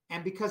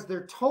 and because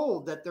they're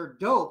told that they're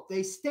dope,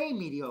 they stay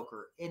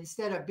mediocre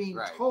instead of being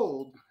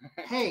told,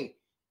 hey,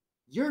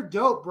 you're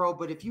dope, bro,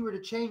 but if you were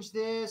to change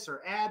this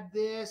or add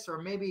this or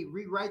maybe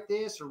rewrite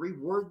this or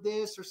reword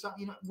this or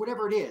something, you know,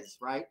 whatever it is,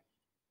 right?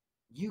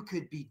 You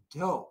could be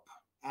dope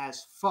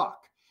as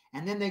fuck.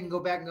 And then they can go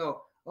back and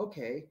go,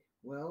 okay,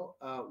 well,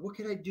 what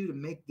can I do to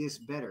make this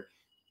better?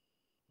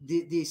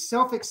 The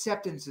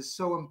self-acceptance is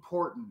so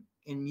important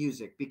in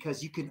music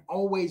because you can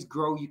always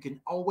grow, you can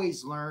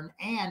always learn,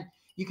 and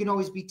you can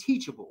always be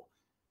teachable.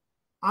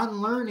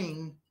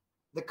 Unlearning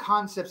the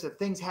concepts that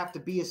things have to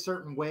be a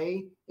certain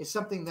way is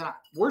something that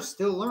we're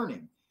still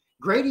learning.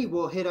 Grady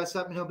will hit us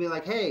up and he'll be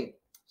like, hey,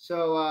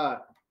 so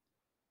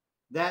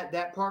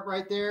that part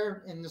right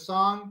there in the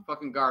song,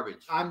 fucking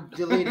garbage. I'm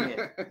deleting it.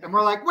 And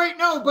we're like, wait,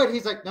 no, but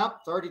he's like, nope,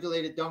 it's already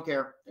deleted, don't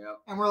care. Yep.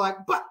 And we're like,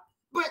 but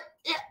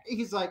yeah.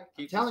 He's like,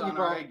 I'm telling you,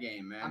 bro,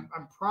 game, man.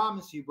 I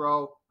promise you,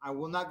 bro, I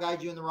will not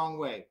guide you in the wrong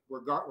way.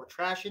 We're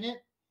trashing it,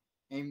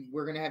 and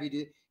we're gonna have you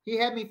do. He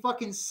had me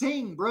fucking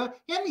sing, bro.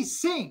 He had me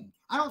sing.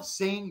 I don't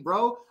sing,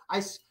 bro. I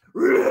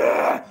scream.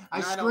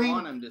 Don't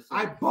want him to sing.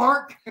 I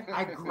bark.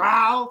 I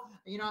growl.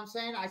 You know what I'm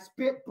saying? I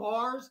spit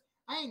bars.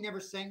 I ain't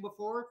never sang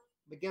before,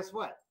 but guess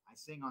what? I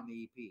sing on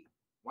the EP.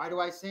 Why do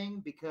I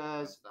sing?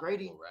 Because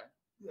Grady. Cool,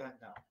 right?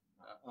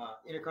 No.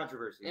 Inner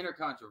Controversy. Inner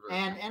Controversy.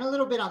 And a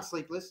little bit on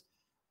Sleepless.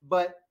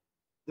 But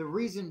the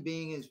reason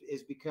being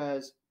is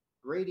because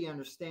Grady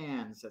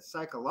understands that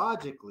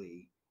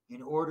psychologically,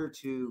 in order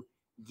to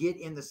get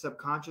in the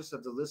subconscious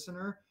of the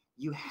listener,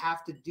 you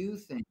have to do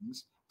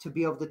things to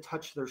be able to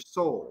touch their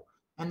soul.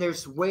 And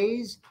there's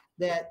ways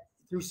that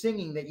through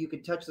singing that you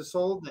could touch the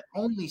soul that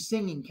only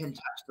singing can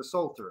touch the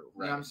soul through.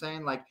 You know what I'm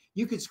saying? Like,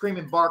 you could scream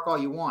and bark all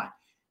you want,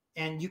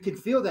 and you can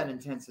feel that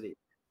intensity.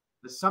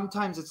 But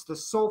sometimes it's the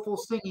soulful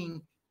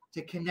singing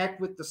to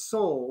connect with the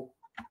soul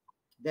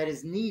that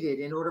is needed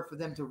in order for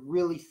them to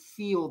really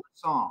feel the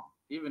song.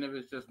 Even if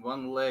it's just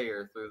one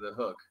layer through the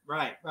hook.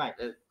 Right.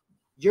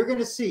 You're going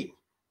to see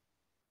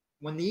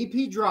when the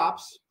EP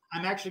drops,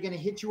 I'm actually going to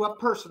hit you up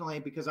personally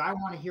because I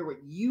want to hear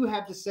what you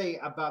have to say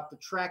about the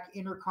track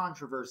Inner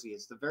Controversy.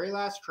 It's the very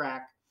last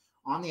track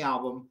on the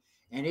album,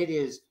 and it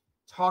is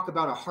talk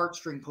about a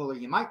heartstring puller.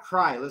 You might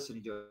cry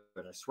listening to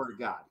it, I swear to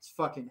God. It's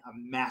fucking a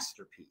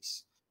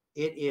masterpiece.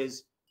 It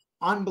is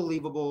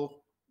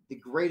unbelievable. The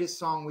greatest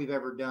song we've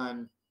ever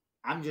done.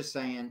 I'm just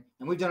saying,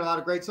 and we've done a lot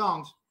of great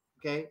songs,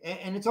 okay?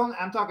 And it's only,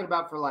 I'm talking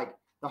about for like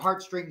the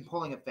heartstring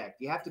pulling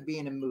effect. You have to be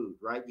in a mood,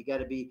 right? You got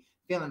to be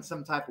feeling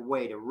some type of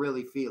way to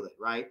really feel it,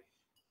 right?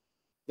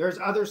 There's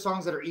other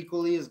songs that are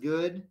equally as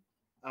good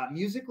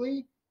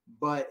musically,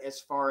 but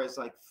as far as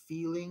like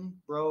feeling,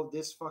 bro,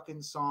 this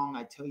fucking song,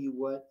 I tell you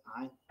what,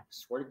 I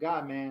swear to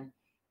God, man,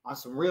 on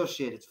some real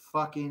shit, it's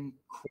fucking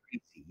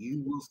crazy.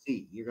 You will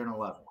see. You're going to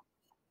love it.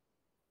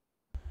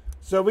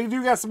 So we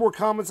do got some more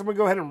comments. I'm going to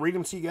go ahead and read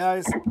them to you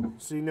guys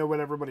so you know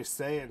what everybody's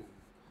saying.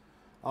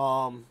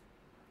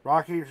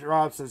 Rocky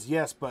Rob says,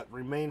 yes, but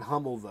remain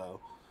humble, though.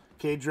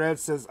 K Dread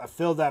says, I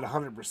feel that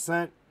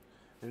 100%.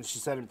 And she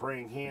said in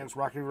praying hands.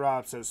 Rocky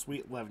Rob says,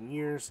 sweet 11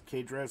 years.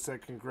 K Dread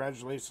said,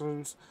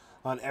 congratulations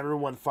on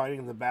everyone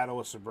fighting the battle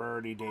of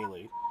sobriety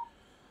daily.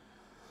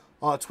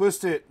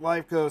 Twisted,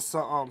 life goes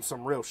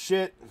some real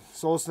shit.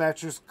 Soul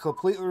Snatchers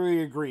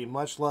completely agree.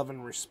 Much love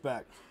and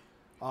respect.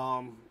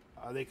 I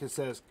think it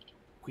says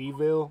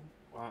Queville.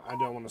 I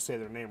don't want to say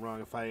their name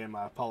wrong. If I am,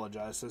 I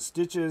apologize. Says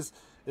Stitches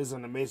is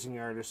an amazing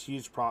artist.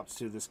 Huge props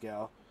to this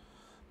gal.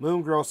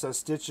 Moon Girl says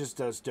Stitches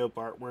does dope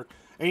artwork.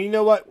 And you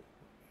know what?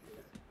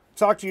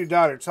 Talk to your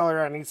daughter. Tell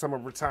her I need some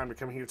of her time to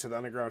come here to the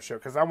Underground Show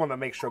because I want to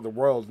make sure the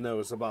world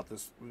knows about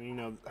this. You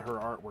know, her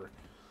artwork.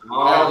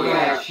 Oh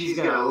yeah, she's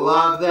gonna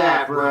love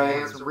that, bro.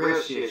 That's some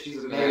real shit.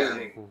 She's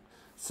amazing.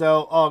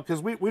 So,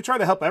 because we try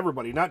to help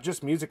everybody, not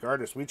just music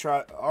artists. We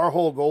try. Our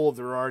whole goal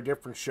through our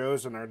different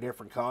shows and our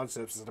different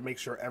concepts is to make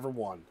sure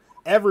everyone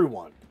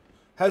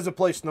has a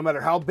place, no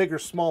matter how big or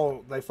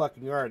small they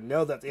fucking are,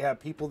 know that they have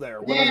people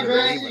there. Damn,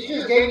 bro, you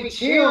just gave me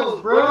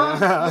chills, bro.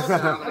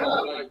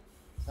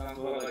 Sounds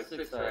like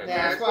Six-Side.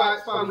 Yeah, that's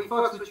why we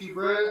fucks with you,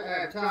 bro.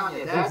 I'm telling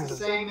you, that's the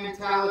same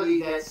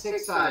mentality that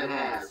Six-Side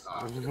has.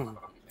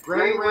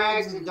 Gray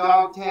rags and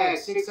dog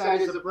tags.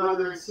 Six-Side is a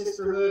brother and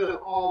sisterhood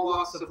of all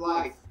walks of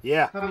life.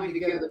 Yeah. Coming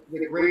together for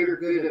the greater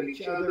good of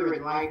each other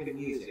in life and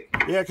music.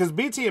 Yeah, because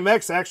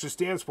BTMX actually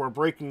stands for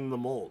Breaking the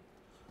Mold.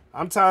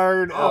 I'm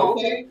tired of...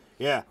 okay.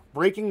 Yeah,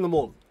 Breaking the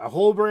Mold. A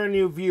whole brand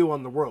new view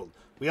on the world.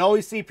 We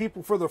always see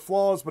people for their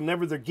flaws, but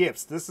never their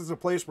gifts. This is a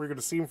place where you're going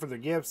to see them for their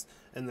gifts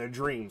and their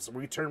dreams.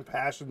 We turn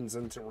passions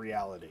into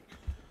reality.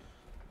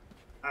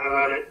 I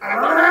love it. I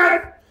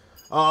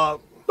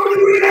love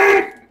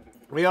it.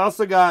 We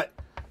also got.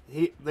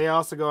 They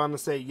also go on to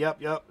say,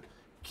 "Yep.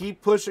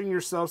 Keep pushing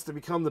yourselves to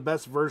become the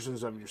best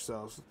versions of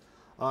yourselves."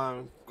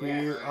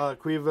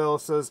 Queville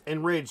says,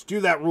 "Enraged, do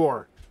that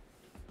roar."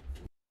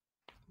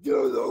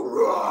 Do the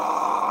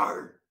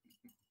roar.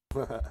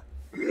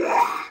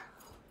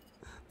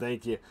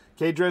 Thank you.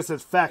 K. Dress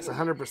says, "Facts,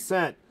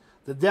 100%.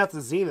 The death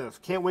of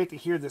Zenith. Can't wait to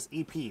hear this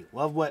EP.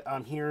 Love what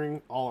I'm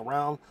hearing all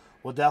around.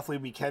 We'll definitely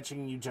be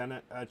checking you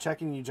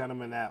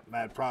gentlemen at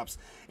Mad Props."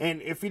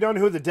 And if you don't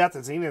know who the Death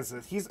of Zenith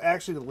is, he's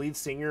actually the lead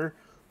singer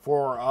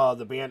for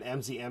the band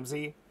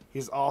MZMZ.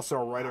 He's also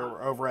a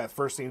writer over at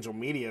First Angel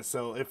Media.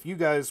 So if you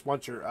guys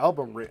want your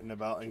album written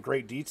about in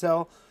great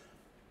detail,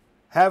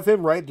 have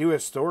him do a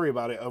story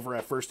about it over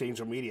at First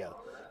Angel Media.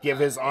 Give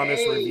his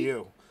honest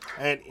review.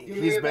 And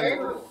he's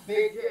been.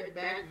 Big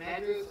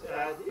Madras,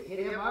 hit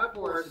him up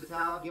for us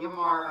and give him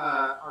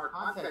our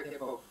contact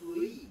info,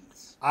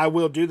 please. I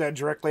will do that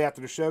directly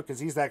after the show because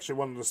he's actually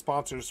one of the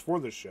sponsors for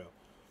the show.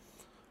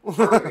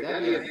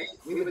 That'd be amazing.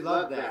 We would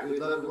love that. We'd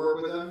love to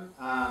work with him.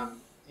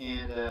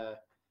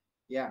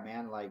 Yeah,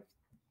 man, like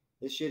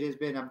this shit has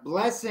been a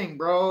blessing,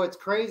 bro. It's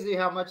crazy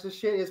how much this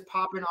shit is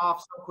popping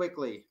off so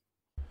quickly.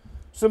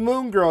 So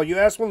Moon Girl, you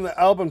asked when the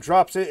album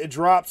drops. It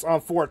drops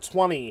on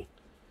 4/20.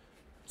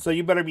 So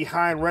you better be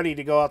high and ready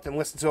to go out and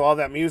listen to all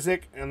that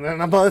music. And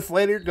then a month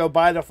later, go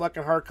buy the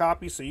fucking hard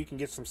copy so you can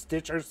get some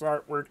Stitch Arts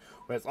artwork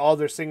with all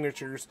their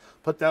signatures.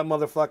 Put that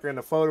motherfucker in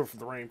the photo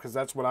frame because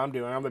that's what I'm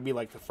doing. I'm going to be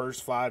like the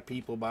first 5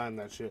 people buying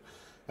that shit.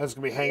 That's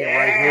going to be hanging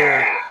right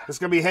here. It's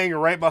going to be hanging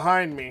right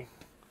behind me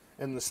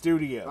in the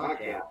studio.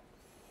 Fuck yeah.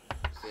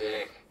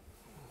 Sick.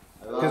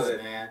 I love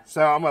it, man.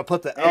 So I'm going to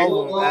put the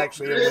album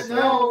actually in with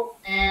that.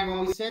 And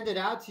when we send it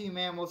out to you,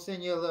 man, we'll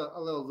send you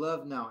a little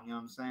love note. You know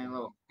what I'm saying? A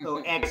little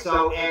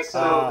XO,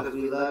 because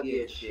we love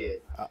you and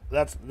shit.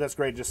 That's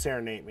great. Just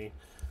serenade me.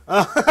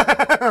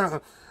 I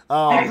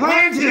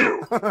plan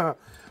to.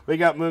 We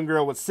got Moon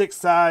Girl with 6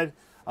 Side.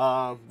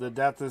 The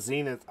Death of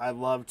Zenith. I'd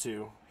love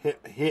to.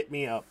 Hit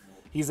me up.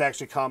 He's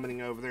actually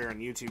commenting over there on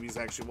YouTube. He's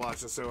actually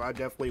watching, so I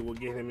definitely will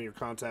get him your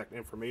contact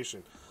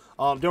information.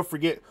 Don't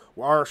forget,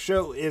 our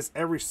show is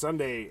every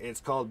Sunday. It's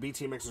called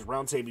BTMX's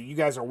Roundtable. You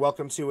guys are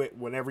welcome to it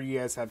whenever you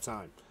guys have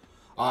time.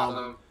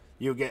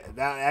 You'll get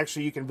that.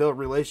 Actually, you can build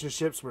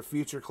relationships with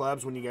future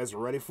clubs when you guys are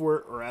ready for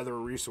it, or other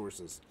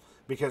resources.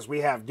 Because we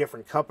have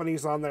different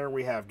companies on there,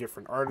 we have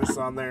different artists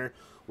on there,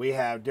 we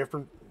have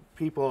different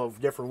people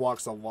of different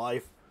walks of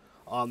life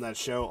on that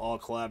show, all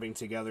collabing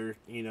together.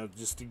 You know,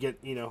 just to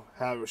get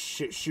have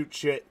shoot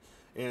shit,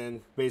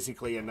 and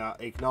basically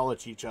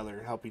acknowledge each other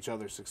and help each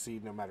other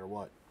succeed no matter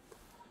what.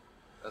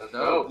 That's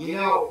dope. You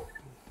know,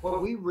 what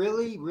we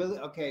really,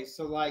 okay,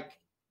 so like,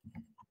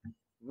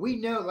 we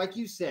know, like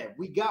you said,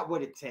 we got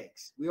what it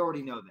takes. We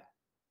already know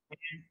that.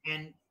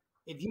 And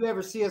if you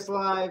ever see us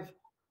live,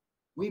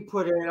 we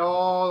put it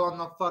all on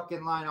the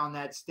fucking line on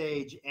that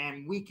stage,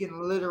 and we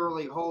can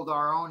literally hold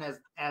our own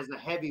as a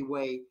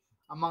heavyweight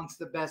amongst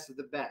the best of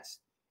the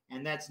best.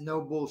 And that's no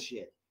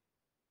bullshit.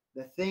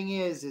 The thing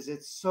is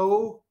it's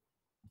so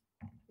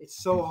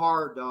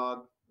hard,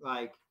 dog,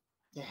 like,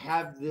 to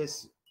have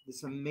this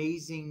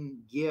amazing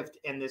gift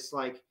and this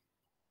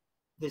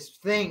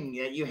thing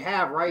that you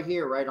have right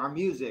here, right? Our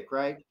music,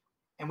 right?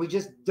 And we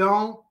just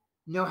don't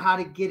know how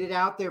to get it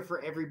out there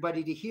for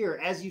everybody to hear.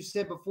 As you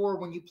said before,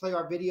 when you play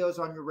our videos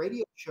on your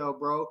radio show,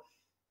 bro,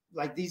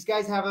 like, these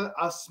guys have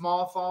a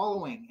small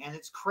following, and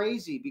it's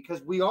crazy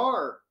because we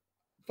are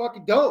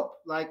fucking dope.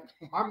 Like,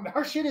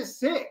 our shit is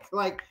sick.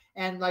 Like,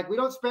 and like, we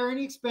don't spare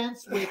any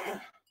expense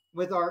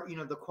with our,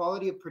 the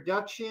quality of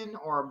production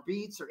or our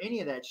beats or any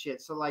of that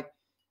shit. So like,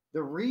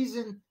 the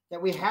reason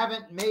that we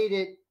haven't made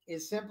it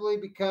is simply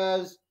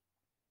because,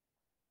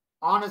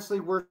 honestly,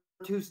 we're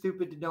too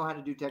stupid to know how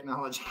to do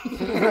technology.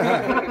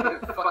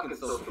 Fucking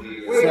social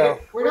media.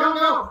 We don't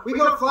know. We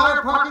go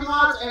flyer parking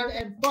lots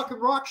and fucking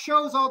rock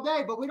shows all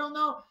day, but we don't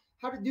know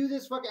how to do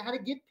this fucking, how to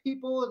get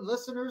people and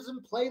listeners and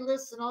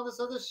playlists and all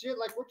this other shit.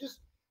 Like,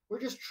 we're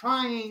just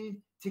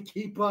trying to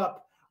keep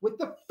up with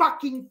the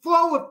fucking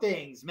flow of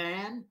things,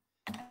 man.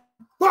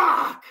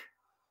 Fuck!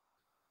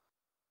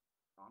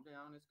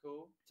 Down, it's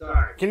cool.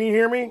 Sorry. Can you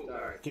hear me?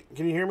 Sorry.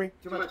 Can you hear me?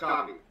 Too much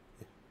coffee.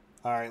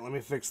 All right, let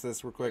me fix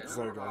this real quick. Yeah,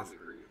 Sorry, no more guys. coffee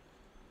for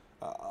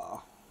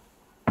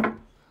you.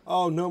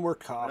 Oh, no more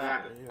coffee. What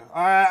happened? Yeah.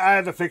 I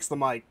had to fix the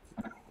mic.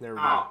 There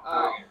we go.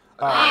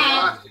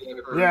 Oh.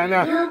 Yeah,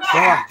 no.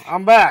 Yeah,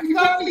 I'm back. You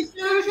got me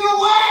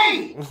spiritual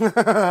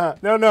way!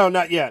 No,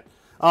 not yet.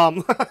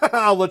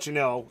 I'll let you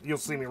know. You'll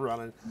see me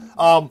running.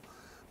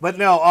 But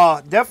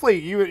no, definitely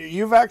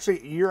you're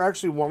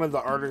actually one of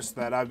the artists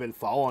that I've been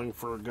following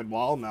for a good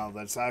while now.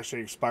 That's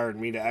actually inspired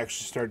me to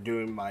actually start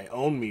doing my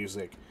own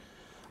music.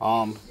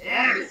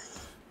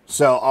 Yes.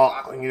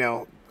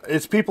 So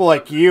it's people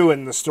like you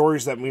and the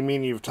stories that me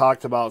and you've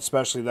talked about,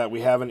 especially that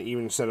we haven't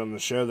even said on the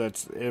show.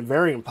 That's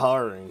very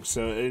empowering.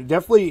 So it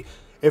definitely,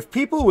 if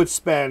people would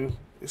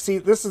see,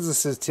 this is the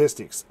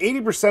statistics.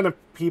 80%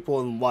 of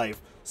people in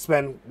life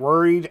spend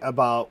worried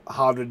about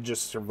how to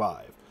just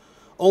survive.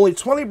 only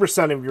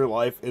 20% of your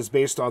life is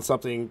based on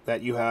something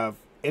that you have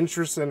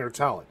interest in or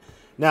talent.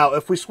 Now,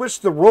 if we switch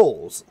the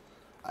roles,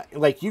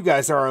 like you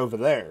guys are over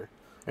there,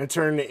 and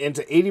turn it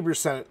into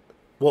 80%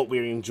 what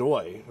we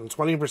enjoy and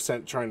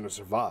 20% trying to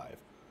survive,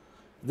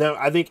 then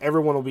I think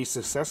everyone will be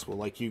successful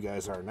like you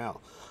guys are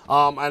now.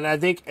 And I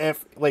think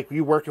if, like,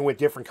 you working with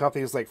different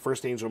companies like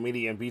First Angel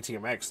Media and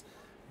BTMX,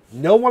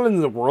 no one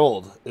in the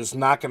world is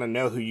not going to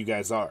know who you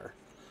guys are.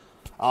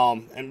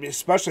 And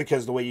especially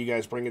because the way you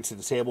guys bring it to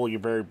the table, you're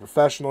very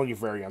professional, you're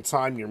very on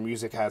time, your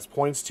music has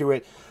points to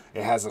it,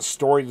 it has a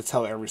story to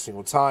tell every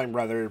single time,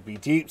 whether it be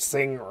deep,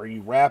 sing, or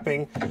you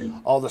rapping.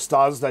 All the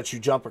styles that you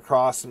jump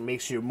across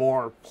makes you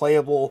more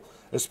playable,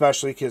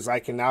 especially because I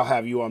can now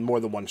have you on more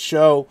than one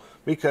show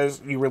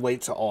because you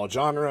relate to all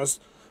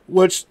genres,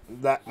 which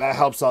that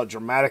helps out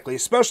dramatically,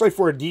 especially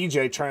for a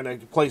DJ trying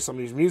to play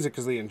somebody's music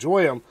because they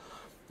enjoy them.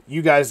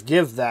 You guys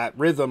give that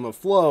rhythm of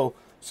flow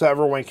so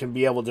everyone can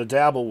be able to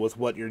dabble with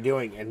what you're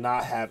doing and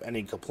not have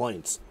any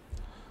complaints.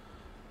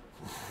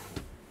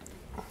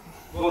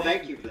 Well,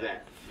 thank you for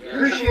that.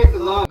 Appreciate the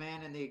love,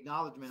 man, and the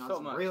acknowledgement on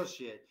some real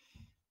shit.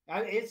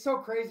 It's so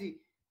crazy.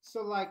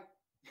 So, like,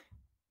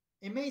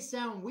 it may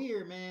sound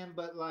weird, man,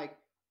 but, like,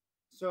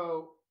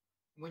 so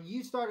when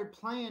you started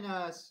playing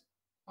us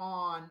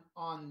on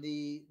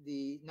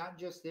the not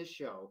just this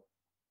show,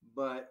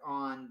 but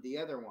on the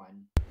other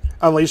one,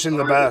 Unleashing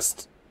the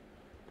Best.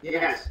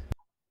 Yes.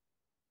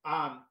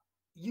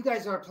 You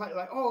guys are playing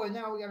like, oh, and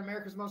now we got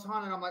America's Most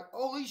Haunted. I'm like,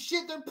 holy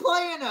shit, they're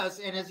playing us.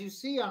 And as you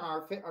see on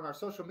our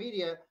social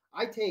media,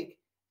 I take,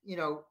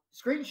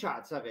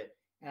 screenshots of it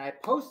and I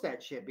post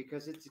that shit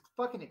because it's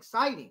fucking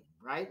exciting,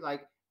 right?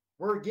 Like,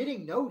 we're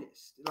getting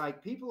noticed.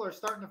 Like, people are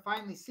starting to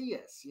finally see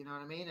us, you know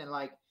what I mean? And,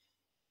 like,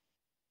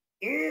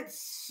 it's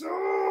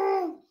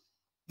so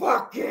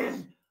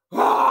fucking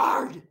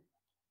hard to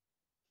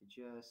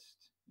just,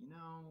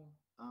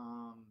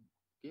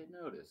 get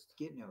noticed.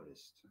 Get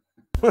noticed.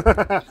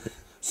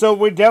 So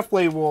we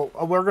definitely will.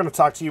 We're going to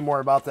talk to you more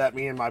about that.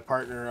 Me and my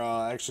partner,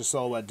 actually,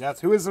 Silhouette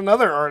Death, who is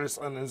another artist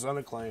on his own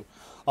acclaim.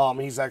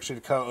 He's actually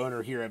the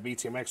co-owner here at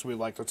BTMX. We'd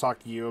like to talk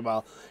to you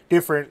about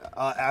different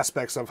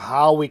aspects of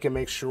how we can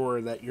make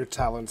sure that your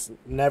talent's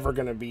never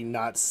going to be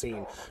not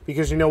seen.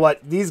 Because you know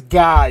what? These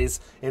guys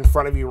in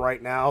front of you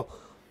right now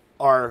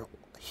are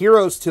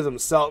heroes to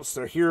themselves.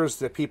 They're heroes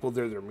to people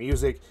through their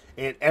music.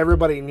 And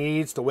everybody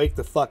needs to wake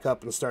the fuck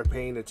up and start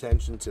paying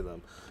attention to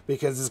them.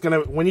 Because it's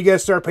going to, when you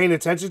guys start paying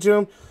attention to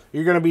them,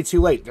 you're going to be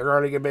too late. They're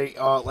already going to be,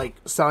 like,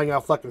 selling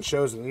out fucking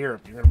shows in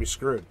Europe. You're going to be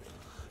screwed.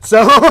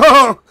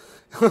 So,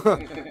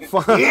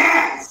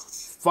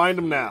 yes! Find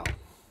them now.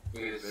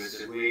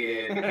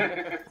 Sweden.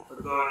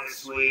 We're going to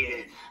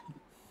Sweden.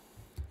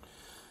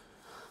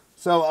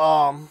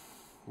 So,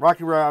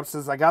 Rocky Rob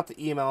says, I got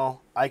the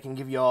email. I can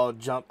give you all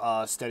Jump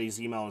Steady's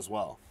email as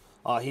well.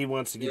 He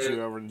wants to get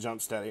you over to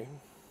Jump Steady.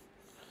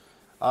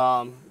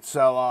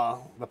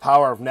 So the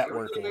power of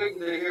networking. Waiting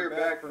to hear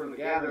back from the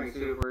gathering,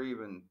 see if we're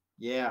even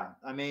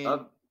I mean,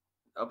 up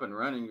and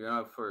running,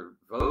 for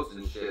votes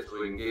and shit, so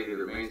we can get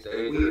either main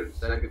stage or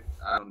second.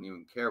 I don't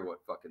even care what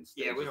fucking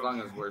stage, as long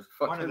as we're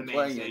fucking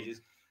playing.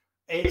 Stages.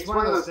 It's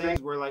one of those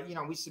things where, like,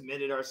 we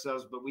submitted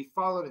ourselves, but we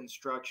followed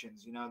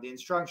instructions. The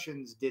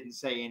instructions didn't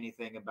say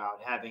anything about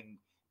having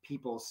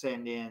people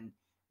send in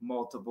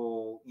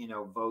multiple,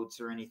 votes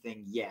or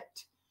anything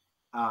yet.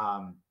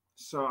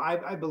 So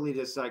I believe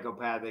that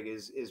Psychopathic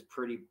is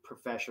pretty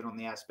professional in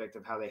the aspect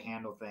of how they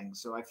handle things.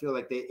 So I feel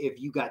like if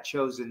you got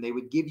chosen, they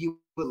would give you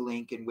a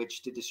link in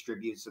which to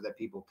distribute so that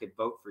people could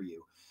vote for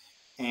you.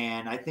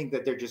 And I think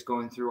that they're just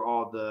going through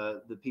all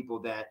the people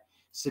that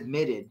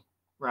submitted,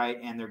 right?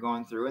 And they're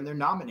going through and they're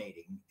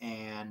nominating.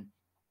 And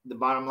the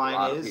bottom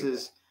line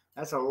is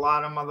that's a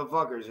lot of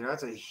motherfuckers.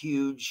 That's a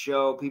huge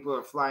show. People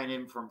are flying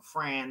in from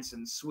France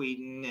and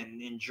Sweden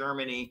and in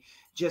Germany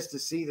just to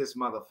see this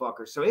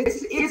motherfucker. So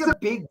it's a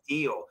big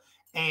deal.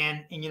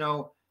 And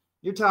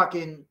you're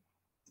talking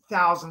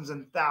thousands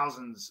and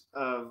thousands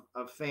of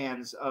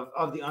fans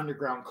of the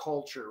underground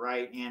culture,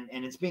 right? And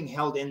it's being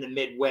held in the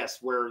Midwest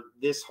where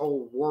this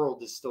whole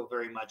world is still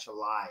very much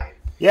alive.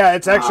 Yeah,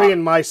 it's actually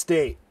in my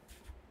state.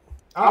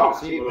 Oh,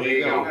 see, well, there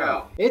you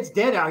go. It's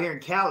dead out here in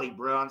Cali,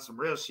 bro, on some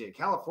real shit.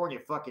 California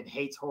fucking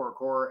hates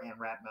horrorcore and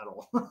rap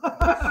metal.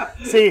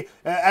 See,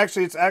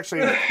 it's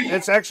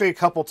actually a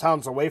couple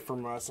towns away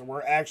from us, and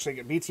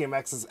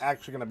BTMX is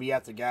actually going to be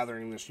at the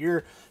gathering this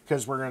year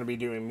because we're going to be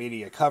doing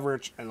media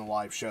coverage and a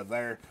live show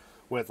there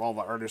with all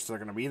the artists that are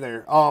going to be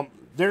there.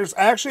 There's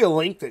actually a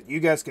link that you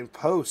guys can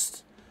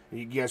post.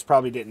 You guys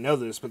probably didn't know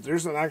this, but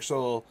there's an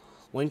actual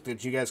link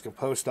that you guys can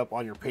post up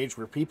on your page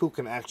where people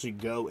can actually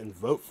go and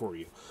vote for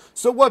you.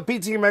 So what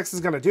BTMX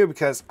is going to do,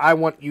 because I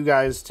want you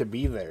guys to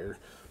be there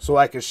so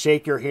I can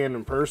shake your hand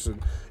in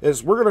person,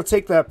 is we're going to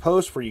take that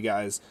post for you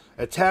guys,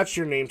 attach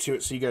your name to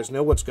it so you guys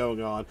know what's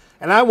going on,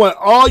 and I want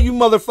all you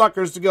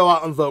motherfuckers to go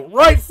out and vote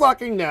right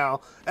fucking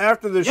now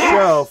after the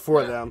show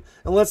for them.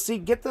 And let's see,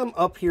 get them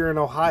up here in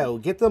Ohio,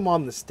 get them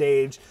on the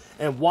stage,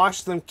 and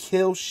watch them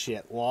kill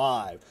shit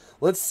live.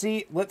 Let's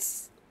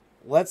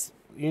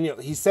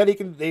he said he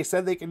can. They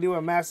said they can do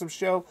a massive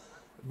show.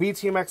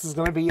 BTMX is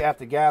going to be at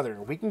the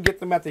gathering. We can get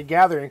them at the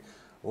gathering.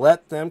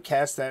 Let them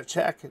cash that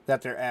check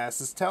that their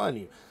ass is telling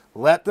you.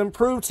 Let them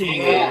prove to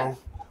you.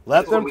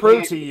 Let them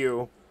prove to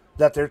you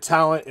that their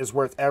talent is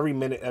worth every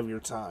minute of your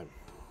time.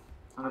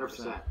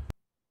 100%.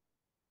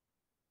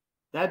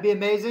 That'd be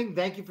amazing.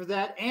 Thank you for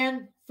that.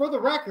 And for the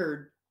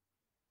record,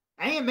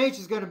 AMH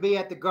is going to be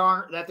at the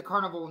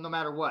carnival no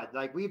matter what.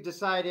 Like, we've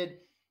decided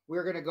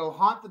we're going to go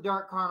haunt the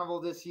Dark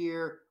Carnival this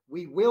year.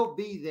 We will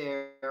be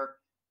there.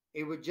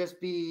 It would just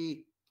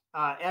be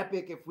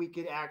epic if we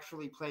could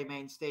actually play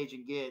main stage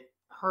and get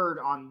heard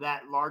on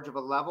that large of a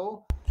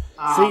level.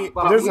 But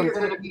we're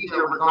going to be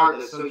there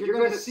regardless. So you're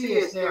going to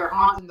see us there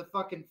haunting the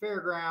fucking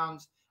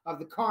fairgrounds of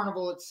the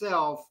carnival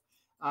itself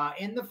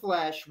in the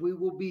flesh. We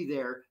will be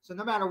there. So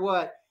no matter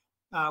what,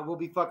 we'll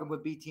be fucking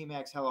with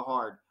BTMX hella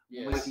hard.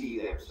 Yeah, we see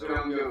you there. So we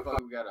don't give a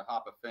fuck. We got to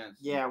hop a fence.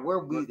 Yeah,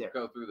 we'll be there.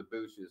 Go through the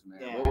bushes, man.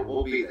 Yeah.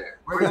 We'll be there.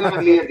 We're going to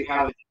be at the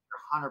gathering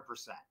 100%.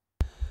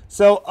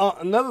 So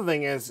another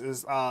thing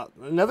is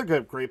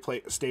another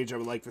great stage I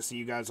would like to see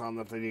you guys on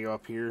the video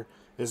up here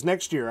is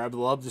next year. I'd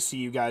love to see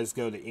you guys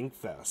go to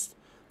Inkfest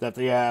that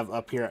they have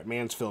up here at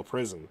Mansfield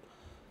Prison,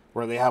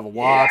 where they have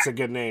lots of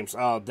good names.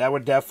 That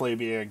would definitely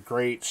be a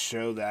great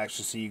show to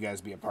actually see you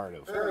guys be a part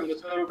of. Sure,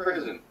 let's go to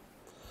prison.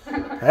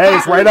 Hey,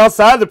 it's right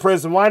outside the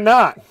prison. Why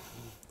not?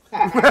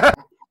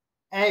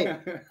 Hey,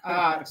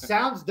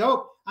 sounds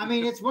dope. I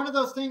mean, it's one of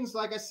those things,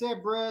 like I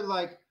said, bro,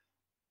 like,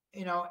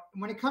 you know,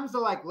 when it comes to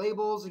like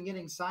labels and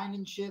getting signed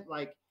and shit,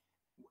 like,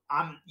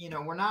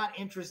 we're not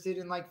interested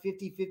in like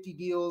 50-50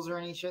 deals or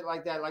any shit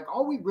like that. Like,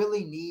 all we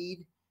really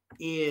need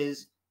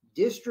is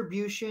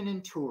distribution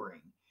and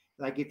touring.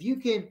 Like, if you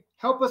can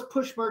help us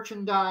push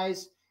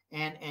merchandise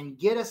and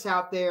get us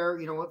out there,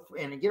 you know,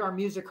 and get our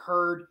music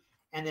heard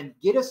and then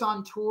get us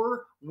on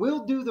tour,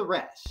 we'll do the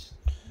rest.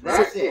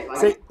 That's it.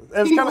 Like,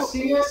 people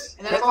see us,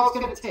 and that's all it's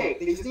going to take.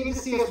 They just need to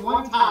see us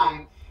one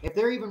time. If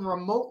they're even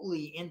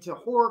remotely into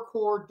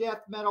horrorcore,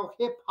 death metal,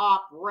 hip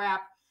hop,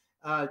 rap,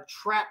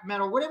 trap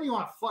metal, whatever you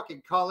want to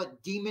fucking call it,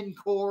 demon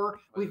core,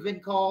 we've been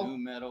called. New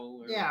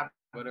metal. Yeah.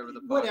 Whatever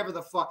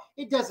the fuck.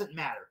 It doesn't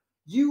matter.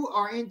 You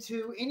are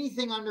into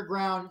anything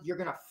underground, you're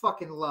going to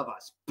fucking love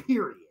us.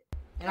 Period.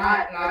 And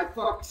I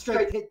fuck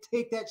straight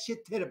take that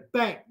shit to the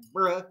bank,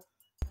 bruh.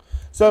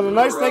 So the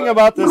nice thing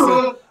about this,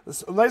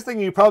 the nice thing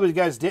you probably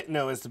guys didn't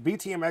know is the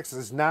BTMX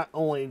is not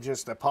only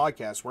just a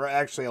podcast. We're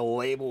actually a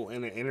label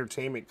and an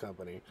entertainment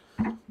company.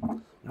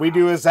 We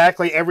do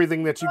exactly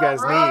everything that you guys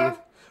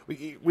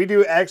need. We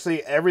do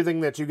actually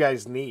everything that you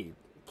guys need,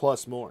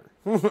 plus more.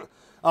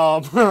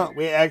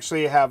 We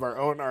actually have our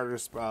own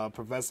artist,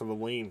 Professor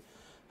Valine,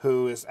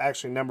 who is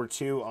actually number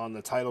 2 on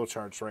the title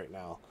charts right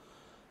now.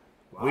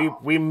 Wow.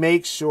 We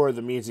make sure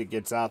the music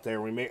gets out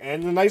there.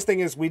 And the nice thing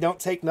is we don't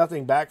take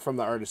nothing back from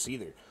the artists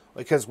either,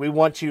 because we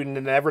want you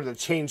never to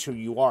change who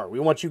you are. We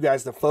want you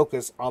guys to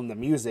focus on the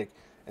music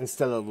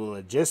instead of the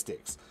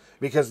logistics,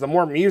 because the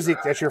more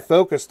music that you're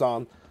focused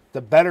on, the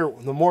better,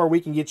 the more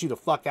we can get you the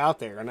fuck out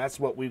there. And that's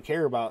what we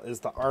care about, is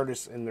the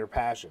artists and their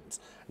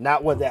passions,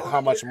 not how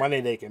much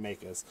money they can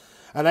make us.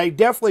 And I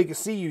definitely can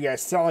see you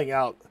guys selling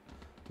out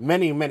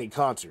many, many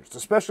concerts,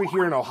 especially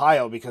here in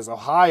Ohio, because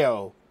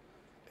Ohio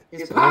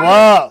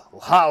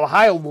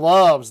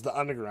loves the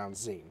underground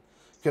scene.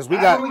 Because we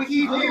got. We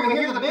keep hearing. We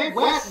hear the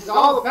Midwest is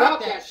all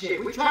about that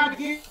shit. We're trying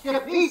to get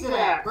a piece of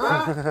that,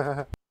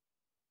 bro.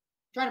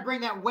 Trying to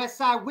bring that West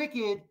Side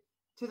Wicked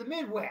to the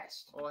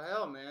Midwest. Oh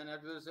hell, man!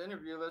 After this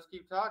interview, let's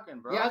keep talking,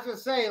 bro. Yeah, I was gonna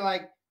say,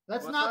 like,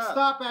 let's What's not up?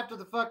 stop after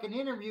the fucking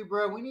interview,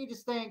 bro. We need to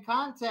stay in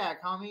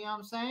contact, homie. You know what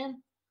I'm saying?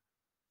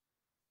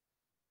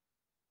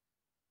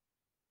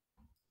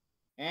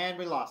 And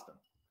we lost him.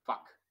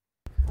 Fuck.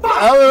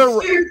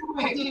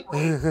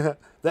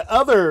 The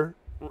other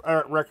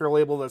record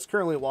label that's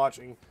currently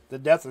watching The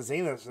Death of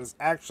Zenith is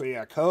actually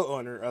a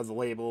co-owner of the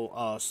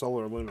label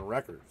Solar Lunar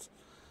Records,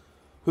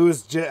 who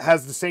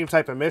has the same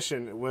type of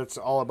mission, which is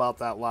all about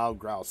that loud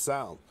growl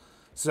sound.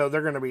 So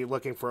they're going to be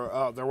looking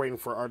for, they're waiting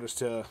for artists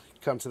to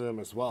come to them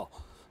as well,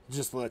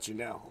 just to let you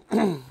know.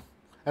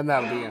 And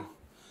that'll be it.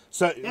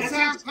 So that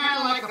sounds kind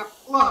of like a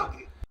plug,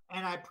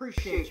 and I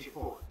appreciate you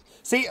for it.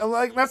 See,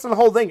 like, that's the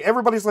whole thing.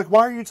 Everybody's like,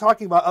 why are you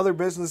talking about other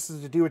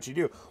businesses to do what you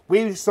do?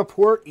 We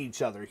support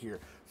each other here.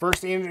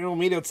 First Annual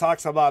Meetup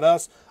talks about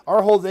us.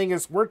 Our whole thing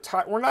is we're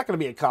not going to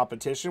be a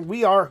competition.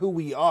 We are who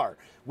we are.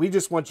 We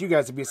just want you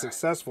guys to be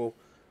successful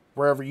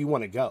wherever you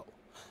want to go.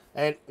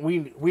 And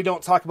we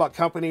don't talk about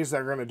companies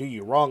that are going to do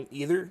you wrong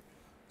either.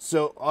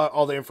 So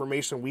all the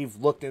information we've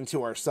looked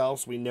into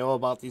ourselves, we know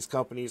about these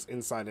companies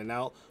inside and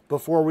out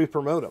before we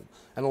promote them.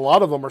 And a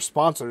lot of them are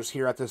sponsors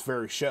here at this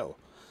very show.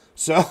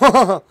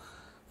 So...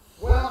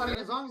 Well, I mean,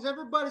 as long as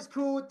everybody's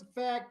cool with the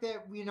fact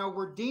that, you know,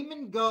 we're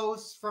demon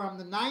ghosts from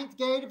the 9th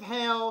gate of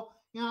hell,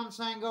 you know what I'm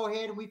saying? Go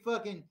ahead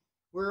and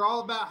we're all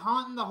about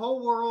haunting the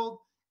whole world,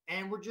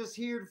 and we're just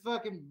here to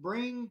fucking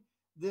bring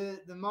the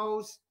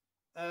most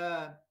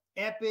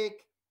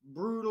epic,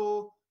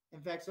 brutal,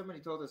 In fact, somebody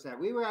told us that.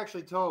 We were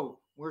actually told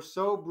we're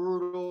so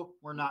brutal,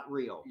 we're not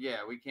real. Yeah,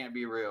 we can't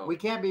be real. We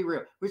can't be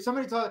real.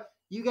 Somebody told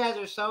you guys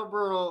are so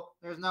brutal.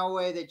 There's no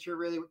way that you're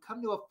really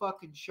come to a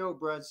fucking show,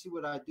 bro, and see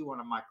what I do on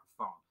a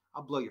microphone.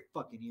 I'll blow your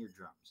fucking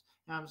eardrums.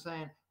 You know what I'm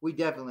saying? We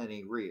definitely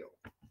ain't real.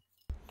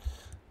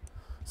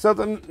 So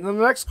the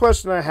next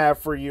question I have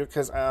for you,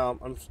 because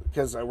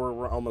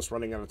we're almost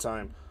running out of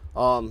time.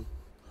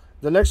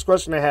 The next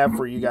question I have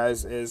for you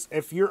guys is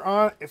if you're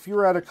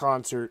at a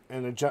concert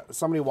and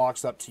somebody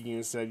walks up to you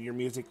and said your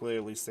music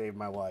literally saved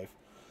my life,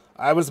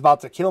 I was about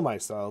to kill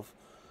myself,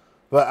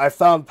 but I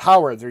found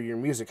power through your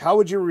music. How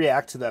would you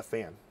react to that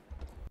fan?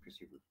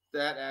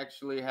 That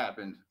actually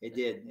happened. It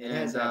did. It and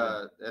has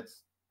happened.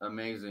 That's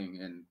amazing.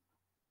 And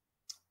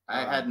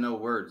I had no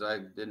words. I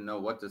didn't know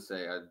what to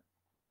say.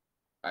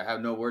 I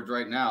have no words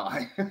right now.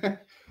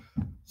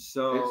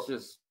 So it's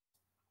just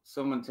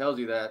someone tells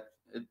you that,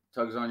 it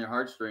tugs on your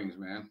heartstrings,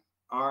 man.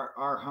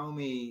 Our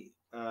homie,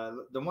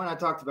 the one I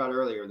talked about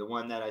earlier, the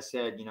one that I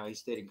said, he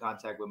stayed in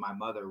contact with my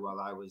mother while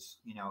I was,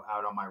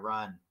 out on my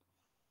run.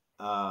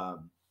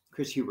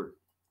 Chris Hubert,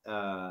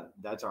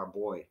 that's our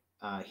boy.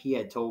 He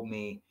had told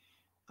me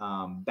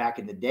back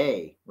in the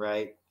day,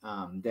 right,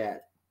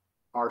 that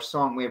our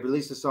song, we have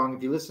released a song.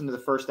 If you listen to the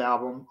first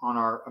album on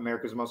our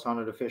America's Most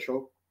Haunted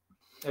Official,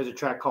 there's a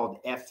track called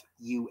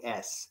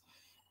FUS,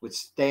 which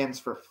stands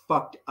for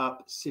Fucked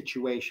Up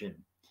Situation.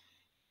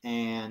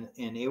 And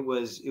it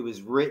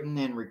was written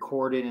and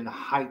recorded in the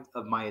height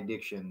of my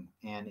addiction,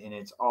 and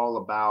it's all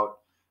about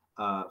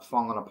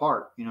falling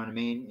apart. You know what I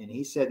mean? And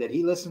he said that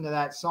he listened to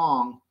that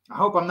song. I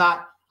hope I'm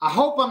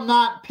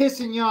not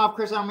pissing you off,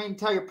 Chris. I don't mean to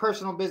tell your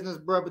personal business,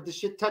 bro, but this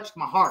shit touched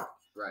my heart.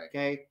 Right.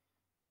 Okay.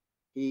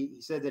 He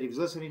said that he was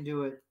listening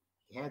to it.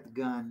 He had the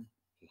gun.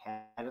 He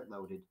had it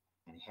loaded,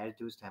 and he had it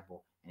to his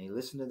temple. And he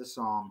listened to the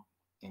song,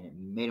 and it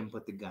made him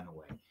put the gun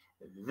away.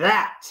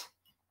 That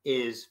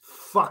is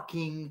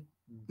fucking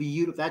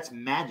beautiful. That's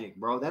magic,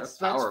 bro. That's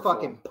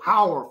fucking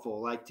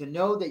powerful. Like, to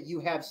know that you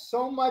have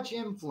so much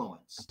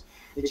influence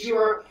that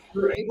you're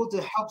able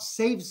to help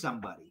save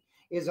somebody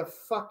is a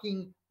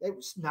fucking.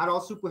 Not all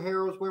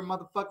superheroes wear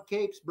motherfucking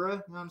capes, bro. You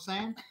know what I'm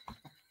saying?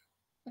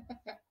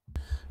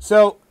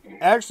 So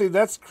actually,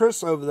 that's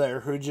Chris over there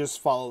who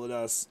just followed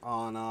us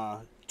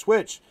on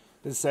Twitch.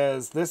 It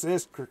says this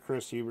is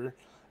Chris Huber,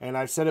 and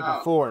I've said it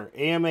before.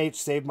 AMH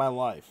saved my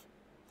life.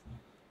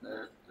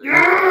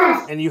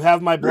 Yes! And you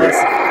have my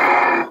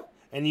blessing.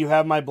 And you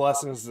have my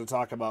blessings to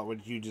talk about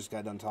what you just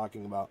got done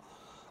talking about.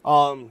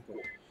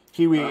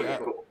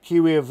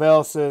 Kiwi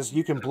Avail says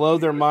you can blow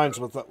their minds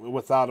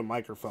without a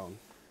microphone.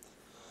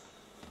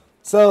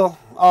 So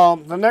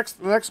the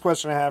next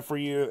question I have for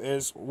you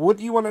is, what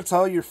do you want to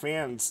tell your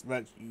fans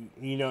that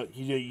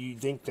you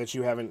think that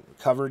you haven't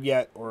covered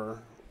yet,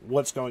 or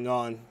what's going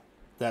on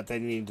that they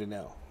need to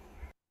know?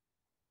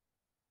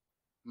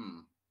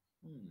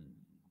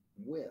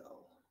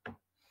 Well,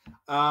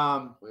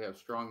 we have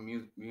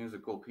strong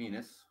musical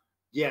penis.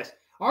 Yes,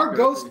 our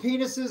ghost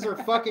penises are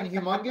fucking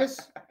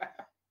humongous,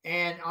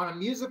 and on a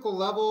musical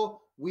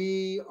level,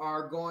 we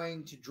are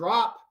going to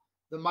drop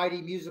the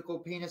mighty musical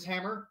penis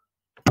hammer,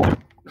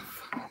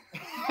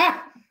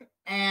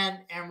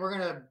 and we're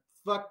gonna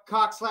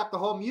cock slap the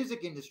whole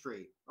music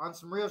industry on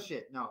some real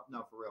shit. No,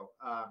 for real.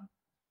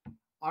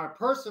 On a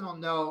personal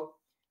note,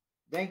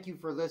 thank you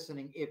for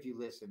listening. If you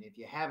listen, if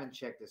you haven't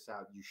checked us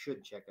out, you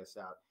should check us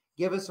out.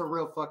 Give us a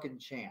real fucking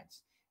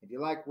chance. If you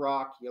like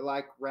rock, you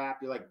like rap,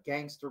 you like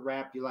gangster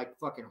rap, you like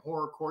fucking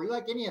horrorcore, you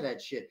like any of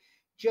that shit,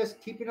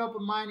 just keep an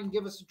open mind and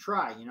give us a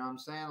try. You know what I'm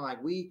saying?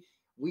 Like, we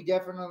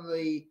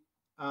definitely,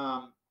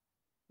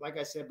 like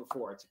I said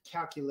before, it's a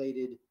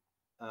calculated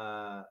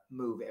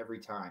move every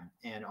time.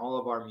 And all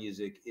of our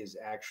music is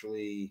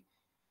actually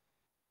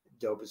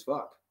dope as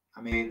fuck.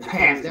 I mean,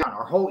 hands down,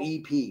 our whole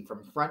EP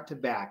from front to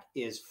back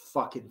is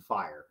fucking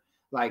fire.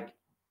 Like,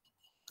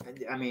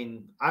 I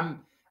mean,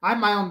 I'm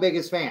my own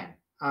biggest fan.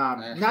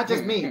 Not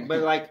just me,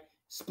 but like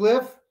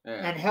Spliff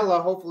and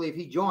Hella. Hopefully, if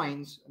he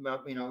joins,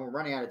 we're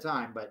running out of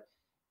time. But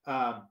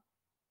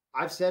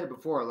I've said it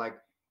before. Like,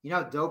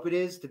 how dope it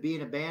is to be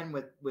in a band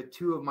with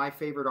two of my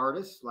favorite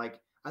artists. Like,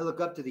 I look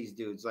up to these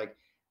dudes. Like,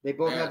 they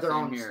both have their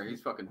own. Here.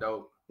 He's fucking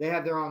dope. They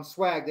have their own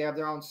swag. They have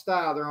their own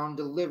style, their own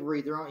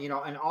delivery, their own,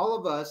 and all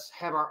of us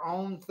have our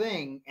own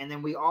thing, and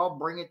then we all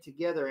bring it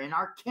together, and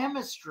our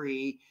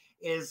chemistry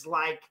is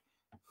like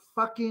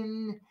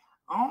fucking.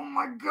 Oh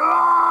my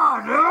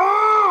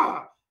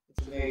God!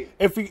 It's amazing.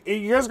 If you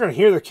guys are going to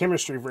hear the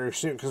chemistry very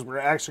soon, because we're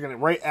actually going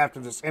to, right after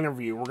this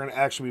interview, we're going to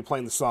actually be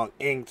playing the song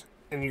Inked,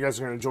 and you guys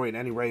are going to enjoy it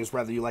anyways,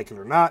 whether you like it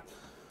or not.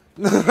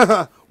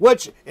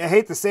 Which, I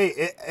hate to say,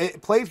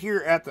 it played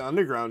here at the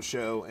Underground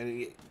show,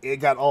 and it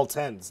got all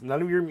 10s.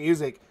 None of your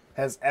music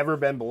has ever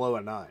been below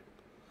a 9.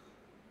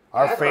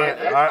 That's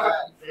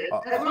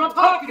what I'm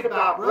talking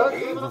about, bro.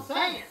 That's what I'm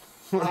saying.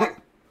 Like,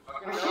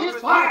 shit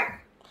is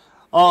fire.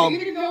 Even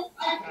if you don't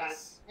like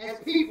us as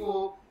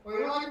people, or you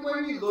don't like the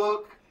way we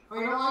look, or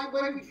you don't like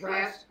the way we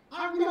dress,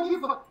 we don't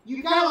give a fuck.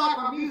 You gotta like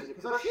our music,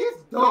 because our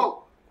shit's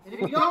dope. And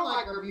if you don't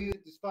like our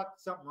music, there's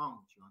something wrong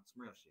with you on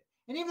some real shit.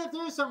 And even if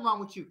there is something wrong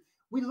with you,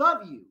 we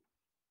love you.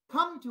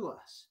 Come to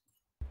us.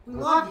 We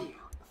love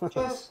you.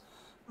 Just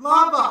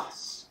love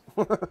us.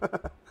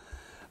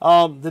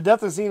 The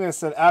Death of Zenith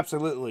said,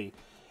 absolutely.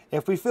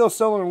 If we feel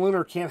Solar and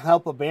Lunar can't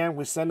help a band,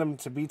 we send them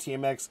to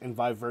BTMX and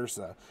vice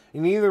versa.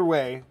 In either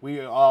way, we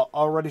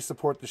already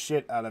support the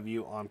shit out of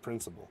you on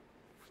principle.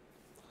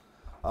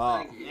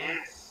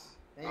 Yes.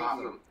 Thank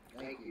you.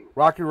 Thank you.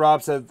 Rocky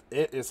Rob said,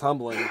 it is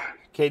humbling.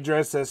 K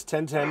Dress says,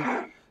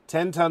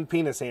 10-ton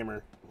penis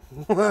hammer.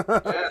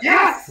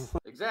 Yes!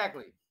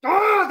 Exactly.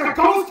 Oh, the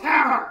ghost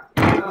hammer!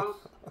 Ah,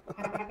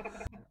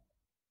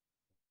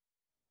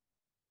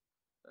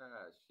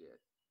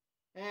 shit.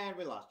 And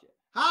we lost you.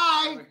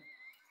 Hi!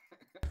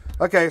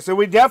 Okay, so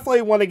we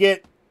definitely want to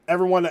get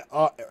every one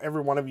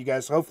of you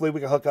guys. Hopefully,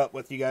 we can hook up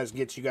with you guys,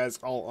 get you guys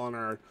all on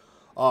our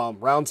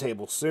round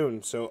table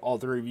soon, so all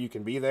three of you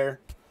can be there.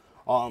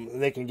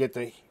 They can get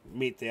to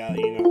meet the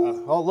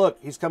oh look,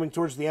 he's coming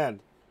towards the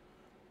end.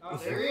 Oh,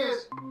 there he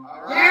is.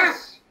 All right.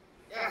 Yes!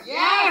 Yes!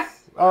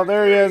 Yes! Oh,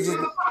 there he is.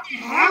 The fucking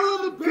hell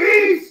of the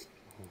beast!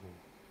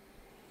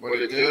 What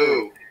did it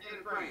do?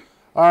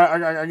 All right,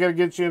 I gotta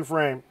get you in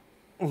frame.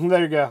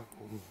 There you go.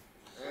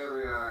 There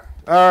we are.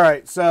 All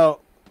right, so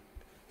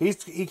he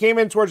came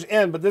in towards the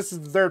end, but this is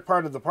the third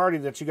part of the party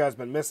that you guys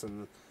been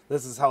missing.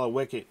 This is hella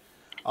wicked.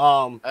 Hey,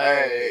 what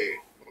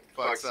the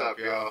fuck's up,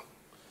 y'all?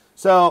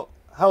 So,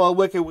 hello,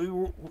 Wicked.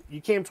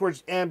 You came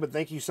towards the end, but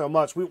thank you so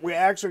much. We're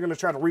actually going to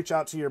try to reach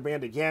out to your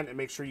band again and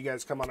make sure you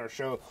guys come on our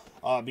show,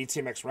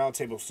 BTMX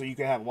Roundtable, so you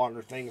can have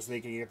longer things.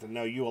 They can get to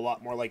know you a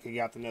lot more like you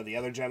got to know the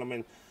other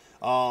gentlemen.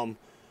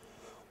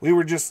 We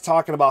were just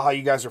talking about how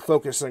you guys are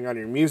focusing on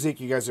your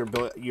music. You guys are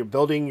you're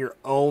building your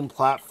own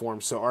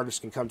platform so artists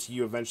can come to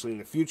you eventually in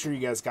the future. You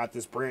guys got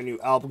this brand new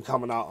album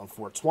coming out on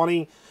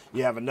 420.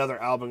 You have another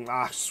album.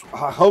 I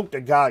hope to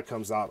God it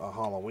comes out on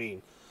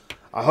Halloween.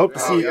 I hope to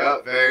see. Yeah,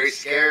 very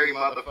scary,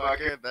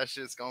 motherfucker. That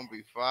shit's gonna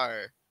be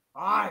fire.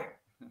 Fire.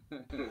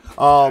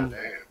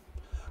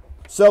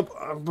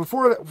 So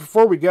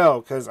before we go,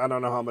 because I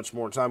don't know how much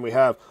more time we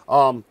have,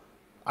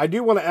 I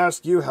do want to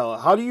ask you, Hella,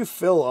 how do you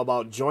feel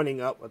about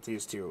joining up with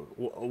these two?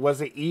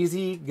 Was it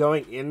easy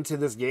going into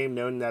this game,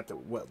 knowing that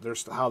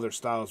how their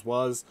styles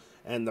was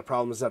and the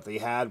problems that they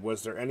had?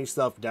 Was there any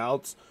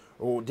self-doubts,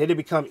 or did it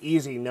become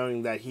easy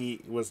knowing that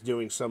he was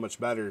doing so much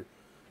better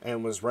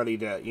and was ready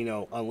to,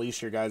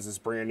 unleash your guys'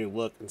 brand new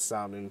look and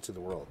sound into the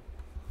world?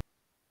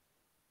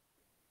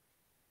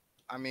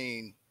 I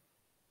mean,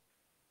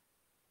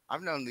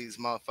 I've known these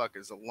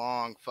motherfuckers a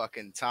long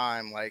fucking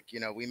time. Like,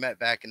 we met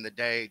back in the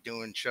day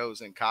doing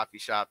shows in coffee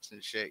shops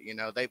and shit.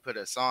 They put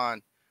us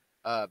on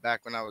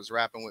back when I was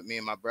rapping with me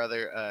and my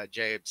brother,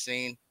 Jay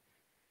Obscene.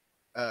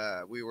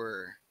 We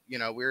were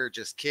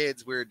just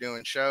kids. We were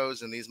doing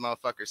shows, and these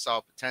motherfuckers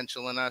saw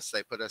potential in us.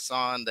 They put us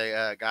on.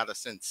 They got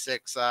us in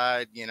Sick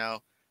Side,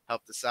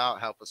 helped us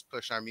out, helped us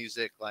push our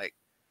music, like,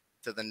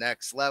 to the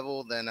next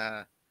level. Then,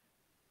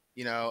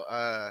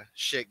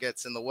 shit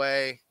gets in the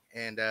way,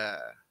 and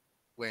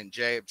when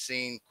Jay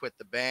Obscene quit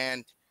the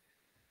band,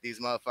 these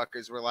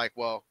motherfuckers were like,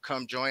 well,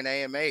 come join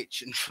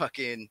AMH. And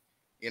fucking,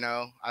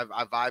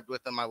 I vibed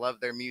with them. I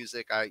love their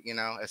music. As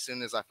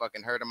soon as I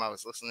fucking heard them, I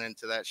was listening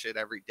to that shit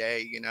every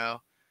day,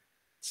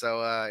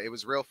 So it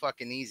was real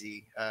fucking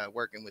easy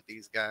working with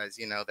these guys.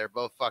 They're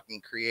both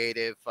fucking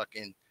creative,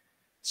 fucking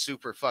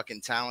super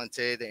fucking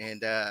talented.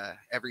 And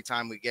every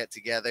time we get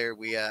together,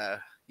 we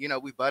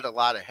butt a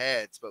lot of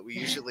heads, but we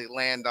usually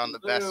land on the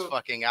best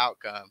fucking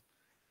outcome,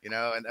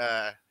 and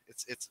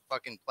it's a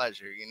fucking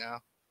pleasure,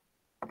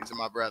 These are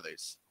my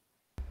brothers.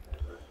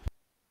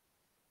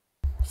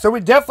 So we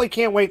definitely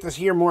can't wait to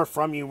hear more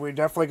from you. We're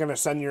definitely going to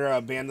send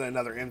your band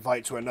another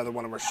invite to another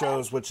one of our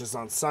shows, which is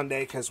on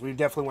Sunday, because we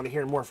definitely want to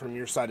hear more from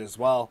your side as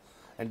well,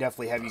 and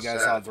definitely have you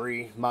guys all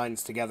three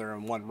minds together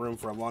in one room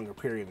for a longer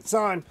period of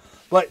time.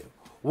 But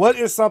what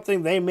is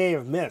something they may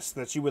have missed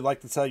that you would like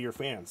to tell your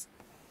fans?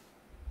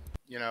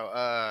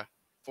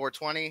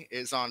 420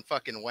 is on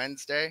fucking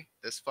Wednesday.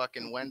 This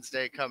fucking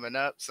Wednesday coming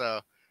up,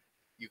 so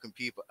you can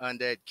peep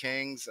Undead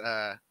Kings.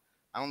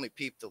 I only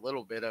peeped a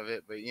little bit of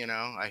it, but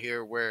I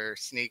hear we're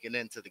sneaking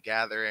into the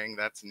gathering.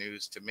 That's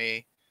news to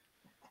me.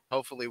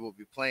 Hopefully we'll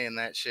be playing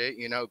that shit.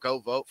 Go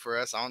vote for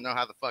us. I don't know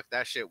how the fuck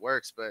that shit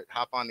works, but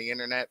hop on the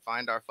internet,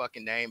 find our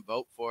fucking name,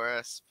 vote for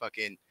us,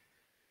 fucking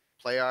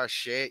play our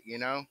shit.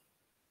 We'll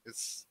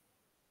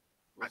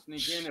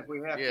sneak in if we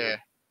have to.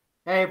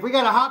 Hey, if we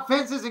gotta hop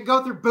fences and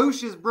go through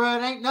bushes, bro,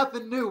 it ain't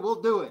nothing new.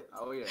 We'll do it.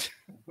 Oh yeah.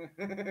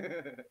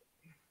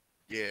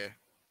 Yeah,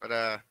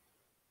 but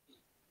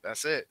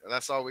that's it.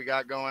 That's all we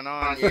got going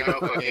on.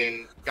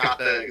 Fucking got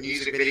the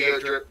music video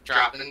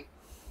dropping.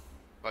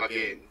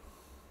 Fucking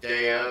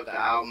day of the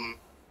album,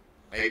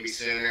 maybe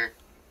sooner.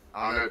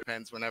 I don't know.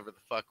 Depends whenever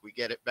the fuck we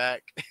get it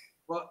back.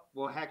 Well,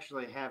 we'll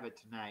actually have it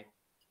tonight.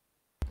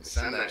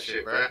 Send that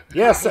shit, bro.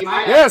 Yes, send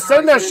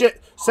that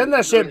shit. Send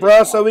that shit,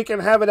 bro, so we can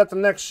have it at the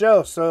next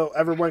show, so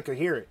everyone can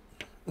hear it.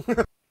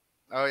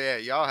 Oh yeah,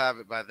 y'all have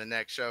it by the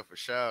next show for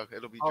sure.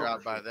 It'll be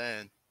dropped by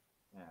then.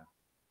 Yeah.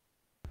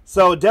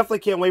 So definitely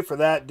can't wait for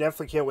that.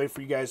 Definitely can't wait for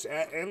you guys.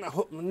 And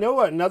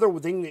another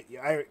thing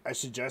that I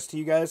suggest to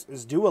you guys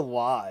is do a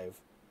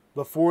live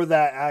before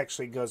that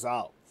actually goes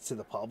out to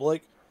the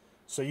public,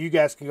 so you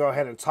guys can go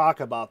ahead and talk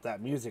about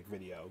that music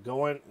video.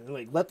 Go in,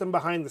 like, let them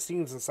behind the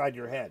scenes inside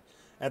your head,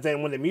 and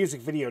then when the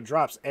music video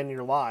drops, end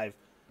your live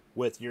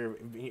with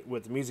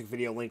the music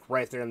video link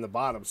right there in the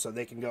bottom, so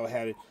they can go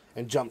ahead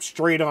and jump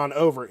straight on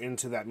over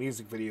into that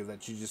music video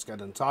that you just got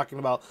done talking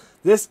about.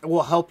 This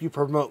will help you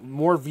promote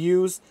more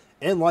views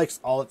and likes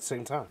all at the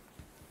same time.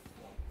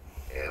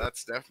 Yeah,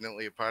 that's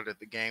definitely a part of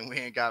the game. We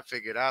ain't got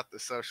figured out the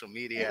social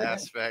media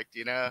aspect,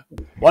 you know.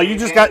 Well, you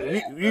just got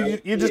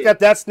you just got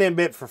that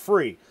snippet for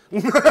free.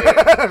 That's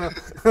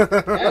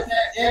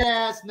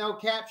no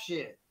cap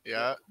shit.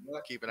 Yeah,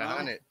 keep it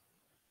 100.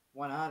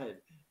 100.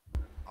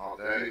 All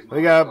day.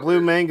 We got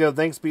Blue Mango.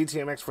 Thanks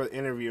BTMX for the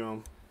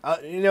interview.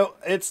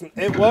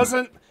 It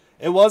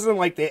wasn't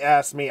like they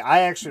asked me. I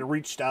actually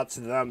reached out to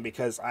them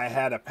because I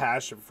had a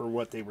passion for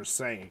what they were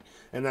saying,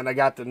 and then I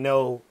got to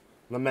know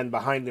the men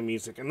behind the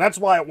music, and that's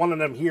why I wanted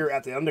them here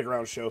at the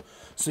Underground Show,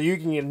 so you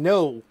can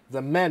know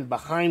the men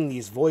behind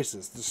these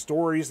voices, the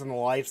stories and the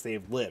lives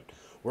they've lived,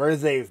 where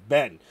they've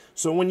been.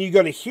 So when you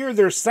go to hear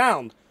their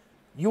sound,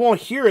 you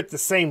won't hear it the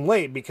same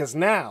way, because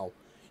now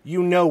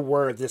you know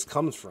where this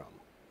comes from.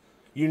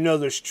 You know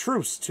there's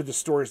truths to the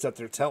stories that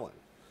they're telling.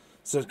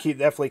 So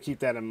definitely keep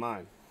that in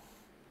mind.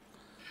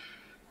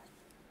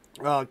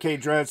 K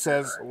Dread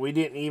says, we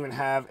didn't even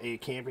have a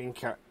camping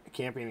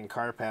and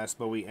car pass,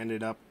 but we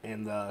ended up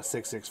in the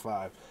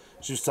 665.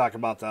 She was talking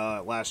about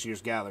the last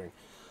year's gathering.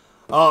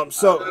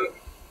 So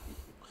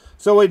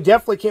we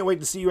definitely can't wait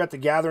to see you at the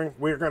gathering.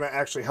 We're going to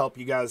actually help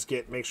you guys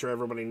make sure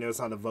everybody knows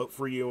how to vote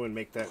for you and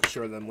make that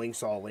sure them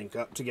links all link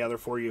up together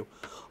for you.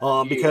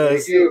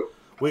 Because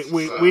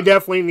we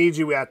definitely need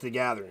you at the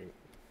gathering.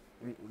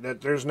 That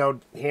there's no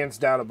hands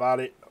down about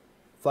it.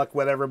 Fuck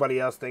what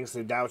everybody else thinks.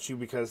 They doubt you,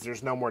 because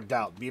there's no more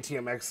doubt.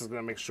 BTMX is going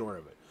to make sure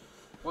of it.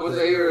 Once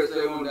they hear us,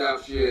 they won't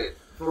doubt shit.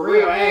 For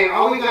real, hey,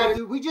 all we gotta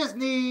do, we just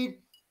need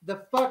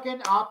the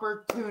fucking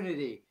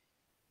opportunity.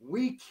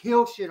 We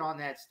kill shit on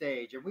that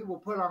stage, and we will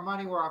put our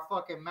money where our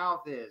fucking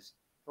mouth is.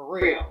 For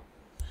real.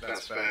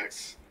 That's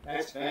facts.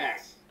 That's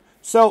facts.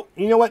 So,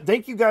 you know what?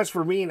 Thank you guys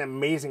for being an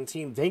amazing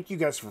team. Thank you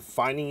guys for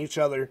finding each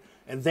other.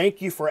 And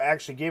thank you for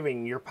actually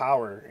giving your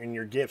power and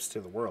your gifts to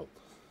the world.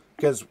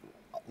 Because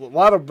a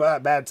lot of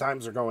bad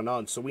times are going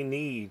on, so we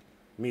need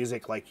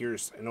music like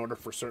yours in order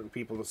for certain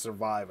people to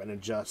survive and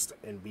adjust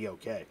and be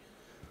okay.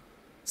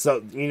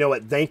 So, you know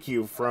what? Thank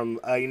you from,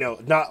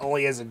 not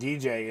only as a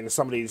DJ and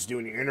somebody who's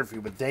doing your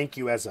interview, but thank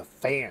you as a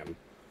fan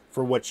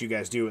for what you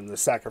guys do and the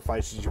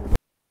sacrifices you.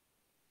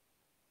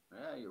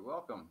 Yeah, you're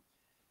welcome.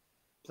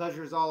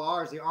 Pleasure's all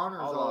ours. The honor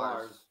is all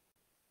ours.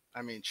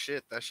 I mean,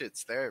 shit, that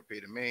shit's therapy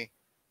to me.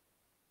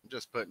 I'm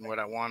just putting what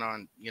I want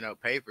on,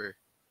 paper.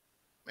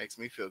 Makes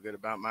me feel good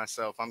about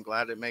myself. I'm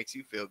glad it makes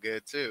you feel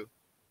good too.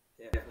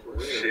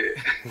 Shit.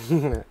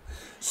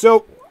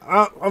 So,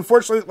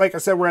 unfortunately, like I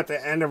said, we're at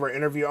the end of our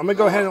interview. I'm gonna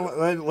go ahead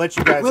and let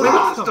you guys.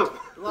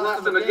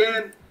 Lost him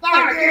again.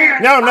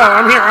 No,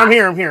 I'm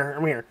here.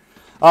 We're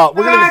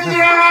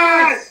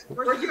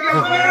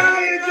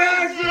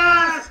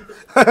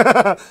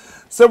gonna.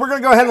 So we're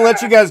gonna go ahead and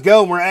let you guys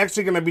go, and we're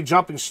actually gonna be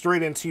jumping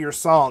straight into your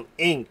song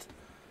 "Inked,"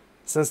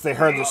 since they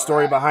heard the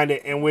story behind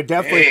it, and we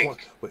definitely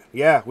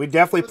plan.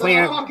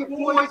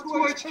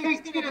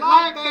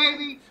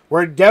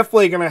 We're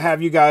definitely going to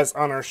have you guys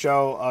on our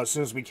show as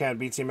soon as we can,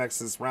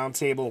 BTMX's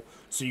Roundtable,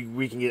 so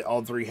we can get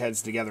all three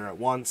heads together at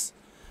once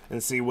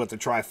and see what the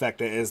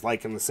trifecta is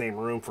like in the same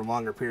room for a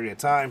longer period of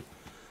time.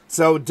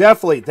 So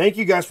definitely, thank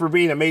you guys for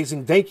being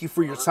amazing. Thank you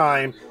for your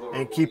time,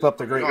 and keep up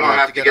the great work. You're going to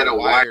have to get a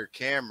wider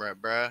camera,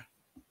 bruh.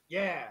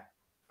 Yeah.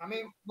 I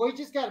mean, we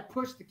just got to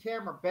push the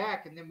camera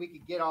back, and then we can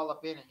get all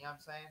up in it. You know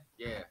what I'm saying?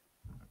 Yeah.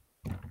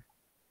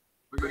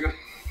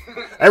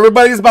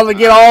 Everybody's about to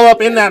get all up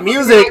in that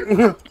music.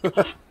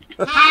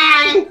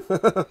 Hi!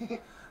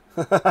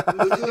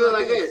 Let's do it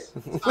like this.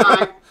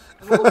 Hi.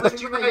 We'll put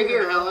you right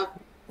here, Hella.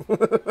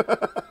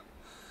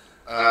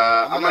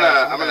 I'm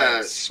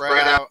gonna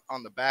spread out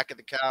on the back of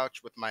the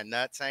couch with my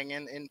nuts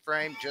hanging in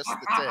frame, just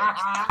the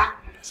tips.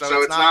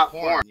 So it's not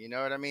porn. You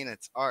know what I mean?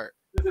 It's art.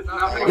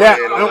 Yeah.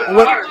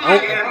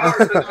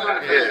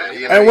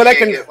 And what I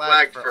can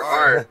flagged for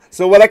art.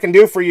 So what I can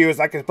do for you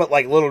is I can put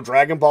like little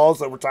Dragon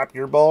Balls over top of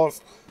your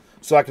balls,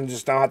 so I can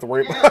just don't have to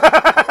worry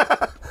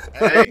about.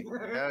 Hey,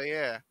 hell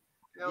yeah.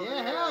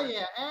 Yeah, hell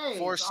yeah. Hey,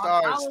 4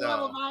 stars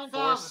though.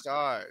 4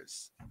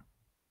 stars.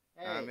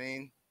 Hey. I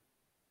mean,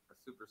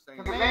 Super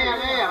Saiyan.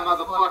 Kamehameha,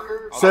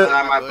 motherfucker. So- I'll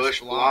dye my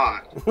bush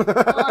blonde.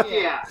 Fuck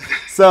yeah.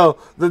 So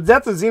the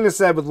Death of Xena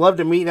said would love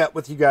to meet up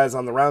with you guys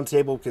on the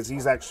roundtable, because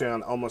he's actually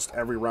on almost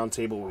every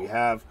roundtable we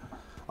have.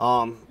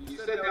 You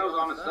said that was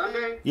on a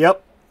Sunday?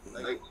 Yep.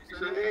 Like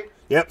Sunday?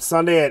 Yep,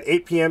 Sunday at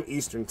 8 p.m.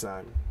 Eastern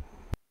time.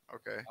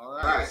 okay. All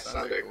right.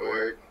 Sunday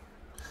work.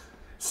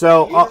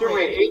 So Eastern,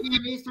 wait, 8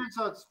 p.m. Eastern,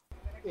 so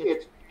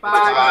it's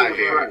 5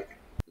 here.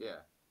 Yeah.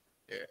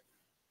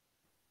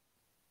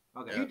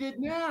 Okay. You did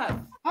math.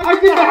 I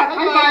did that.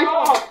 My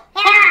fault.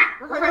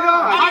 Right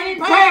on. I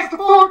didn't pass the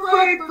 4th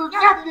grade for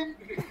nothing.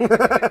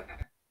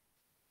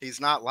 He's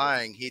not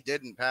lying. He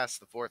didn't pass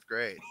the 4th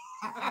grade.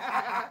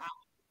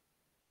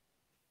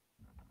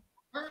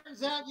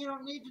 Turns out you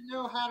don't need to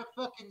know how to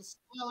fucking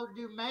spell or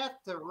do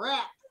math to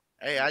rap.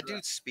 Hey, I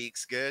do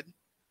speaks good.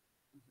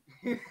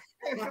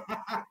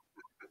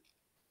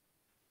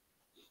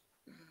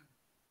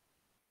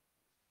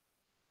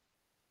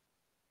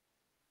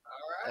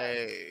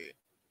 Hey.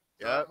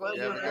 Yep,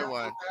 you have a good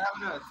one.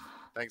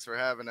 Thanks for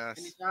having us.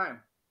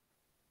 Anytime.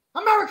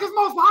 America's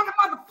Most Haunted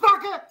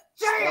Motherfucker!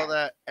 Spell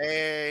that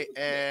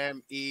A-M-E-R-I-C-A-Z.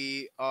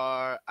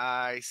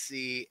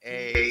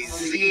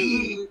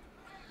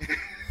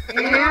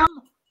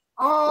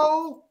 M-O-Z-T-H-A-U-N-T-E.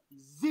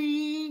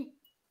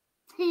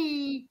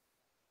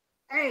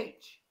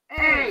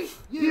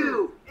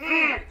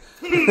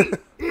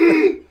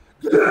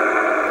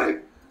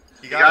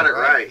 You got it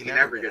right. He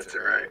never gets it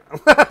right.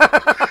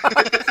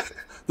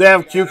 They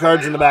have cue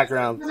cards in the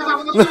background.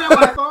 I'm looking at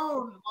my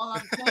phone while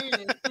I'm saying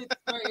it. It's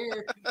right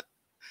here.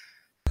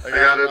 I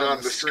got it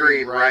on the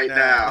screen right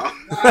now.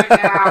 Right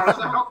now,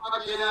 so don't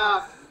fuck it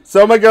up.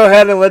 So I'm going to go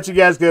ahead and let you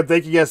guys go.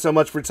 Thank you guys so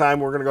much for your time.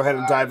 We're going to go ahead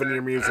and dive into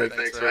your music.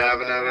 Thanks for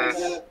having us.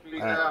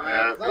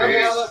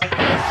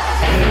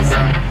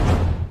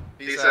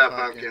 Peace out,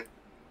 Pumpkin.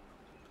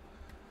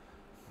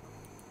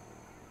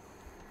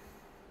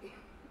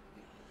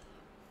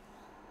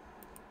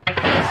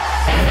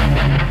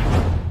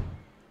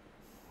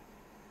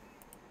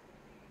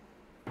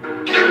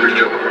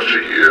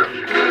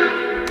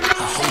 I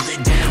hold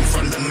it down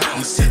from the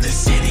mountains to the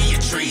city of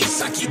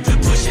trees. I keep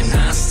it pushing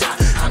non-stop.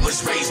 I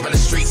was raised by the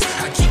streets.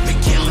 I keep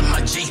it killing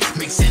my G,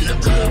 mixing the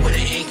blood with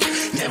the ink.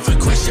 Never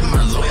question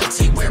my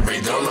loyalty, wear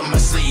it all on my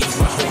sleeve.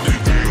 I hold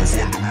it down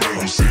from the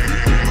mountains, down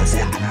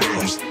from the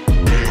mountains,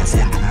 down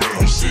from the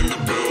mountains, in the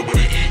blood with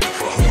the ink. I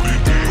hold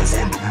it down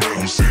from the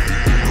mountains,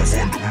 down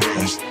from the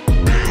mountains,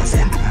 down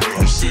from the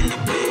mountains, in the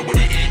blood with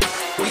the ink.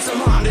 We some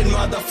haunted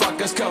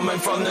motherfuckers coming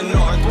from the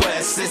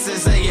northwest. This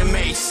is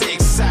AMH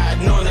 6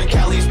 side, Northern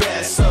Cali's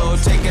best. So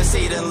take a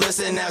seat and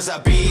listen as I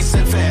beast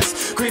and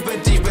fest.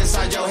 Creeping deep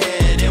inside your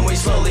head and we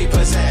slowly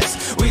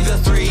possess. We the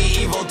 3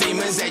 evil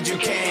demons that you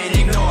can't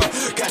ignore.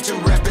 Got your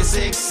reppin'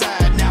 6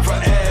 side now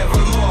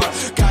forevermore.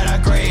 Got our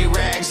gray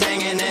rags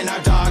hanging and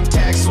our dog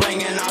tag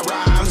swinging. Our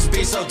rhymes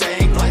be so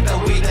dank like the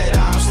weed that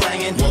I'm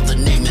slanging. Well, the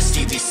name is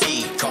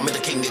TVC. Call me the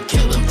king of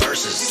killing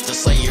verses. The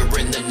slayer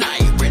in the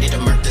night, ready to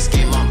murk this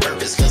game on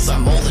purpose. Cause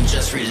I'm more than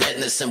just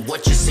relentless and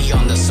what you see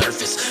on the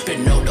surface.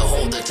 Been known to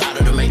hold the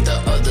title to make the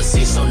others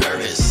seem so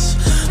nervous.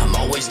 I'm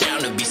always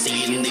down to be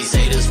seeing these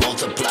haters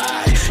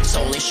multiply. It's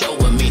only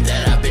showing me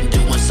that I've been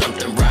doing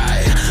something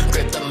right.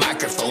 Grip the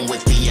microphone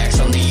with the axe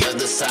on the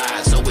other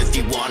side. So if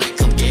you want it,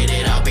 come get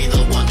it, I'll be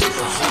the one to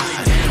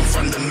provide. Down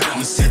from the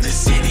mountains to the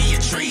city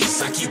of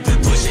trees. I keep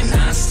it pushing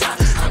non-stop.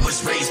 I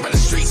was raised by the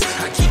streets.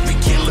 I keep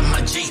it killing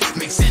my G,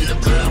 mixing the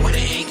blood with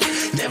the ink.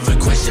 Never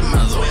question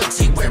my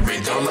loyalty, wear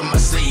it all on my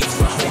sleeve.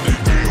 I hold it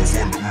down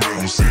from the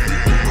mountains,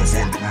 down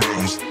from the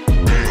mountains,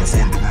 down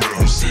from the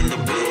mountains, in the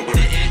blood with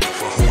the ink. I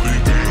hold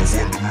it down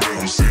from the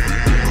mountains, down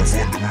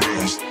from the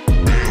mountains,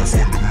 down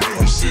from the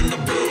mountains, in the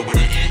blood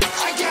with the ink.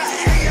 I got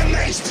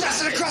AMH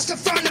blasted across the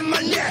front of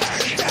my neck.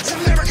 That's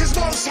America's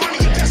Most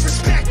Haunted, you best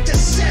respect the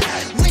set.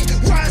 We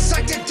rise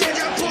like the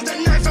dead, I pull the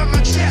knife out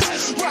my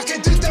chest.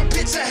 Walking through the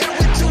pits of hell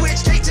with 2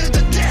 HK to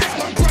the death.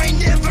 My brain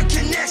never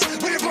connects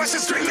with a voice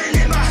that's screaming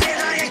in my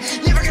head. I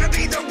ain't never gonna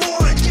be the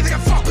one, give it a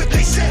fuck what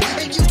they said.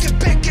 And you can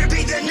bet gonna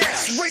be the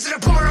next. Raise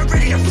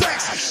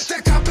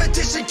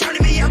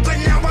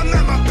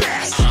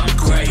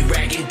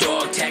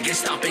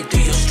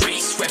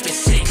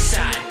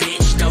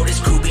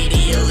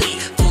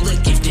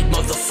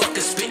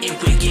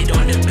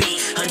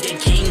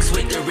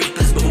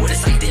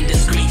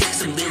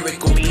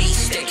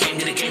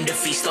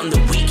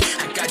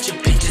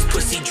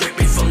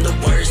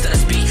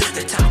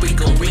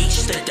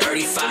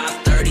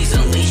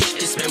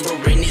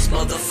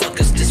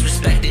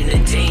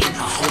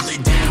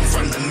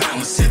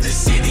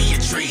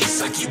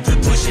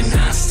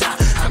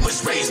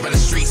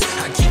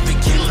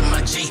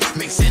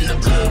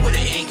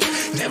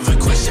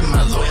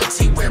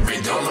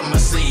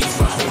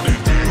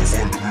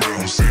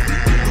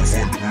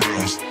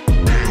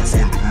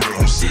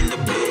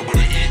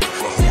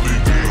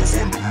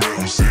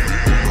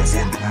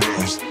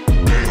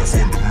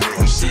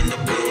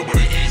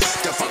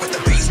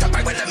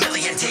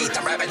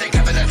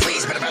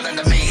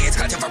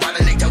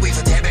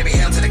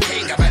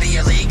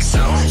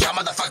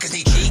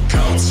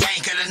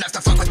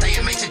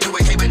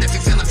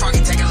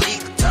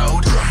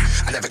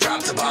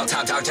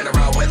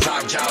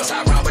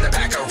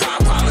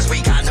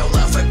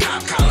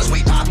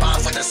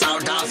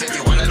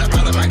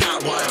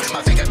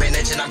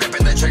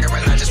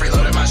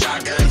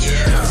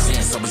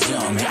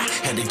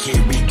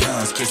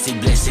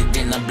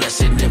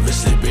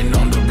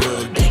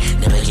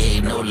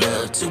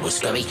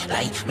scrubby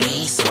like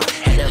me. So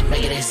I had to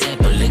make an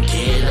example and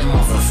get them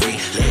all for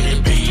free. Let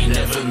it be,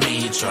 never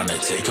me,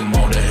 tryna take them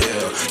all to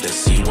hell. Let's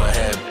see what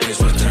happens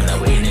when turn that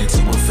win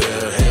into a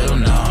fail. Hell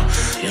nah,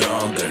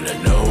 y'all gonna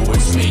know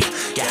it's me.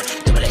 Got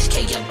double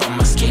HK up on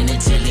my skin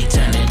until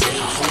eternity.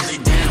 I hold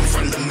it down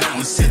from the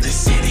mountains to the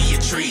city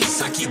of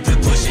trees. I keep it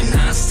pushing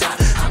non-stop.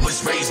 I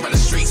was raised by the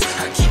streets.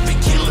 I keep it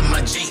killing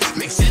my G,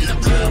 mixing the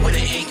blood with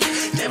the ink.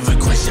 Never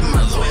question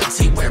my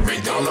loyalty, wear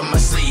it all on my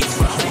sleeve.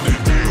 But hold it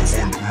down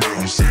from the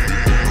mountains, set it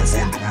down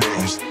from the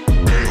mountains,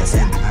 down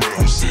from the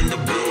mountains, in the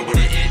blood with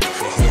the ink.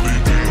 But hold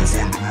it down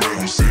from the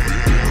mountains, set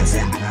it down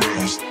from the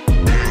mountains,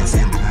 down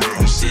from the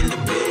mountains, in the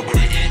blood with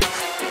the ink.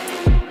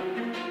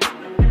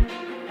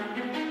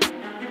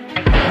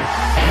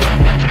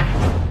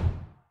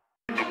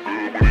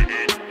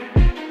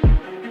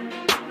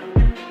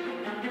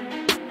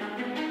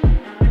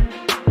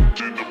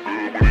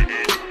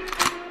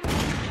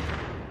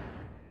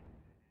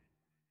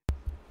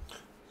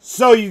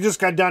 So you just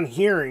got done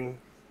hearing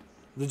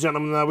the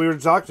gentleman that we were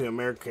talking to,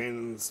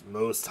 Americans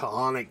Most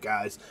Haunted,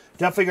 guys.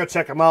 Definitely go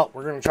check them out.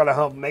 We're going to try to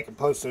help make a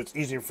post so it's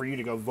easier for you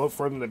to go vote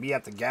for them to be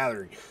at the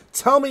gathering.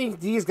 Tell me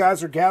these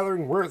guys are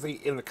gathering worthy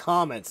in the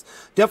comments.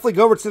 Definitely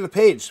go over to the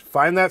page.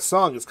 Find that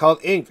song. It's called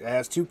Inked. It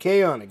has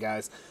 2K on it,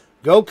 guys.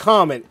 Go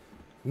comment.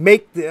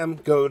 Make them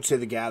go to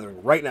the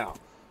gathering right now.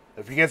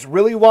 If you guys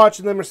really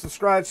watching them or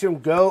subscribe to them,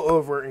 go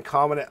over and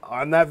comment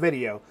on that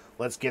video.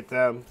 Let's get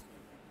them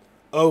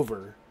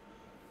over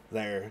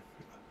there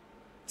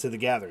to the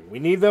gathering. We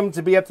need them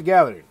to be at the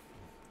gathering.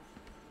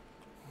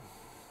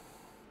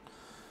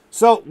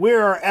 So we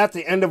are at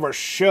the end of our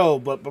show,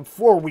 but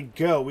before we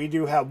go, we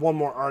do have one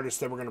more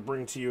artist that we're going to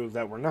bring to you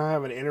that we're not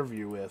having an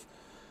interview with,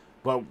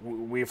 but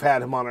we've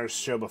had him on our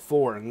show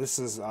before, and this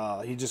is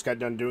he just got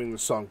done doing the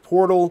song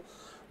Portal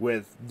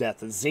with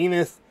Death of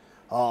Zenith.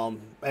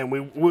 And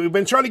we've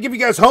been trying to give you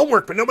guys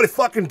homework, but nobody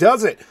fucking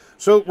does it.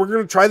 So we're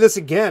going to try this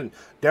again.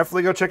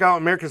 Definitely go check out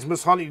America's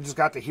Most Haunted. You just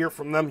got to hear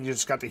from them. You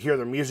just got to hear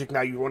their music.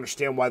 Now you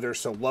understand why they're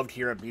so loved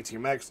here at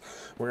BTMX.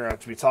 We're going to have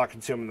to be talking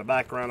to them in the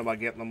background about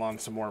getting them on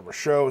some more of our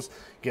shows,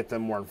 get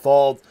them more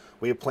involved.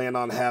 We plan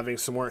on having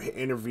some more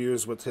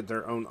interviews with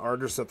their own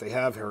artists that they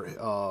have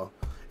here,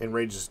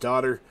 Enrage's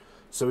daughter.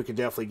 So we can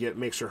definitely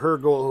make sure her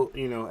goal,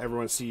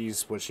 everyone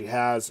sees what she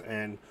has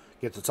and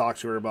get to talk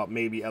to her about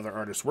maybe other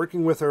artists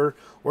working with her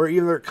or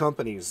either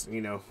companies,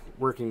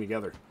 working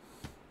together.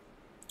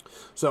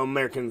 So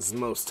Americans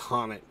Most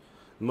Haunted,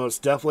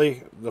 most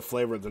definitely the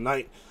flavor of the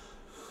night.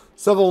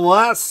 So the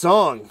last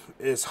song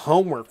is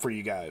homework for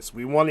you guys.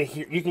 We want to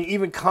hear, you can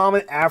even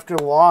comment after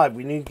live.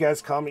 We need you guys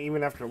to comment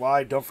even after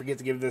live. Don't forget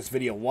to give this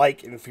video a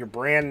like. And if you're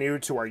brand new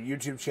to our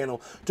YouTube channel,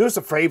 do us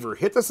a favor.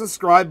 Hit the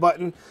subscribe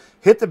button.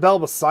 Hit the bell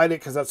beside it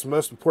because that's the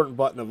most important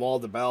button of all,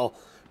 the bell.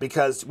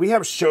 Because we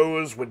have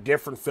shows with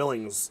different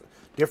fillings,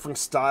 different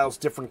styles,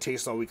 different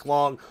tastes all week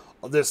long.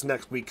 This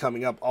next week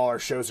coming up, all our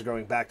shows are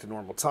going back to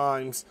normal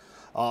times.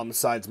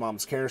 Besides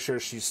Mom's Care Show,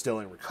 she's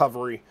still in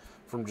recovery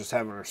from just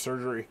having her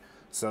surgery.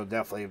 So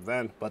definitely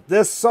then. But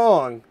this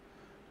song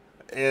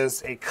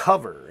is a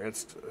cover.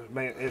 It's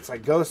a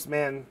Ghost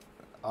Main,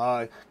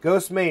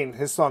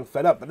 his song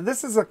Fed Up. But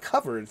this is a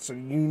cover. It's a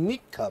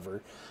unique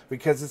cover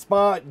because it's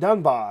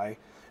done by...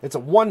 It's a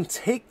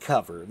one-take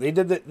cover. They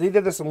did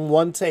this in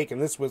one take,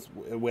 and this was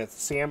with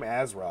Sam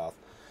Azroth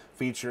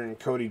featuring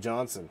Cody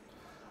Johnson.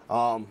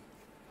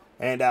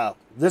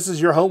 This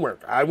is your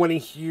homework. I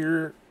want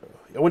you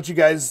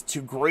guys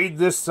to grade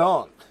this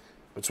song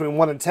between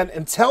 1 and 10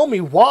 and tell me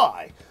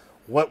why.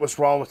 What was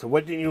wrong with it?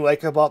 What didn't you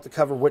like about the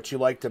cover? What you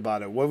liked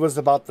about it? What was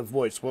about the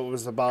voice? What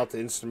was about the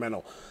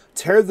instrumental?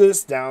 Tear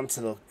this down to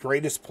the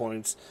greatest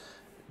points,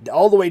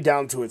 all the way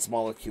down to its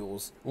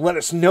molecules. Let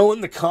us know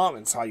in the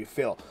comments how you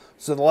feel.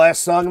 So the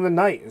last song of the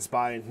night is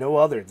by no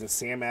other than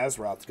Sam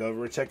Azroth. Go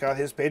over and check out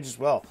his page as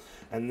well.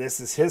 And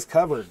this is his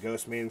cover,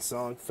 Ghostman's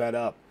song, Fed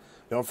Up.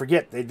 Don't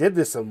forget, they did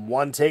this in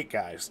one take,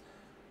 guys.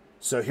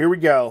 So here we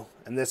go.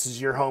 And this is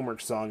your homework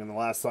song and the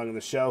last song of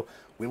the show.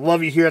 We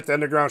love you here at the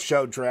Underground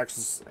Show.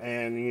 Drex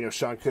and,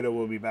 Sean Kudo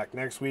will be back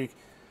next week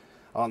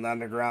on the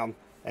Underground.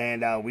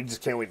 And we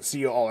just can't wait to see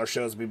you. All our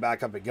shows will be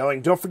back up and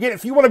going. Don't forget,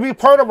 if you want to be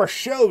part of our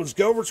shows,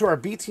 go over to our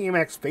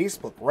BTMX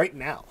Facebook right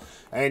now.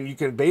 And you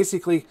can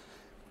basically...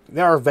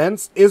 Our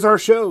events is our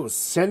shows.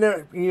 Send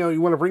it, you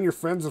want to bring your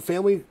friends and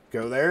family,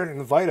 go there and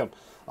invite them.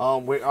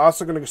 We're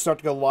also going to start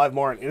to go live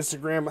more on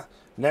Instagram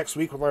next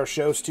week with our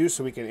shows too,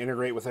 so we can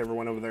integrate with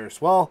everyone over there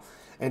as well.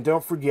 And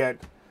don't forget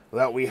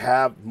that we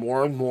have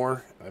more and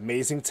more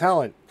amazing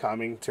talent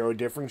coming to our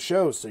different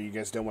shows, so you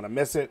guys don't want to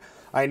miss it.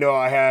 I know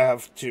I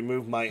have to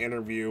move my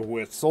interview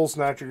with Soul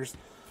Snatchers,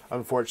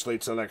 unfortunately,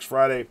 till next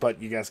Friday,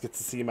 but you guys get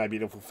to see my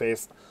beautiful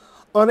face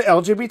on an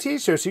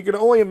LGBT show, so you can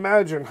only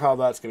imagine how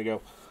that's going to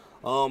go.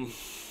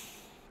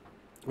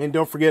 And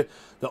don't forget,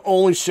 the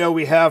only show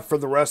we have for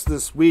the rest of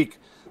this week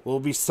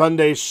will be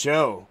Sunday's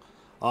show,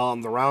 the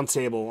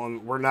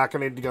roundtable. We're not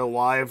going to go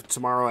live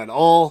tomorrow at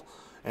all,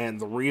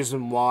 and the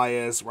reason why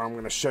is I'm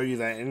going to show you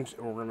that.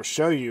 We're going to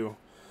show you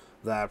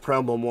that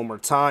promo one more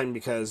time,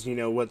 because you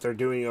know what they're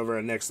doing over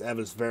at Next Ev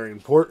is very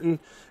important.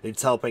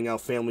 It's helping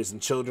out families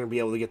and children be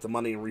able to get the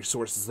money and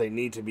resources they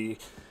need to be,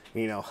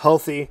 you know,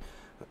 healthy.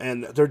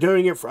 And they're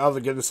doing it for out of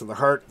the goodness of the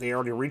heart. They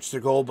already reached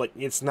their goal, but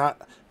it's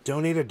not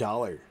donate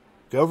 $1.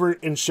 Go over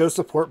and show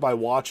support by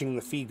watching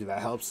the feed.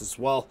 That helps as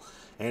well.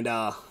 And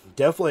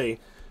definitely,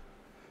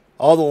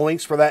 all the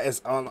links for that is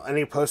on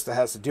any post that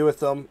has to do with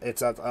them.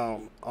 It's at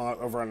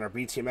over on our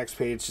BTMX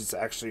page. It's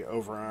actually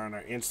over on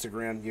our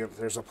Instagram.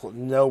 There's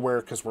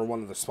nowhere, because we're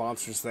one of the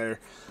sponsors there,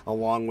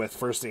 along with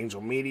First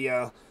Angel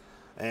Media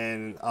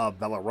and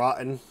Bella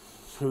Rotten,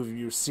 who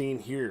you've seen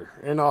here,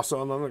 and also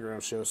on the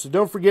Underground show. So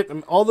don't forget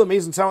all the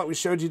amazing talent we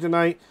showed you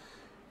tonight.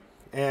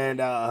 And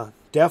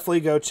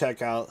definitely go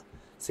check out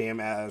Sam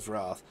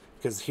Azeroth,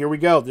 because here we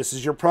go. This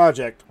is your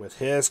project with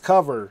his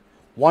cover,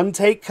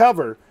 one-take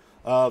cover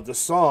of the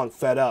song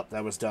Fed Up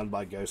that was done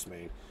by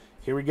Ghostman.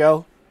 Here we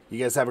go. You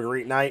guys have a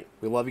great night.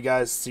 We love you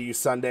guys. See you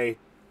Sunday.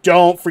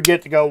 Don't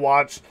forget to go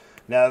watch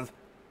Next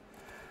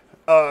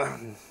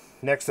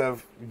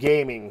of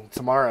Gaming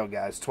tomorrow,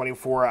 guys.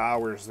 24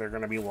 hours. They're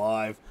going to be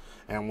live.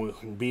 And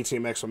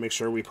BTMX will make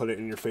sure we put it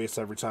in your face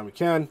every time we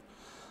can.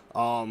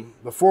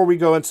 Before we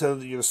go into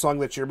the song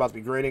that you're about to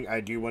be grading, I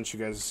do want you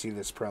guys to see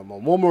this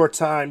promo one more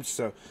time,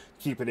 so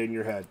keep it in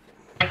your head.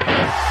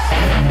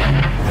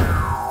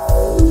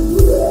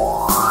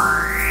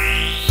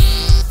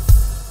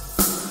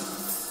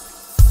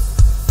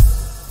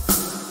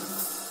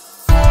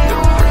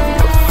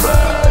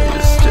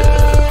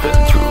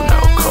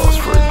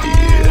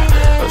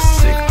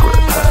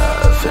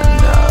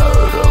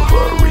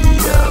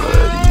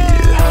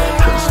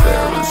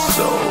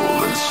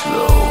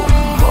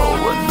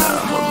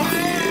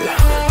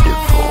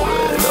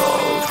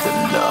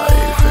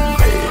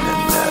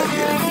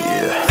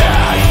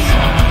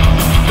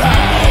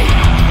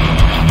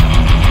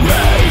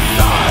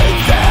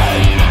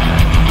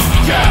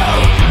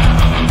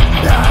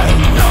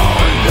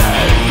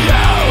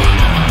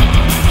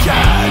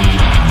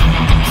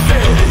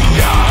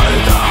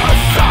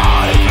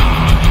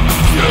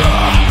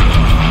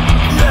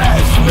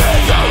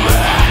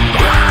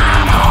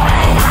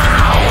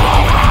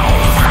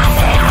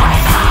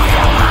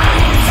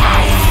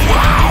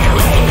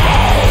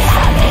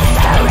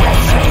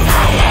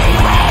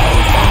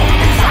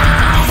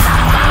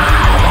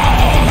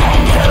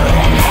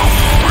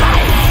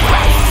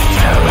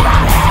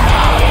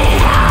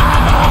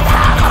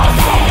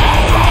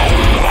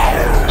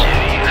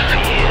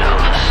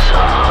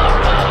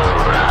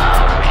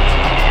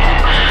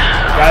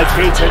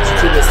 Pay attention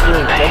to this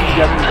link,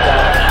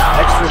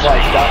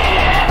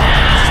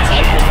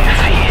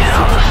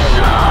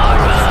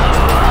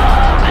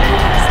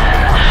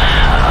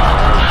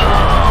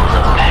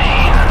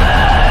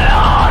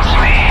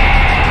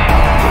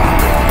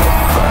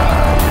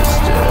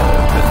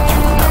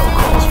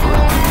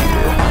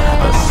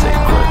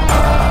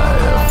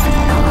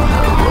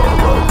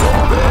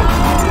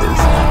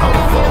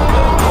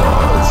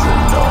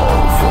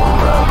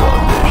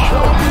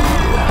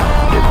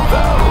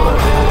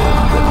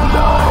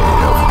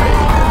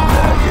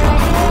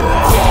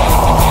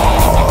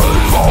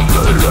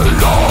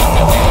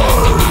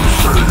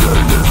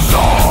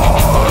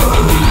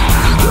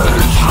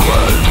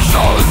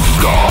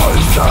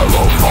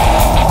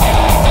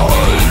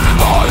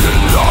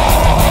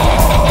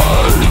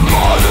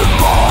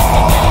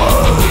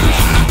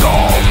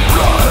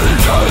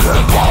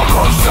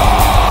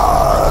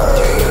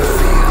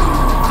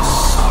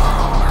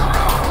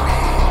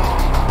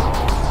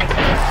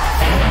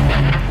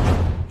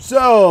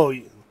 So,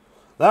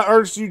 that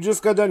artist you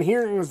just got done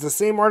hearing was the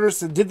same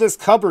artist that did this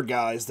cover,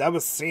 guys. That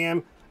was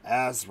Sam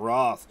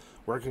Azeroth,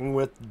 working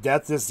with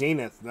Death to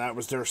Zenith. That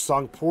was their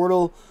song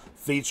Portal,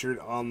 featured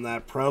on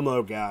that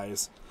promo,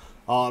 guys.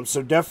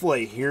 So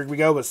definitely, here we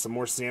go with some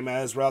more Sam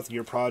Azeroth,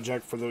 your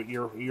project for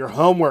your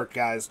homework,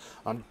 guys.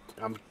 I'm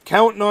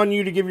counting on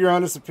you to give your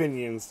honest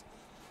opinions.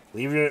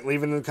 Leave it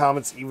in the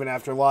comments even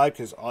after live,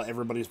 because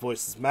everybody's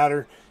voices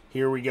matter.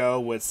 Here we go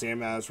with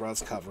Sam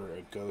Azeroth's cover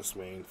of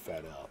Ghostman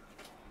Fed Up.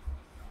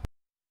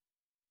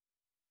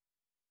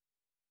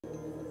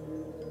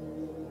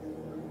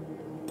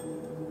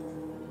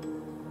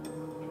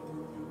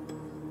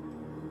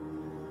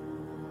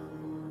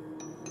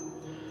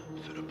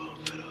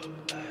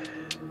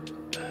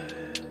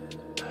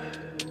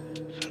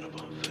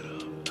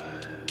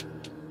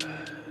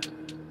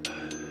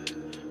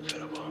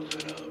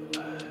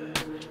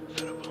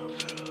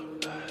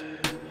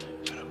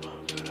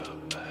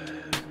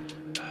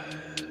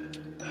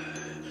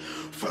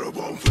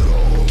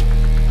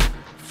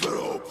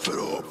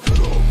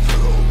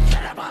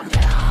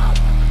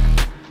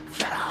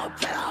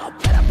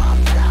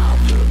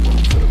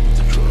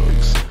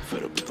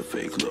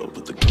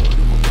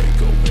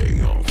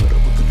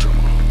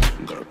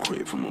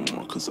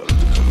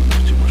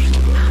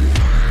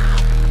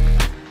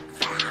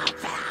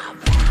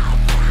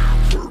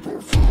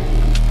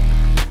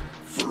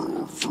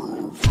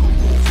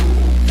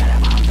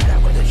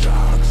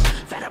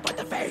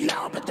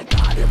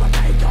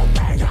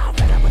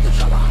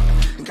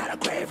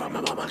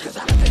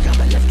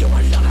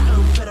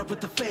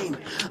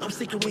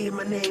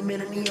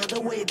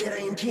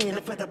 can.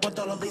 I'm fed up with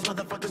all of these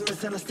motherfuckers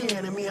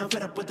misunderstanding me. I'm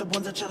fed up with the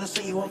ones that try to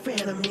say you a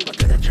fan of me, but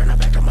then I turn it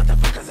back on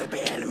motherfuckers that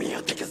ban me.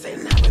 I think I say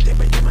now with it,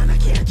 but you man, I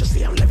can't just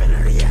see I'm living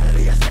in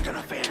reality. I'm stuck in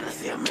a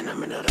fantasy. I'm in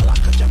the lock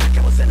of back.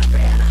 I was in a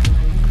van.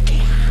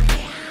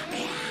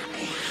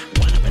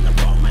 One up in the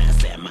wrong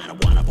mindset, mine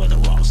one up with the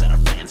wrong set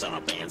of fans on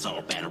a band,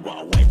 so bad and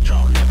raw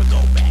withdraw, never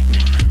go back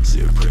now.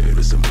 Say a prayer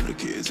to some of the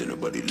kids. Ain't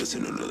nobody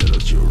listening to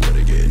that. You're right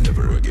again,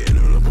 never again.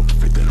 I'm a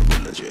perfect in a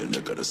religion. I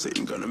gotta say,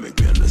 ain't gonna make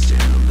me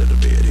understand. I'm the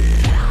bed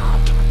in.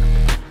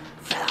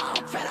 Fed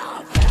up, fed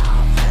up, fed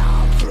up,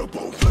 fed up, fed up,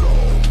 fed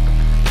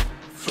up,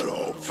 fed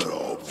up, fed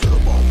up, fed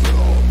up, fed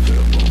up, fed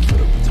up,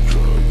 fed up with the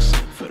drugs,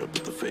 fed up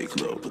with the fake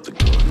love, with the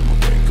gun in my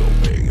brain go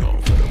bang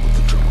on, fed up with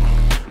the drama.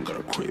 I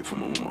gotta crave for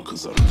my mama,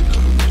 cause I don't think I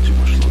can make too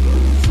much longer.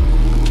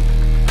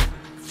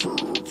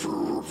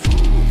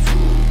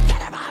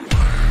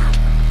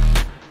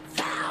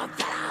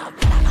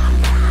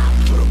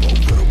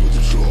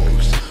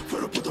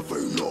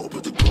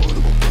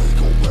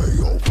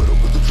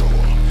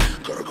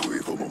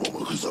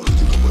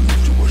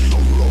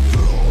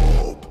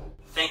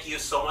 Thank you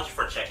so much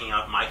for checking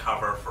out my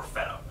cover for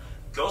Fed Up.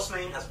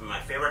 Ghostmane has been my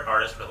favorite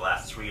artist for the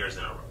last 3 years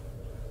in a row.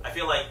 I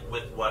feel like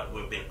with what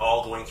we've been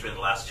all going through in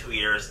the last 2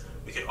 years,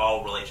 we could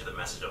all relate to the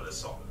message of this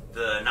song.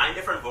 The 9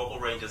 different vocal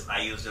ranges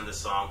I used in this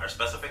song are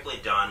specifically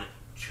done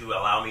to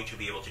allow me to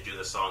be able to do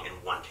this song in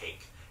one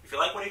take. If you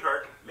like what you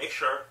heard, make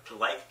sure to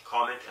like,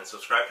 comment, and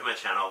subscribe to my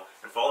channel,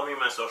 and follow me on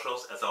my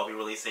socials as I'll be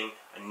releasing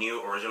a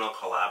new original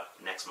collab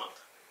next month.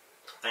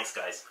 Thanks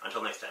guys,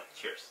 until next time,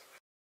 cheers.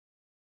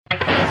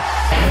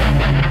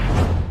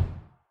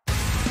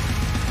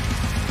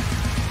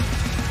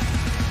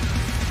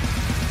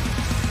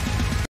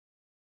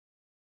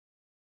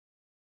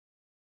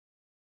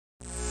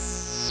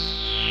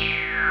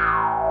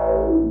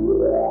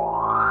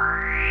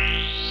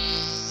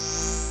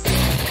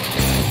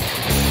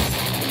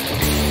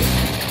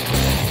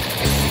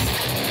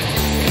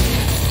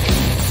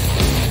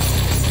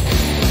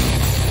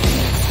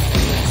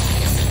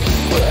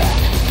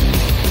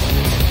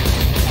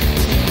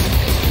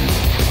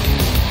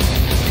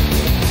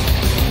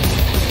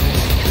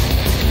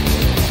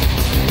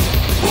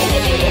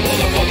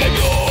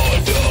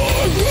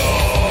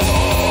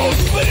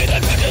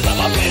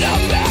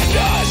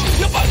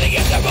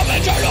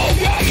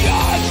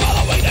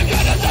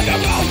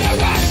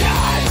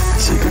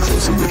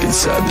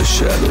 Inside the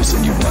shadows,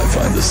 and you might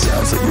find the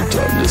sounds that your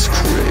darkness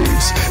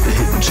craves. The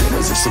hidden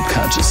channels of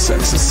subconscious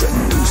senses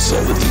setting loose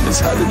all the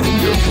demons hiding in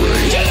your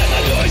brain. Get in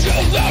the noise,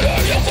 you'll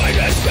louder, you'll find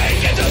it,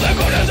 speak into the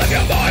corners of